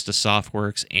 Bethesda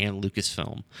Softworks, and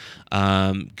Lucasfilm.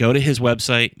 Go to his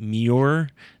website, murr-art.com.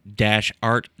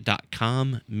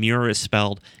 Murr is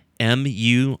spelled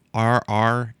MURR-art.com.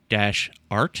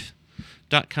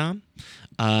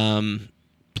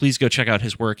 Please go check out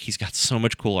his work. He's got so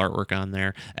much cool artwork on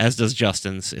there, as does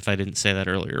Justin's, if I didn't say that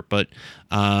earlier. But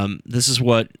this is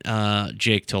what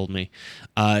Jake told me.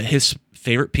 His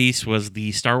favorite piece was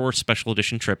the Star Wars Special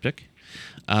Edition triptych.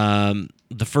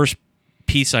 The first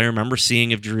piece I remember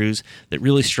seeing of Drew's that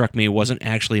really struck me wasn't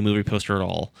actually a movie poster at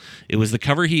all. It was the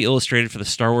cover he illustrated for the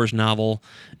Star Wars novel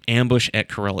Ambush at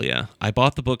Corellia. I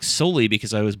bought the book solely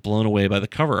because I was blown away by the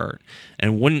cover art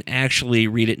and wouldn't actually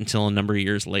read it until a number of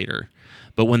years later.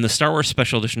 But when the Star Wars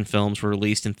Special Edition films were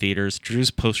released in theaters,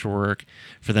 Drew's poster work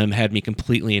for them had me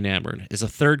completely enamored. As a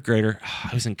third grader,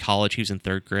 I was in college, he was in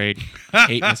third grade. I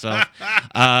hate myself.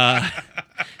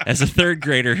 As a third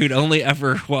grader who'd only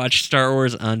ever watched Star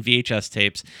Wars on VHS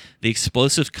tapes, the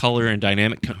explosive color and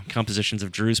dynamic compositions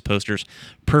of Drew's posters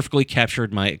perfectly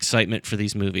captured my excitement for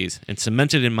these movies and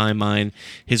cemented in my mind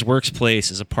his work's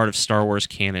place as a part of Star Wars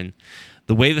canon.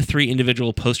 The way the three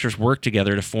individual posters work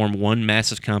together to form one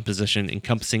massive composition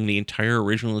encompassing the entire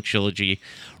original trilogy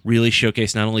really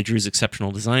showcased not only Drew's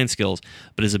exceptional design skills,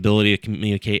 but his ability to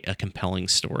communicate a compelling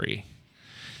story.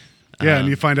 Yeah, and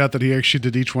you find out that he actually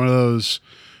did each one of those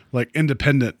like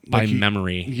independent. By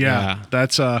memory. Yeah.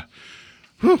 That's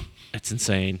It's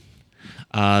insane.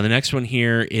 The next one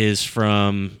here is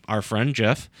from our friend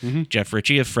Jeff, Jeff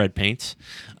Ritchie of Fred Paints.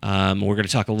 We're going to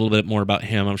talk a little bit more about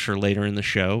him, I'm sure, later in the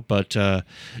show. But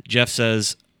Jeff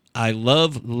says, I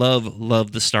love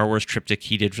the Star Wars triptych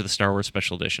he did for the Star Wars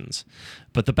Special Editions.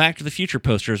 But the Back to the Future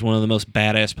poster is one of the most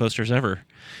badass posters ever.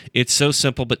 It's so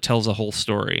simple but tells a whole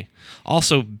story.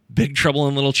 Also, Big Trouble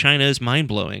in Little China is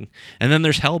mind-blowing. And then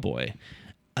there's Hellboy.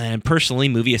 And personally,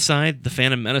 movie aside, the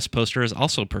Phantom Menace poster is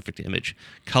also a perfect image.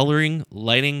 Coloring,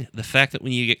 lighting, the fact that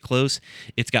when you get close,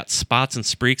 it's got spots and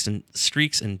streaks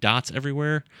and dots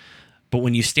everywhere. But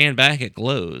when you stand back, it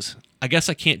glows. I guess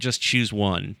I can't just choose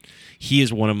one. He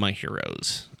is one of my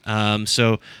heroes.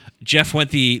 So Jeff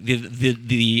went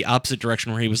the opposite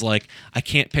direction where he was like, I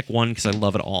can't pick one because I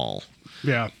love it all.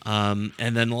 Yeah. And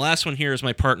then the last one here is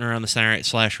my partner on the Saturday Night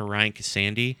Slasher, Ryan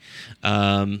Cassandi.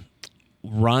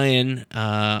 Ryan,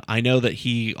 I know that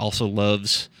he also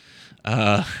loves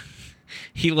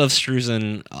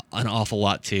Struzan an awful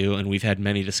lot too, and we've had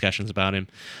many discussions about him.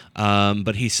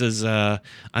 But he says, I'm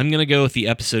going to go with the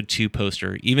Episode 2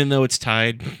 poster. Even though it's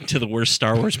tied to the worst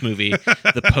Star Wars movie,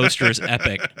 the poster is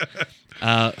epic.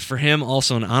 For him,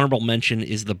 also an honorable mention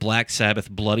is the Black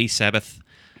Sabbath, Bloody Sabbath.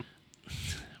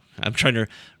 I'm trying to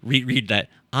reread that.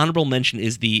 Honorable mention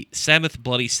is the Sabbath,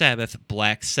 Bloody Sabbath,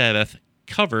 Black Sabbath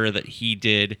cover that he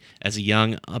did as a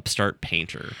young upstart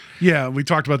painter. Yeah, we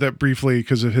talked about that briefly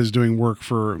because of his doing work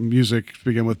for music to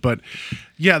begin with, but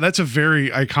yeah, that's a very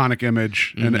iconic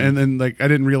image. And then like I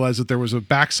didn't realize that there was a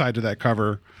backside to that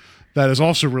cover that is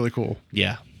also really cool.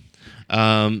 Yeah.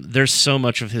 There's so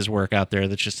much of his work out there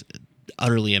that's just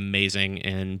utterly amazing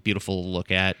and beautiful to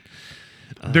look at.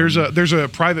 There's a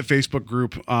private Facebook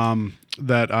group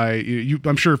that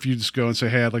I'm sure if you just go and say,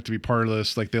 hey, I'd like to be part of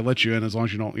this, like they let you in as long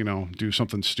as you don't do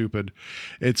something stupid.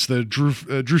 It's the Drew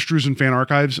Struzan Fan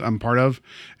Archives I'm part of,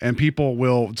 and people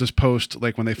will just post,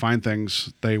 like when they find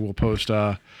things, they will post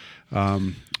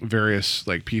various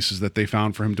like pieces that they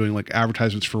found for him doing like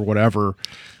advertisements for whatever.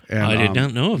 And I did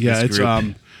not know of this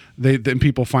group. Then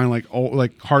people find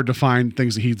like hard to find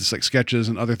things that he just like sketches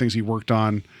and other things he worked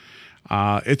on.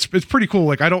 It's pretty cool.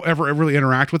 Like I don't ever really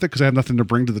interact with it because I have nothing to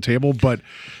bring to the table, but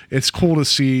it's cool to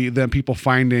see them people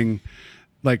finding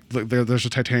like there's a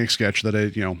Titanic sketch that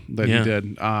he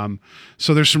did.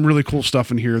 So there's some really cool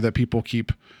stuff in here that people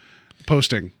keep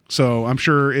posting. So I'm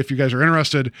sure if you guys are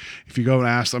interested, if you go and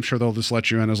ask, I'm sure they'll just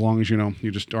let you in as long as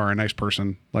you just are a nice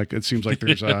person. Like it seems like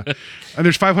there's and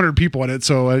there's 500 people in it,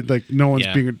 so like no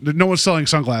one's selling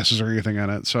sunglasses or anything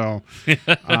in it. So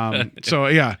all right, so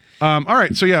yeah,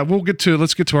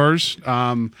 let's get to ours.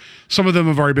 Some of them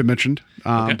have already been mentioned,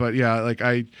 but yeah, like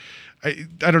I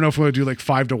don't know if we want to do like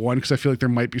 5 to 1 because I feel like there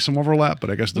might be some overlap,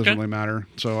 but I guess it doesn't really matter.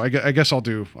 So I guess I'll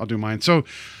do mine. So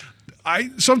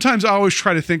I always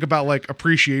try to think about like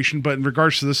appreciation, but in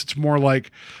regards to this, it's more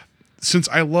like since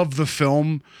I love the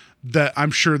film, that I'm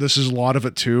sure this is a lot of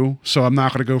it too. So I'm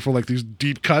not going to go for like these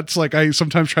deep cuts like I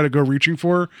sometimes try to go reaching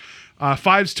for.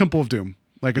 5's Temple of Doom.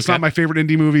 Like it's not my favorite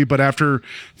indie movie, but after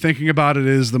thinking about it,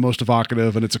 is the most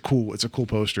evocative, and it's a cool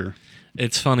poster.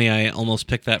 It's funny, I almost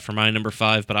picked that for my number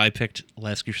 5, but I picked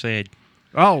Last Crusade.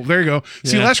 Oh, there you go.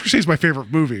 See, Yeah. Last Crusade is my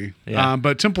favorite movie,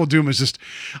 but Temple of Doom is just...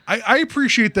 I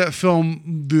appreciate that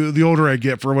film the older I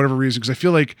get for whatever reason, because I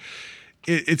feel like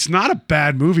it's not a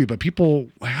bad movie, but people,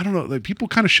 I don't know, like people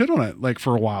kind of shit on it like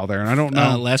for a while there, and I don't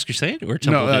know. Last Crusade or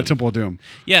Temple of Doom? Temple of Doom.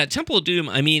 Yeah, Temple of Doom,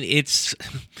 I mean, it's...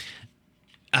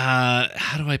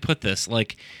 how do I put this?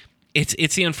 Like...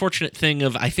 It's the unfortunate thing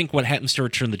of I think what happens to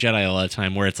Return of the Jedi a lot of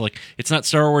time, where it's like it's not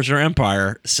Star Wars or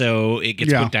Empire, so it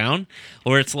gets put down,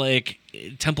 or it's like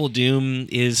Temple of Doom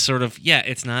is sort of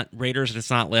it's not Raiders and it's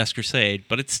not Last Crusade,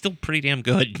 but it's still pretty damn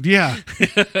good. Yeah.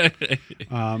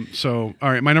 So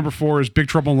all right, my number 4 is Big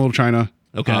Trouble in Little China.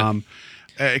 Okay.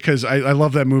 Because I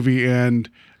love that movie, and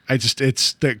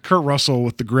it's that Kurt Russell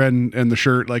with the grin and the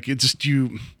shirt, like it just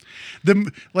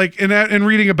and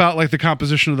reading about like the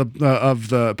composition of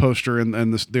the poster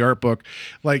and the art book,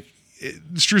 like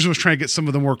Struzan was trying to get some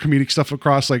of the more comedic stuff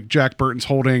across, like Jack Burton's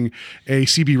holding a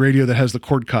CB radio that has the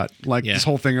cord cut, like this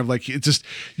whole thing of like it's just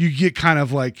you get kind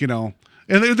of like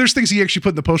and there's things he actually put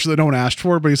in the poster that no one asked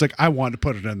for, but he's like, I wanted to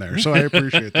put it in there, so I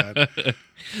appreciate that.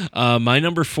 My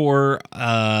number 4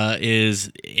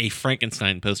 is a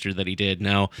Frankenstein poster that he did.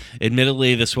 Now,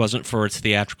 admittedly, this wasn't for its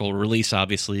theatrical release,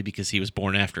 obviously, because he was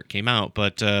born after it came out,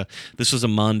 but this was a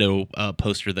Mondo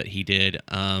poster that he did,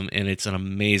 and it's an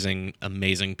amazing,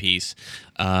 amazing piece.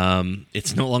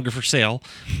 It's no longer for sale,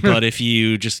 but if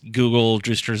you just Google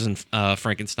Drew Struzan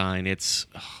Frankenstein, it's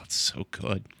so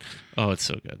good. Oh, it's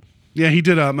so good. Yeah, he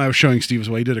did. I was showing Steve as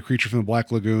well. He did a Creature from the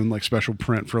Black Lagoon like special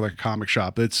print for like a comic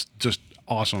shop. It's just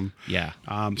awesome. Yeah.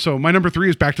 So my number 3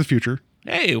 is Back to the Future.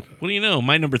 Hey, what do you know?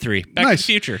 My number 3, Back to the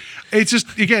Future. It's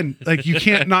just again like you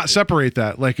can't not separate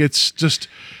that. Like it's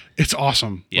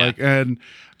awesome. Yeah. Like and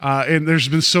there's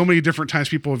been so many different times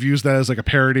people have used that as like a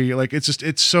parody. Like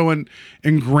it's so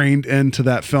ingrained into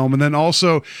that film. And then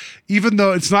also, even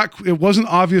though it wasn't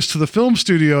obvious to the film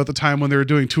studio at the time when they were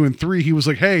doing 2 and 3, he was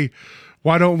like, hey,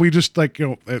 why don't we just like,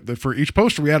 for each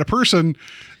poster we add a person.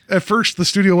 At first the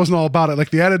studio wasn't all about it.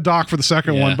 Like they added Doc for the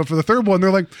second one, but for the third one,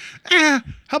 they're like, how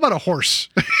about a horse?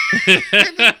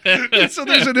 And so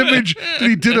there's an image that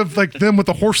he did of like them with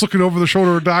the horse looking over the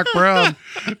shoulder of Doc Brown.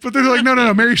 But they're like, no,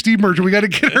 Mary Steenburgen, we got to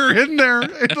get her in there.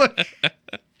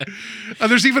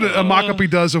 And there's even a mock-up he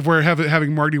does of where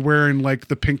having Marty wearing like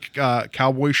the pink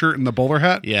cowboy shirt and the bowler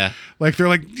hat. Yeah. Like they're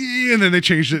like, and then they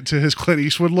changed it to his Clint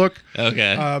Eastwood look.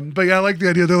 Okay. But yeah, I like the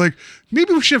idea. They're like,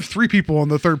 maybe we should have 3 people on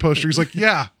the third poster. He's like,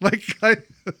 yeah. But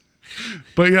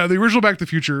yeah, the original Back to the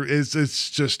Future is you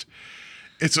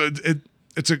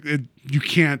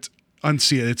can't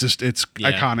unsee it. It's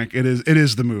iconic. It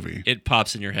is the movie. It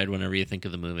pops in your head whenever you think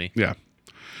of the movie. Yeah.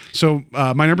 So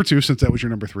my number 2, since that was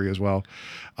your number 3 as well,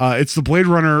 it's the Blade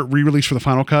Runner re-release for the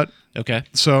Final Cut. Okay.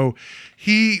 So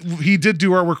he did do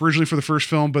artwork originally for the first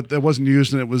film, but that wasn't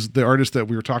used, and it was the artist that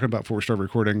we were talking about before we started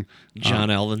recording, John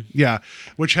Alvin. Yeah,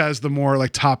 which has the more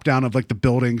like top down of like the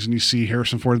buildings, and you see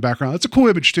Harrison Ford in the background. That's a cool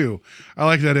image too. I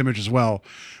like that image as well.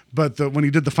 But when he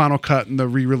did the Final Cut and the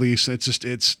re-release,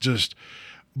 it's just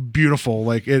beautiful.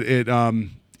 Like it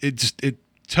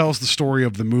tells the story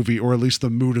of the movie, or at least the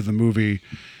mood of the movie.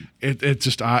 It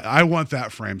just I want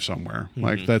that frame somewhere.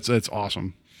 Like it's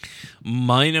awesome.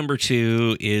 My number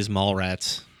 2 is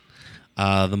Mallrats.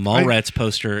 The Mallrats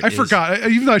poster. I forgot.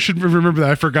 Even though I should remember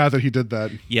that, I forgot that he did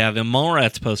that. Yeah, the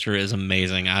Mallrats poster is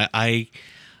amazing. I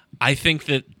think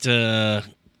that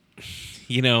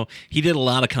he did a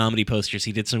lot of comedy posters.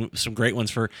 He did some great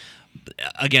ones for,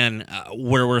 again,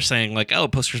 where we're saying like, oh,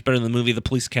 poster's better than the movie, the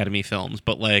Police Academy films.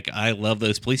 But like, I love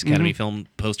those Police Academy film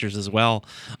posters as well.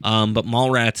 But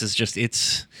Mallrats is just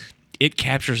it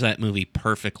captures that movie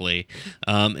perfectly.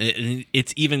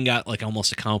 It's even got like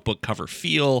almost a comic book cover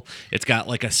feel. It's got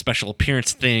like a special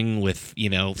appearance thing with,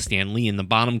 Stan Lee in the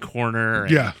bottom corner.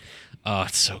 Yeah. Oh,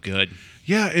 it's so good.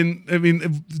 Yeah. And I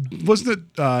mean, wasn't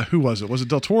it, who was it? Was it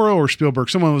Del Toro or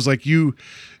Spielberg? Someone was like,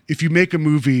 if you make a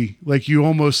movie, like you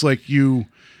almost like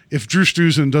if Drew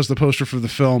Struzan does the poster for the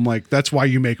film, like that's why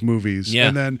you make movies. Yeah.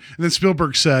 And then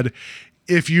Spielberg said,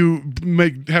 if you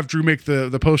have Drew make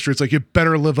the poster, it's like it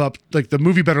better live up, like the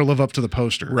movie better live up to the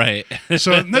poster. Right.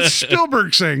 So that's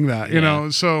Spielberg saying that, you know.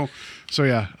 So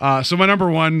yeah. So my number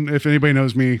 1, if anybody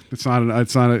knows me, it's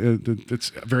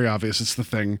very obvious. It's The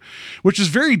Thing, which is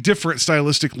very different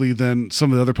stylistically than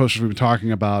some of the other posters we've been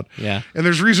talking about. Yeah. And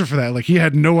there's a reason for that. Like he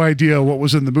had no idea what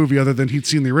was in the movie other than he'd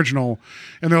seen the original,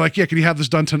 and they're like, "Yeah, can you have this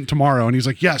done tomorrow?" And he's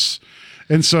like, "Yes."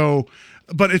 And so.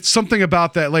 But it's something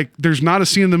about that, like there's not a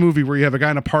scene in the movie where you have a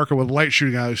guy in a parka with light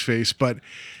shooting out of his face, but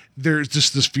there's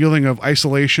just this feeling of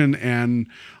isolation and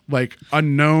like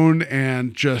unknown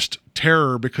and just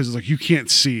terror because it's like you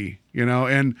can't see,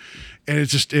 and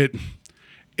it's just it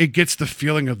gets the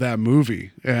feeling of that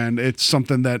movie, and it's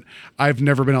something that I've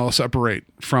never been able to separate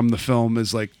from the film.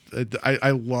 Is like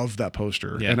I love that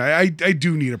poster, and I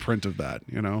do need a print of that,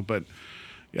 but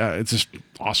yeah, it's just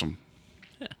awesome.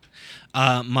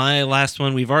 My last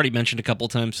one, we've already mentioned a couple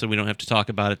times, so we don't have to talk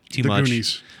about it too much.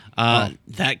 Goonies.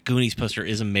 That Goonies poster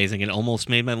is amazing. It almost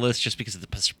made my list just because of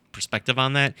the perspective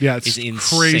on that. Yeah, it's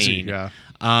insane. crazy. Yeah.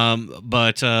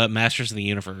 But Masters of the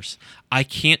Universe. I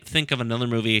can't think of another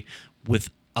movie with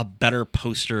a better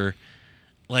poster.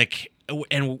 Like,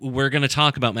 and we're going to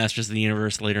talk about Masters of the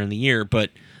Universe later in the year,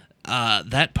 but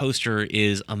that poster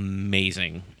is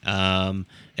amazing. And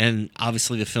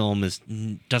obviously the film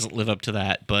doesn't live up to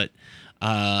that, but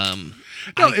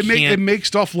it makes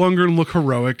Dolph Lundgren look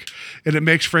heroic, and it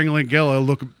makes Frank Langella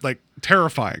look like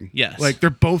terrifying. Yes, like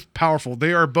they're both powerful.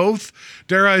 They are both,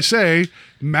 dare I say,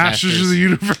 masters of the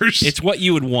universe. It's what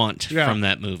you would want from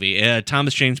that movie.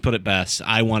 Thomas James put it best.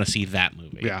 I want to see that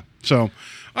movie. Yeah. So.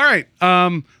 All right,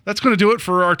 that's going to do it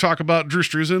for our talk about Drew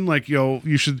Struzan. Like,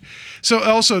 you should. So,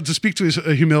 also to speak to his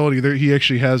humility, he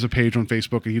actually has a page on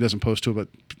Facebook, and he doesn't post to it,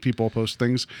 but people post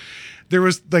things. There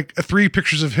was like 3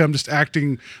 pictures of him just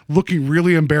looking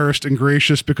really embarrassed and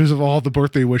gracious because of all the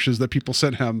birthday wishes that people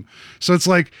sent him. So it's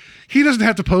like he doesn't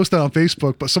have to post that on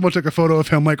Facebook, but someone took a photo of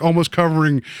him like almost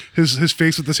covering his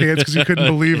face with his hands because he couldn't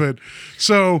believe it.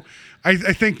 So. I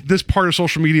think this part of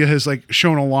social media has like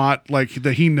shown a lot, like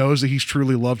that he knows that he's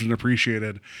truly loved and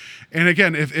appreciated. And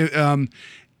again,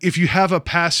 if you have a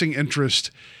passing interest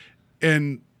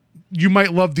and you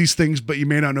might love these things, but you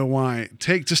may not know why,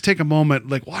 just take a moment,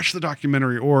 like watch the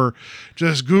documentary or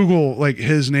just Google like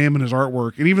his name and his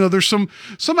artwork. And even though there's some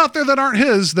out there that aren't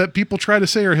his, that people try to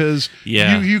say are his,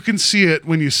 you can see it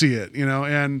when you see it,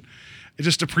 and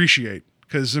just appreciate.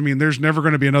 Because I mean, there's never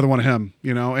going to be another one of him,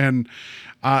 and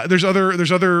there's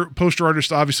other poster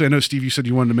artists. Obviously, I know Steve, you said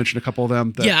you wanted to mention a couple of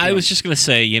them. I was just going to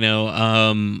say,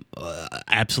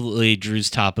 absolutely, Drew's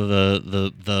top of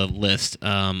the list.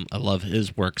 I love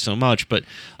his work so much, but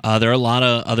there are a lot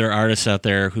of other artists out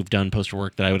there who've done poster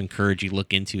work that I would encourage you to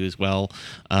look into as well.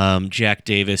 Jack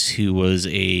Davis, who was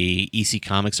a EC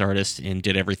Comics artist and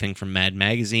did everything from Mad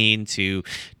Magazine to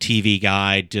TV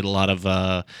Guide, did a lot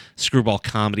of screwball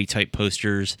comedy type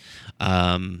posters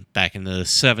back in the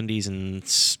 70s and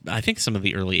I think some of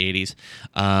the early 80s.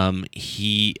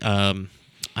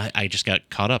 I just got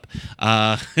caught up.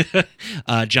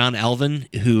 John Alvin,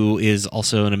 who is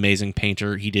also an amazing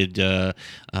painter. He did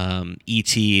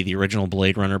E.T., the original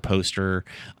Blade Runner poster,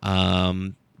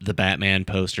 the Batman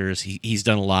posters. He's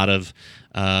done a lot of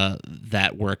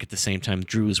that work at the same time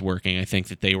Drew was working. I think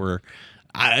that they were,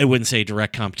 I wouldn't say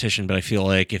direct competition, but I feel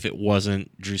like if it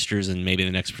wasn't Drew Struzan, maybe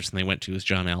the next person they went to was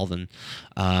John Alvin.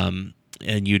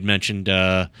 And you'd mentioned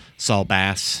Saul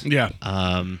Bass. Yeah.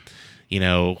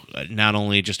 Not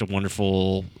only just a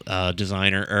wonderful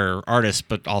designer or artist,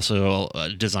 but also a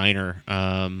designer.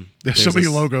 There's so many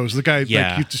logos. The guy,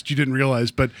 you didn't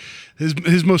realize, but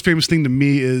his most famous thing to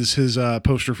me is his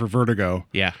poster for Vertigo.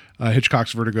 Yeah.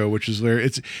 Hitchcock's Vertigo, which is there.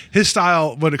 It's his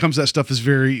style when it comes to that stuff is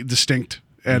very distinct.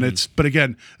 And but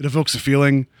again, it evokes a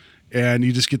feeling, and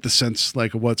you just get the sense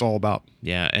like of what it's all about.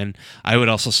 Yeah, and I would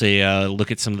also say look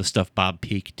at some of the stuff Bob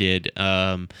Peake did.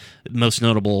 Most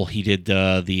notable, he did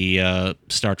the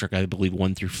Star Trek, I believe,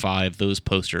 1 through 5, those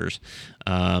posters.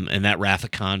 And that Wrath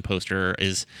of Khan poster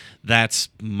that's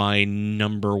my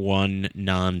number one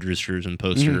non-Drew Struzan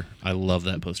poster. I love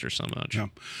that poster so much. Yeah.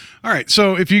 All right,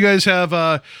 so if you guys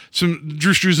have some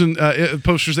Drew Struzan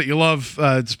posters that you love,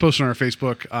 just post on our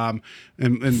Facebook.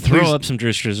 And throw please, up some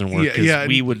Drew Struzan work, because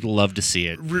we would love to see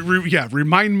it.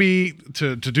 Remind me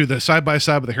to do the side by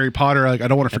side with the Harry Potter. Like, I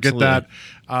don't want to forget that.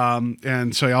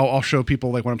 And so I'll show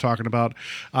people like what I'm talking about.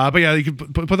 But yeah, you can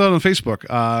put that on Facebook.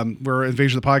 We're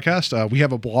Invasion of the Podcast. We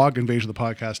have a blog,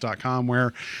 invasionofthepodcast.com,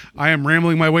 where I am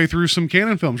rambling my way through some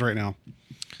canon films right now.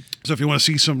 So if you want to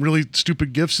see some really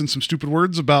stupid gifs and some stupid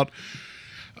words about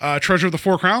Treasure of the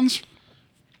Four Crowns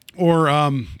or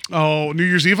New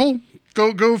Year's Evil,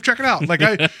 go check it out. Like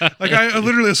I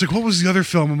literally was like, what was the other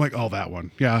film? I'm like, oh, that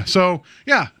one. Yeah. So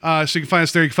yeah. So you can find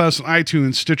us there. You can find us on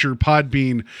iTunes, Stitcher,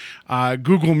 Podbean,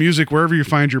 Google Music, wherever you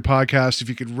find your podcast. If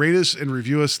you could rate us and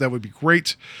review us, that would be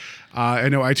great. I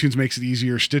know iTunes makes it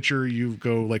easier. Stitcher, you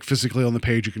go like physically on the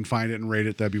page, you can find it and rate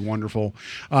it. That'd be wonderful.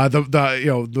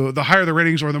 The higher the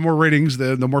ratings or the more ratings,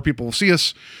 the more people will see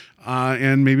us,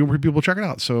 and maybe more people will check it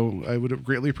out. So I would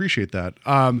greatly appreciate that.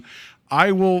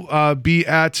 I will be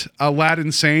at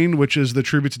Aladdin Sane, which is the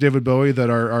tribute to David Bowie that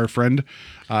our friend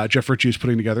Jeff Ritchie is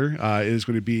putting together. It is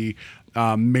going to be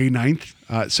May 9th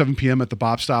at 7 p.m. at the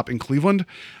Bop Stop in Cleveland.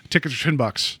 Tickets are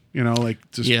 $10.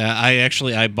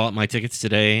 I bought my tickets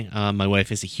today. My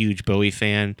wife is a huge Bowie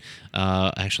fan.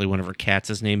 Actually, one of her cats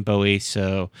is named Bowie,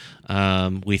 so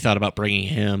we thought about bringing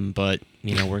him, but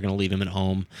we're going to leave him at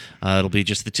home. It'll be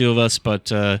just the two of us, but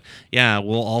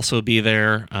we'll also be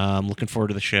there. Looking forward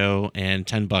to the show, and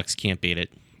 $10 can't beat it.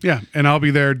 Yeah, and I'll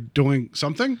be there doing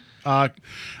something. I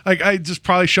just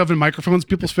probably shoving microphones in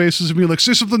people's faces and be like,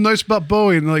 say something nice about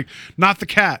Bowie, and like, not the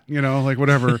cat, like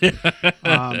whatever.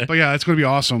 But yeah, it's going to be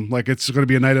awesome. Like, it's going to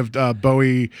be a night of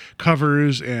Bowie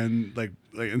covers and like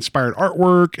inspired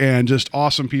artwork and just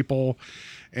awesome people.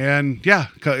 And yeah,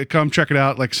 come check it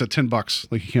out. Like I said,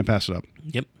 $10. Like, you can't pass it up.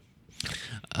 Yep.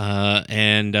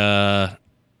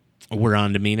 We're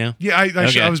on to me now? Yeah,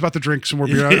 I was about to drink some more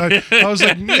beer. I was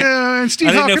like, yeah, and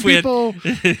Steve, how can people...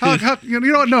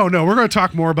 No, we're going to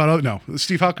talk more about...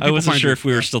 Steve, how can people I wasn't find sure you? if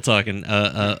we were still talking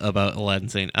about Aladdin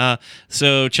Sane.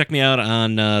 So check me out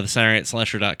on the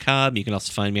SaturdayNightSlasher.com. You can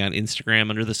also find me on Instagram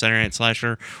under the Saturday Night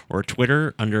Slasher, or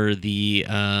Twitter under the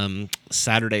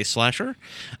Saturday Slasher.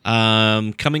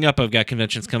 Coming up, I've got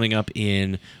conventions coming up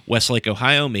in Westlake,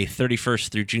 Ohio. May 31st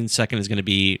through June 2nd is going to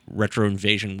be Retro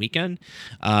Invasion Weekend.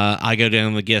 I go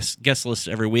down the guest list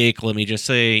every week. Let me just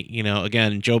say,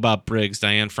 again, Joe Bob Briggs,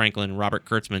 Diane Franklin, Robert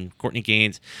Kurtzman, Courtney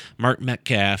Gaines, Mark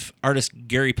Metcalf, artist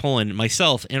Gary Pullen,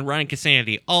 myself, and Ryan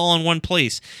Casanity, all in one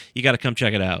place. You got to come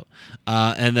check it out.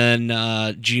 And then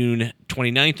June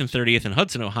 29th and 30th in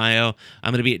Hudson, Ohio,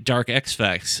 I'm going to be at Dark X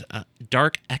Fest.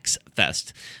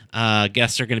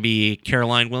 Guests are going to be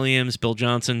Caroline Williams, Bill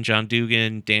Johnson, John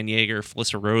Dugan, Dan Yeager,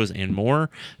 Felissa Rose, and more.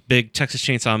 Big Texas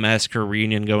Chainsaw Massacre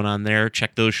reunion going on there.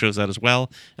 Check those shows out as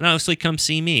well. And obviously come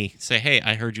see me. Say, hey,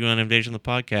 I heard you on Invasion of the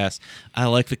Podcast. I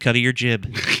like the cut of your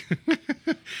jib.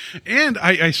 And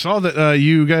I saw that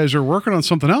you guys are working on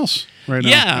something else right now.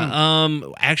 Yeah.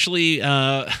 Actually,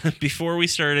 before we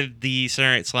started the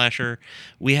Saturday Night Slasher,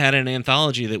 we had an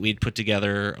anthology that we'd put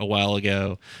together a while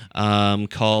ago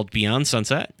called Beyond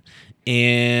Sunset.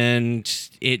 And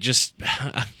it just,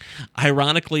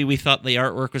 ironically, we thought the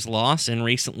artwork was lost and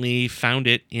recently found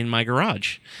it in my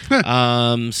garage.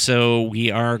 So we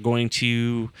are I'm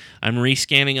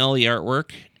rescanning all the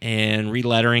artwork and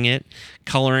relettering it,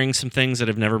 coloring some things that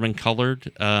have never been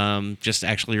colored. Just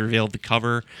actually revealed the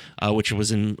cover, which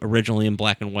was originally in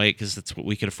black and white because that's what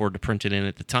we could afford to print it in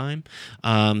at the time.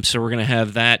 So we're going to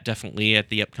have that definitely at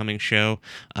the upcoming show.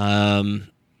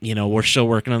 We're still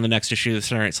working on the next issue of the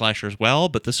Saturday Night Slasher as well,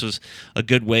 but this was a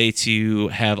good way to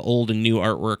have old and new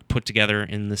artwork put together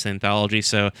in this anthology.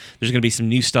 So there's going to be some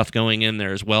new stuff going in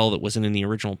there as well that wasn't in the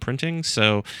original printing.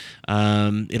 So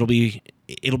it'll be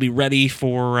ready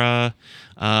for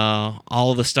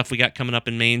all of the stuff we got coming up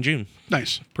in May and June.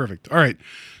 Nice. Perfect. All right.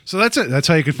 So that's it. That's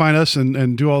how you can find us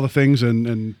and do all the things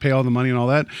and pay all the money and all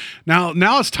that.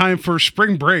 Now it's time for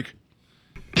spring break.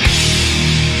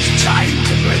 It's time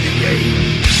to play the game.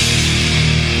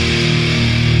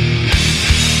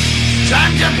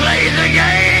 Time to play the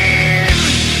game!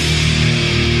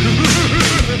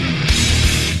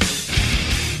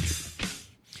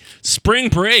 Spring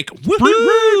break.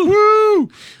 Woohoo! Woo!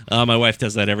 My wife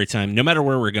does that every time, no matter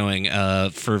where we're going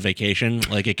for vacation.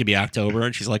 Like it could be October,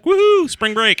 and she's like, "Woohoo!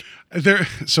 Spring break."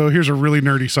 So here's a really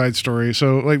nerdy side story.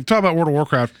 So like talk about World of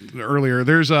Warcraft earlier.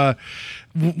 There's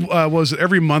was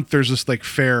every month there's this like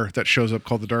fair that shows up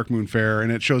called the Dark Moon Fair,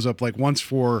 and it shows up like once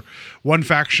for one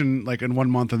faction like in 1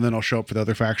 month, and then I'll show up for the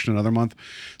other faction another month.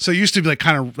 So it used to be like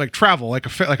kind of like travel, like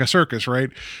a circus, right?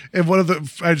 And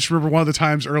I just remember one of the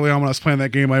times early on when I was playing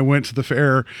that game, I went to the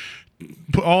fair.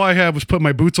 All I had was put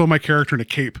my boots on my character and a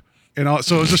cape.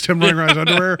 So it was just him running around in his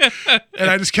underwear.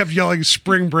 And I just kept yelling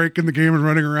spring break in the game and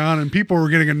running around. And people were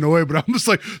getting annoyed, but I'm just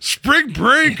like, spring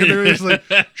break. And they were just like,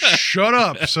 shut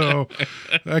up. So,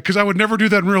 because I would never do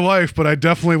that in real life, but I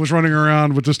definitely was running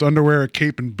around with just underwear, a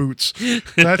cape, and boots.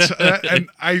 And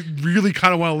I really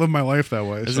kind of want to live my life that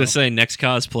way. I was going to say, next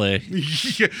cosplay.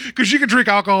 Yeah, because you can drink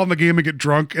alcohol in the game and get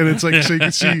drunk. And it's like, so you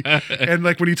can see, and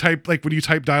like when you type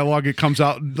dialogue, it comes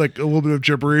out like a little bit of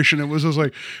gibberish. And it was just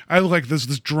like, I look like this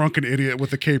drunken idiot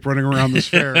with a cape running around this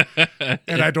fair,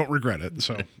 and I don't regret it.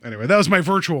 So anyway, that was my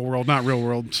virtual world, not real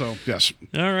world. So yes.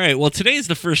 All right. Well, today's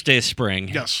the first day of spring.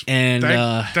 Yes. And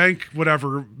thank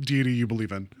whatever deity you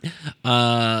believe in.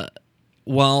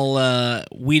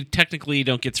 We technically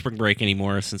don't get spring break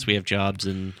anymore since we have jobs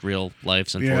in real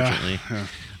lives, unfortunately.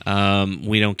 Yeah.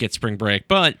 We don't get spring break,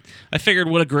 but I figured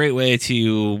what a great way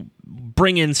to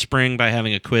bring in spring by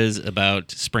having a quiz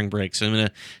about spring break. So I'm going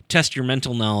to test your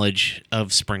mental knowledge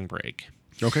of spring break.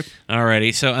 Okay.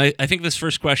 Alrighty. So I think this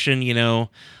first question,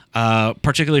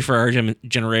 particularly for our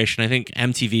generation, I think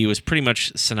MTV was pretty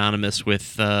much synonymous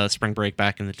with spring break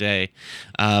back in the day.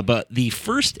 But the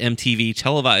first MTV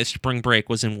televised spring break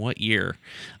was in what year?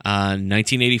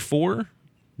 1984,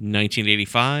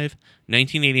 1985,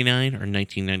 1989, or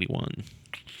 1991?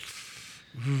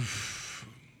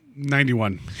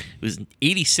 91. It was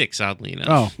 86, oddly enough.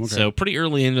 Oh, okay. So pretty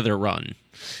early into their run,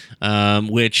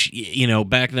 which,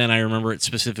 back then I remember it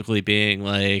specifically being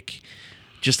like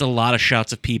just a lot of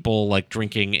shots of people like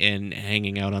drinking and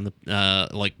hanging out on the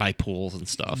like by pools and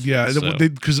stuff. Yeah,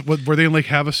 because were they in Lake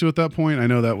Havasu at that point? I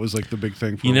know that was like the big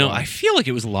thing for a while. I feel like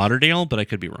it was Lauderdale, but I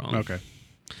could be wrong. Okay.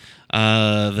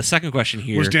 The second question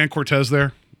here. Was Dan Cortez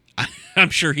there? I'm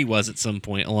sure he was at some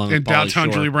point along in with Pauly downtown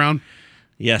Shore. Julie Brown?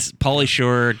 Yes, Pauly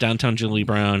Shore, downtown Julie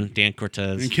Brown, Dan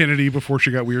Cortez. And Kennedy before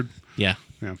she got weird? Yeah.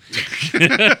 Yeah.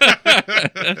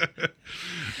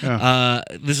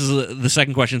 This is the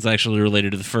second question is actually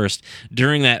related to the first.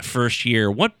 During that first year,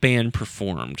 what band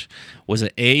performed? Was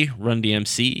it A, Run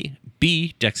DMC,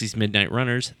 B, Dexy's Midnight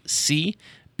Runners, C,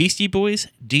 Beastie Boys,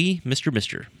 D, Mr.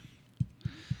 Mister?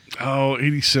 Oh,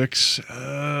 86.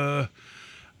 I'm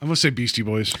going to say Beastie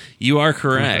Boys. You are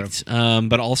correct,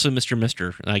 but also Mr.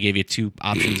 Mister. I gave you two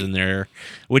options in there,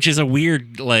 which is a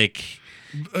weird, combo.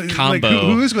 Like,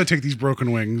 who is going to take these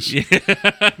broken wings?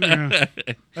 Yeah.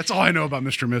 That's all I know about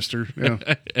Mr. Mister. Yeah.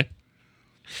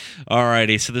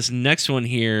 Alrighty, so this next one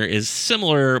here is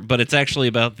similar, but it's actually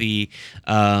about the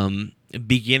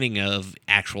beginning of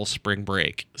actual spring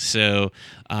break. So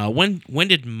when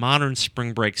did modern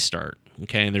spring break start?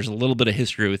 Okay, and there's a little bit of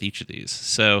history with each of these.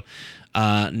 So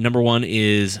number one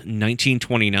is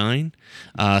 1929.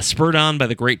 Spurred on by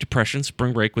the Great Depression,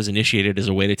 spring break was initiated as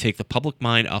a way to take the public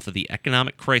mind off of the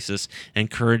economic crisis and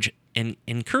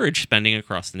encourage spending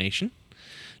across the nation.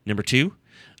 Number two,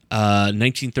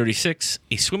 1936,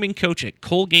 a swimming coach at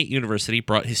Colgate University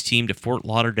brought his team to Fort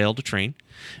Lauderdale to train.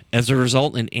 As a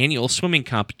result, an annual swimming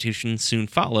competition soon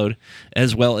followed,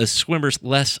 as well as swimmers'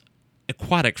 less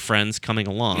aquatic friends coming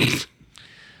along. Whatever.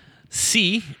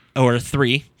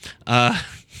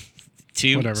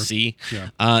 C. Yeah.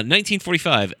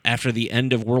 1945, after the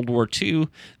end of World War II,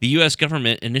 the U.S.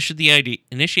 government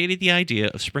initiated the idea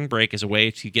of spring break as a way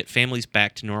to get families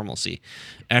back to normalcy.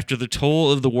 After the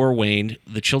toll of the war waned,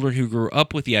 the children who grew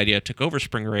up with the idea took over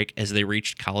spring break as they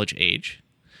reached college age.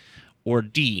 Or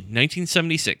D,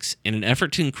 1976, in an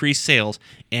effort to increase sales,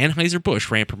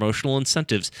 Anheuser-Busch ran promotional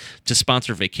incentives to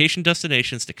sponsor vacation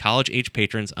destinations to college-age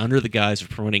patrons under the guise of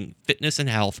promoting fitness and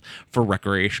health for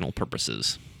recreational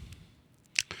purposes.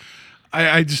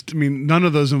 I none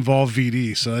of those involve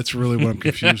VD, so that's really what I'm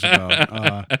confused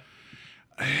about.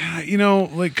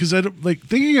 Because I don't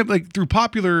thinking of through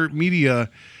popular media.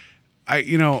 I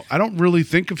don't really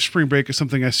think of spring break as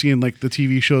something I see in the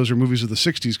TV shows or movies of the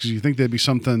 60s, because you think that'd be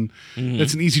something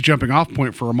that's an easy jumping off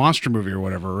point for a monster movie or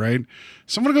whatever, right?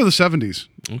 So I'm going to go to the 70s.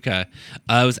 Okay.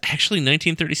 It was actually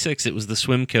 1936. It was the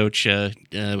swim coach who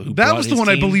that was the one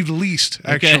team. I believed least,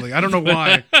 actually. Okay. I don't know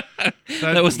why.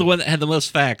 That was the one that had the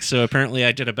most facts, so apparently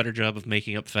I did a better job of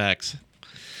making up facts.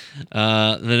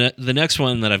 The next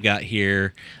one that I've got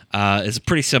here is a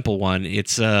pretty simple one.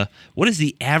 It's what is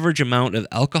the average amount of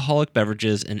alcoholic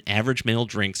beverages and average male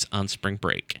drinks on spring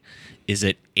break? Is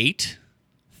it 8,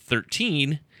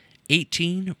 13,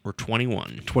 18, or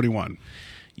 21? 21.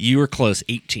 You were close,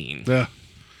 18. Yeah.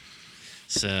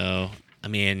 So, I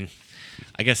mean,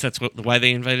 I guess that's why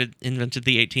they invented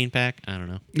the 18 pack. I don't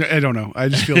know. I don't know. I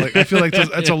just feel like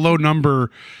that's a low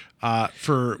number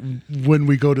for when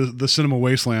we go to the Cinema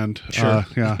Wasteland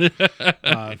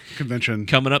convention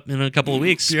Coming up in a couple of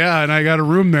weeks. Yeah, and I got a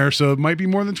room there, so it might be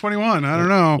more than 21. I don't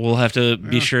know. We'll have to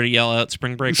be sure to yell out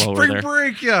spring break while we're there.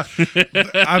 Spring break, yeah.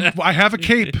 I have a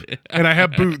cape and I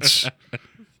have boots.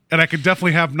 And I could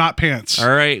definitely have not pants. All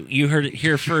right, you heard it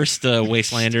here first,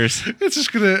 Wastelanders. It's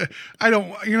just gonna. I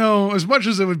don't. As much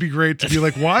as it would be great to be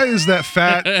like, why is that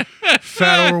fat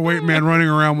overweight man running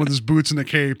around with his boots and a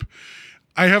cape?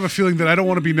 I have a feeling that I don't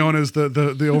want to be known as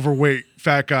the overweight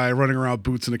fat guy running around with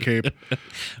boots and a cape.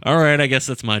 All right, I guess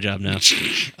that's my job now.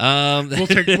 We'll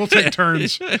take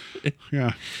turns.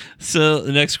 Yeah. So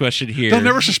the next question here. They'll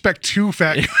never suspect two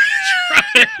fat guys.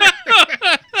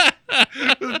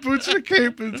 With boots and a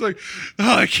cape. It's like,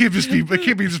 it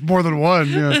can't be just more than one.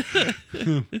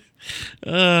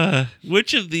 Yeah.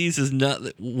 Which of these is not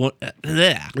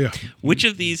Which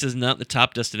of these is not the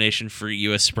top destination for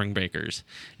U.S. spring breakers?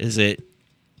 Is it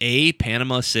A,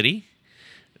 Panama City,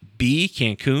 B,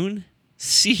 Cancun,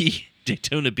 C,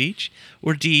 Daytona Beach,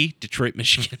 or D, Detroit,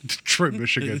 Michigan? Detroit,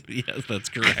 Michigan. Yes, that's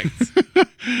correct.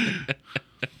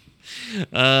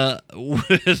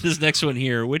 This next one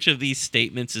here. Which of these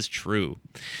statements is true?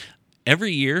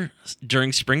 Every year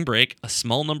during spring break, a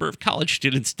small number of college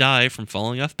students die from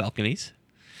falling off balconies.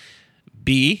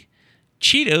 B,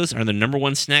 Cheetos are the number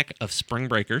one snack of spring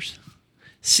breakers.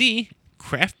 C,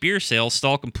 craft beer sales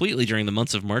stall completely during the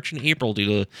months of March and April due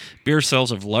to beer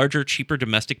sales of larger, cheaper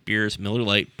domestic beers, Miller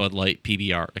Lite, Bud Light,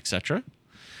 PBR, etc.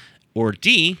 Or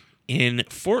D, in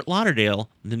Fort Lauderdale,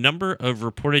 the number of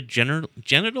reported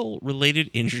genital-related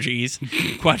injuries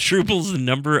quadruples the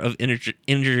number of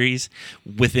injuries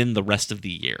within the rest of the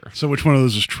year. So which one of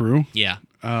those is true? Yeah.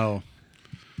 Oh.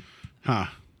 Huh.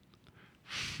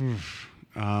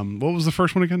 What was the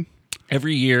first one again?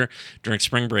 Every year during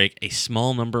spring break, a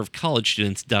small number of college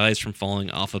students dies from falling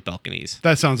off of balconies.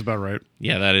 That sounds about right.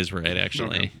 Yeah, that is right,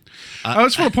 actually. Okay. I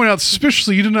just want to point out,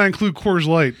 suspiciously, you did not include Coors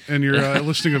Light in your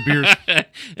listing of beers.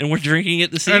 And we're drinking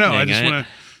it this evening. I know. I just want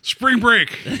to... Spring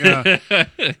break. Yeah.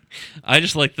 I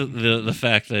just like the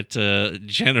fact that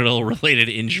genital-related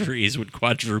injuries would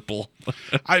quadruple.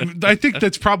 I think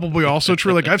that's probably also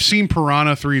true. Like, I've seen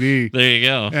Piranha 3D. There you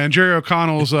go. And Jerry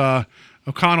O'Connell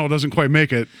doesn't quite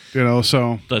make it,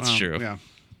 so... That's true. Yeah.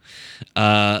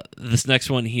 This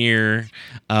next one here.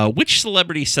 Which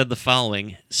celebrity said the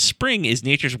following? Spring is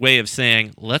nature's way of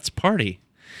saying, let's party.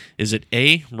 Is it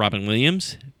A, Robin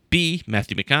Williams, B,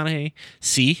 Matthew McConaughey,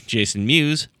 C, Jason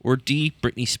Mewes, or D,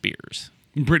 Britney Spears?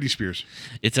 Britney Spears.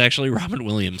 It's actually Robin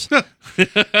Williams.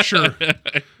 Sure.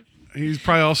 He's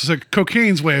probably also said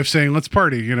cocaine's way of saying, let's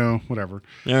party, whatever.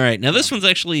 All right. Now, this one's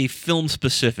actually film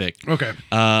specific. Okay.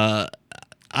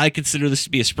 I consider this to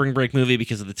be a spring break movie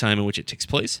because of the time in which it takes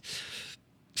place.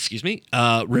 Excuse me.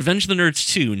 Revenge of the Nerds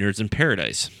 2, Nerds in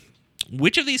Paradise.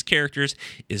 Which of these characters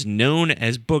is known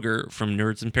as Booger from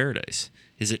Nerds in Paradise?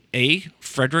 Is it A,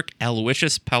 Frederick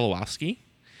Aloysius Pawlowski,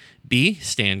 B,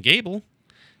 Stan Gable,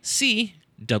 C,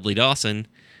 Dudley Dawson,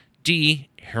 D,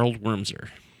 Harold Wormser?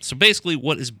 So basically,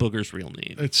 what is Booger's real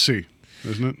name? It's C,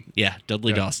 isn't it? Yeah,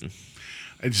 Dudley Dawson.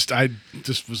 I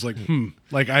just was like,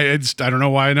 Like, I don't know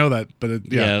why I know that,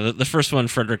 but yeah. The first one,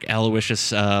 Frederick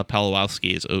Aloysius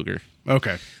Pawlowski, is Ogre.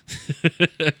 Okay.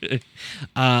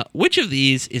 Which of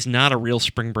these is not a real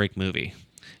spring break movie?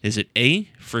 Is it A,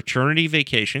 Fraternity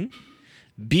Vacation,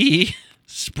 B,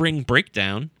 Spring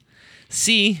Breakdown,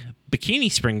 C,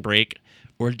 Bikini Spring Break,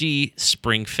 or D,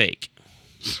 Spring Fake?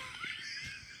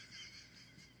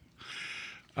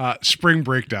 Spring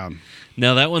Breakdown.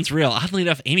 No, that one's real. Oddly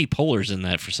enough, Amy Poehler's in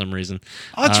that for some reason.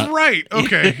 Oh, that's right.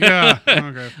 Okay. Yeah.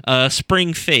 Okay.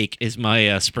 Spring Fake is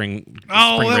my spring.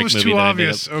 Oh, spring that break was movie too that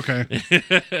obvious.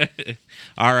 Okay.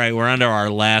 All right, we're on to our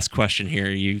last question here.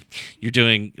 You're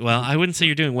doing well. I wouldn't say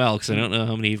you're doing well because I don't know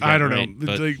how many you've got I don't right,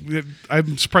 know. But...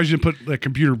 I'm surprised you didn't put like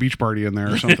Computer Beach Party in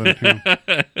there or something.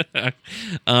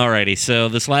 All righty. So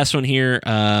this last one here.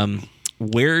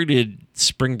 Where did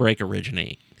spring break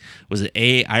originate? Was it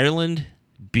A, Ireland,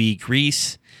 B,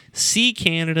 Greece, C,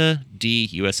 Canada, D,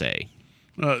 USA?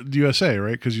 USA,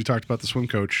 right? Because you talked about the swim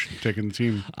coach taking the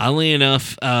team. Oddly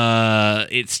enough,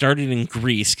 it started in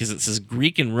Greece because it says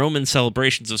Greek and Roman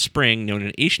celebrations of spring, known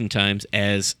in ancient times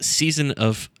as season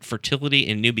of fertility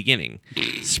and new beginning.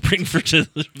 Spring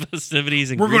fertility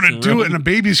festivities in We're Greece going to and do it, Rome and a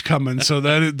baby's coming. So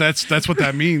that's what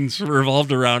that means.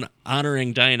 revolved around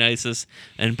honoring Dionysus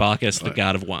and Bacchus, the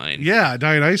god of wine. Yeah,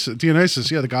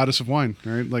 Dionysus, yeah, the goddess of wine,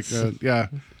 right? Like, yeah,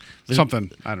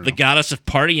 something. I don't know. The goddess of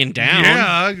partying down.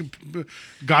 Yeah,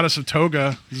 goddess of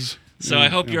toga. So I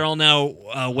hope you're all now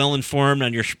well informed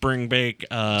on your spring bake.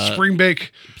 Spring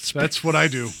bake. That's what I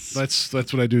do. That's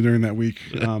what I do during that week.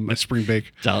 I spring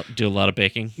bake. Do a lot of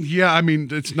baking. Yeah, I mean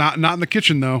it's not in the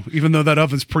kitchen though. Even though that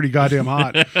oven's pretty goddamn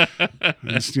hot.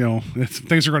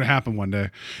 Things are going to happen one day.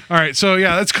 All right, so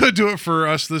yeah, that's going to do it for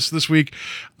us this week.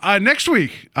 Next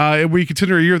week we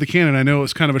continue our year of the canon. I know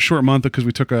it's kind of a short month because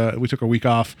we took a week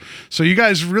off. So you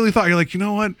guys really thought, you're like, you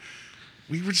know what?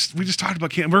 We just talked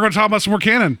about canon. We're going to talk about some more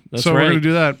canon. That's so right. We're going to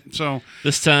do that. So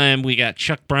This time we got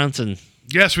Chuck Bronson.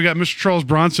 yes, we got Mr. Charles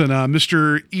Bronson,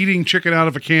 Mr. Eating Chicken Out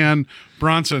of a Can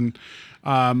Bronson.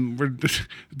 It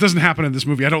doesn't happen in this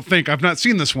movie, I don't think. I've not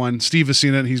seen this one. Steve has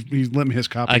seen it. He's lent me his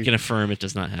copy. I can affirm it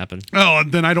does not happen. Oh,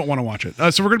 then I don't want to watch it.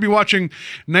 So we're going to be watching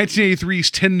 1983's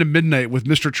 10 to Midnight with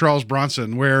Mr. Charles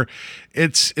Bronson, where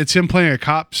it's him playing a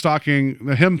cop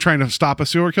him trying to stop a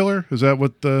serial killer. Is that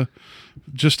what the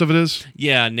gist of it is?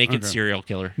 Yeah, naked serial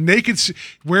killer. Naked,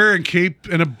 wearing cape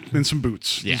and some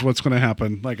boots Yeah. is what's going to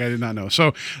happen. Like, I did not know.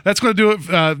 So that's going to do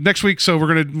it next week. So we're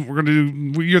gonna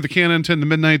do Year of the Canon 10 to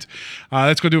Midnight.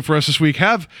 That's going to do it for us this week.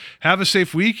 Have a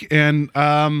safe week, and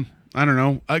I don't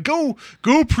know.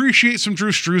 Go appreciate some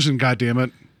Drew Struzan. God damn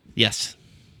it. Yes.